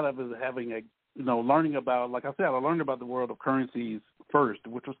as kind of as having learning about, like I said, I learned about the world of currencies first,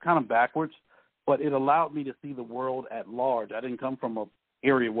 which was kind of backwards, but it allowed me to see the world at large. I didn't come from a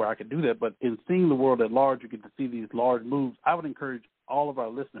area where I could do that, but in seeing the world at large, you get to see these large moves. I would encourage all of our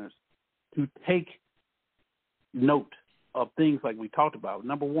listeners to take note of things like we talked about.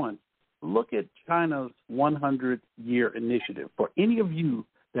 Number one, look at China's 100-year initiative. For any of you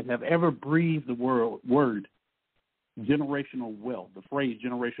that have ever breathed the word generational wealth, the phrase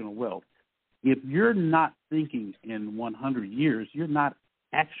generational wealth, if you're not thinking in 100 years, you're not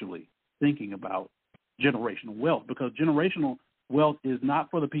actually thinking about generational wealth, because generational wealth is not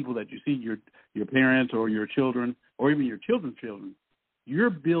for the people that you see, your parents or your children or even your children's children. You're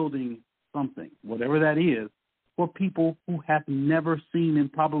building something, whatever that is, for people who have never seen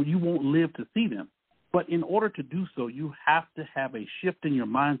and probably you won't live to see them. But in order to do so, you have to have a shift in your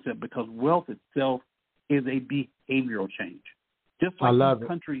mindset, because wealth itself is a behavioral change. Just like I love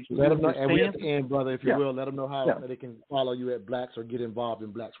countries. Let them know, and we're at the end, brother, if you will. Let them know how Yeah. they can follow you at Blacks or get involved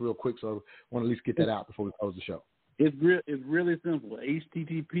in Blacks real quick. So I want to at least get that out before we close the show. It's really simple.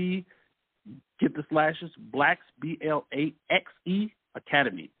 HTTP, get the slashes, Blacks, BLAXE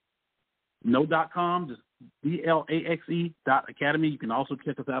Academy. No .com, just BLAXE.academy. You can also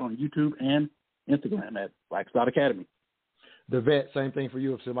check us out on YouTube and Instagram at Blacks.academy. The vet, same thing for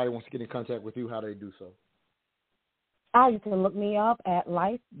you. If somebody wants to get in contact with you, how do they do so? You can look me up at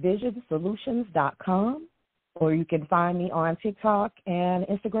lifevisionsolutions.com, or you can find me on TikTok and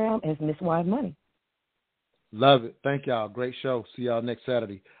Instagram as Miss Wide Money. Love it. Thank y'all. Great show. See y'all next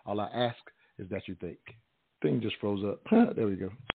Saturday. All I ask is that you think. Thing just froze up. There we go.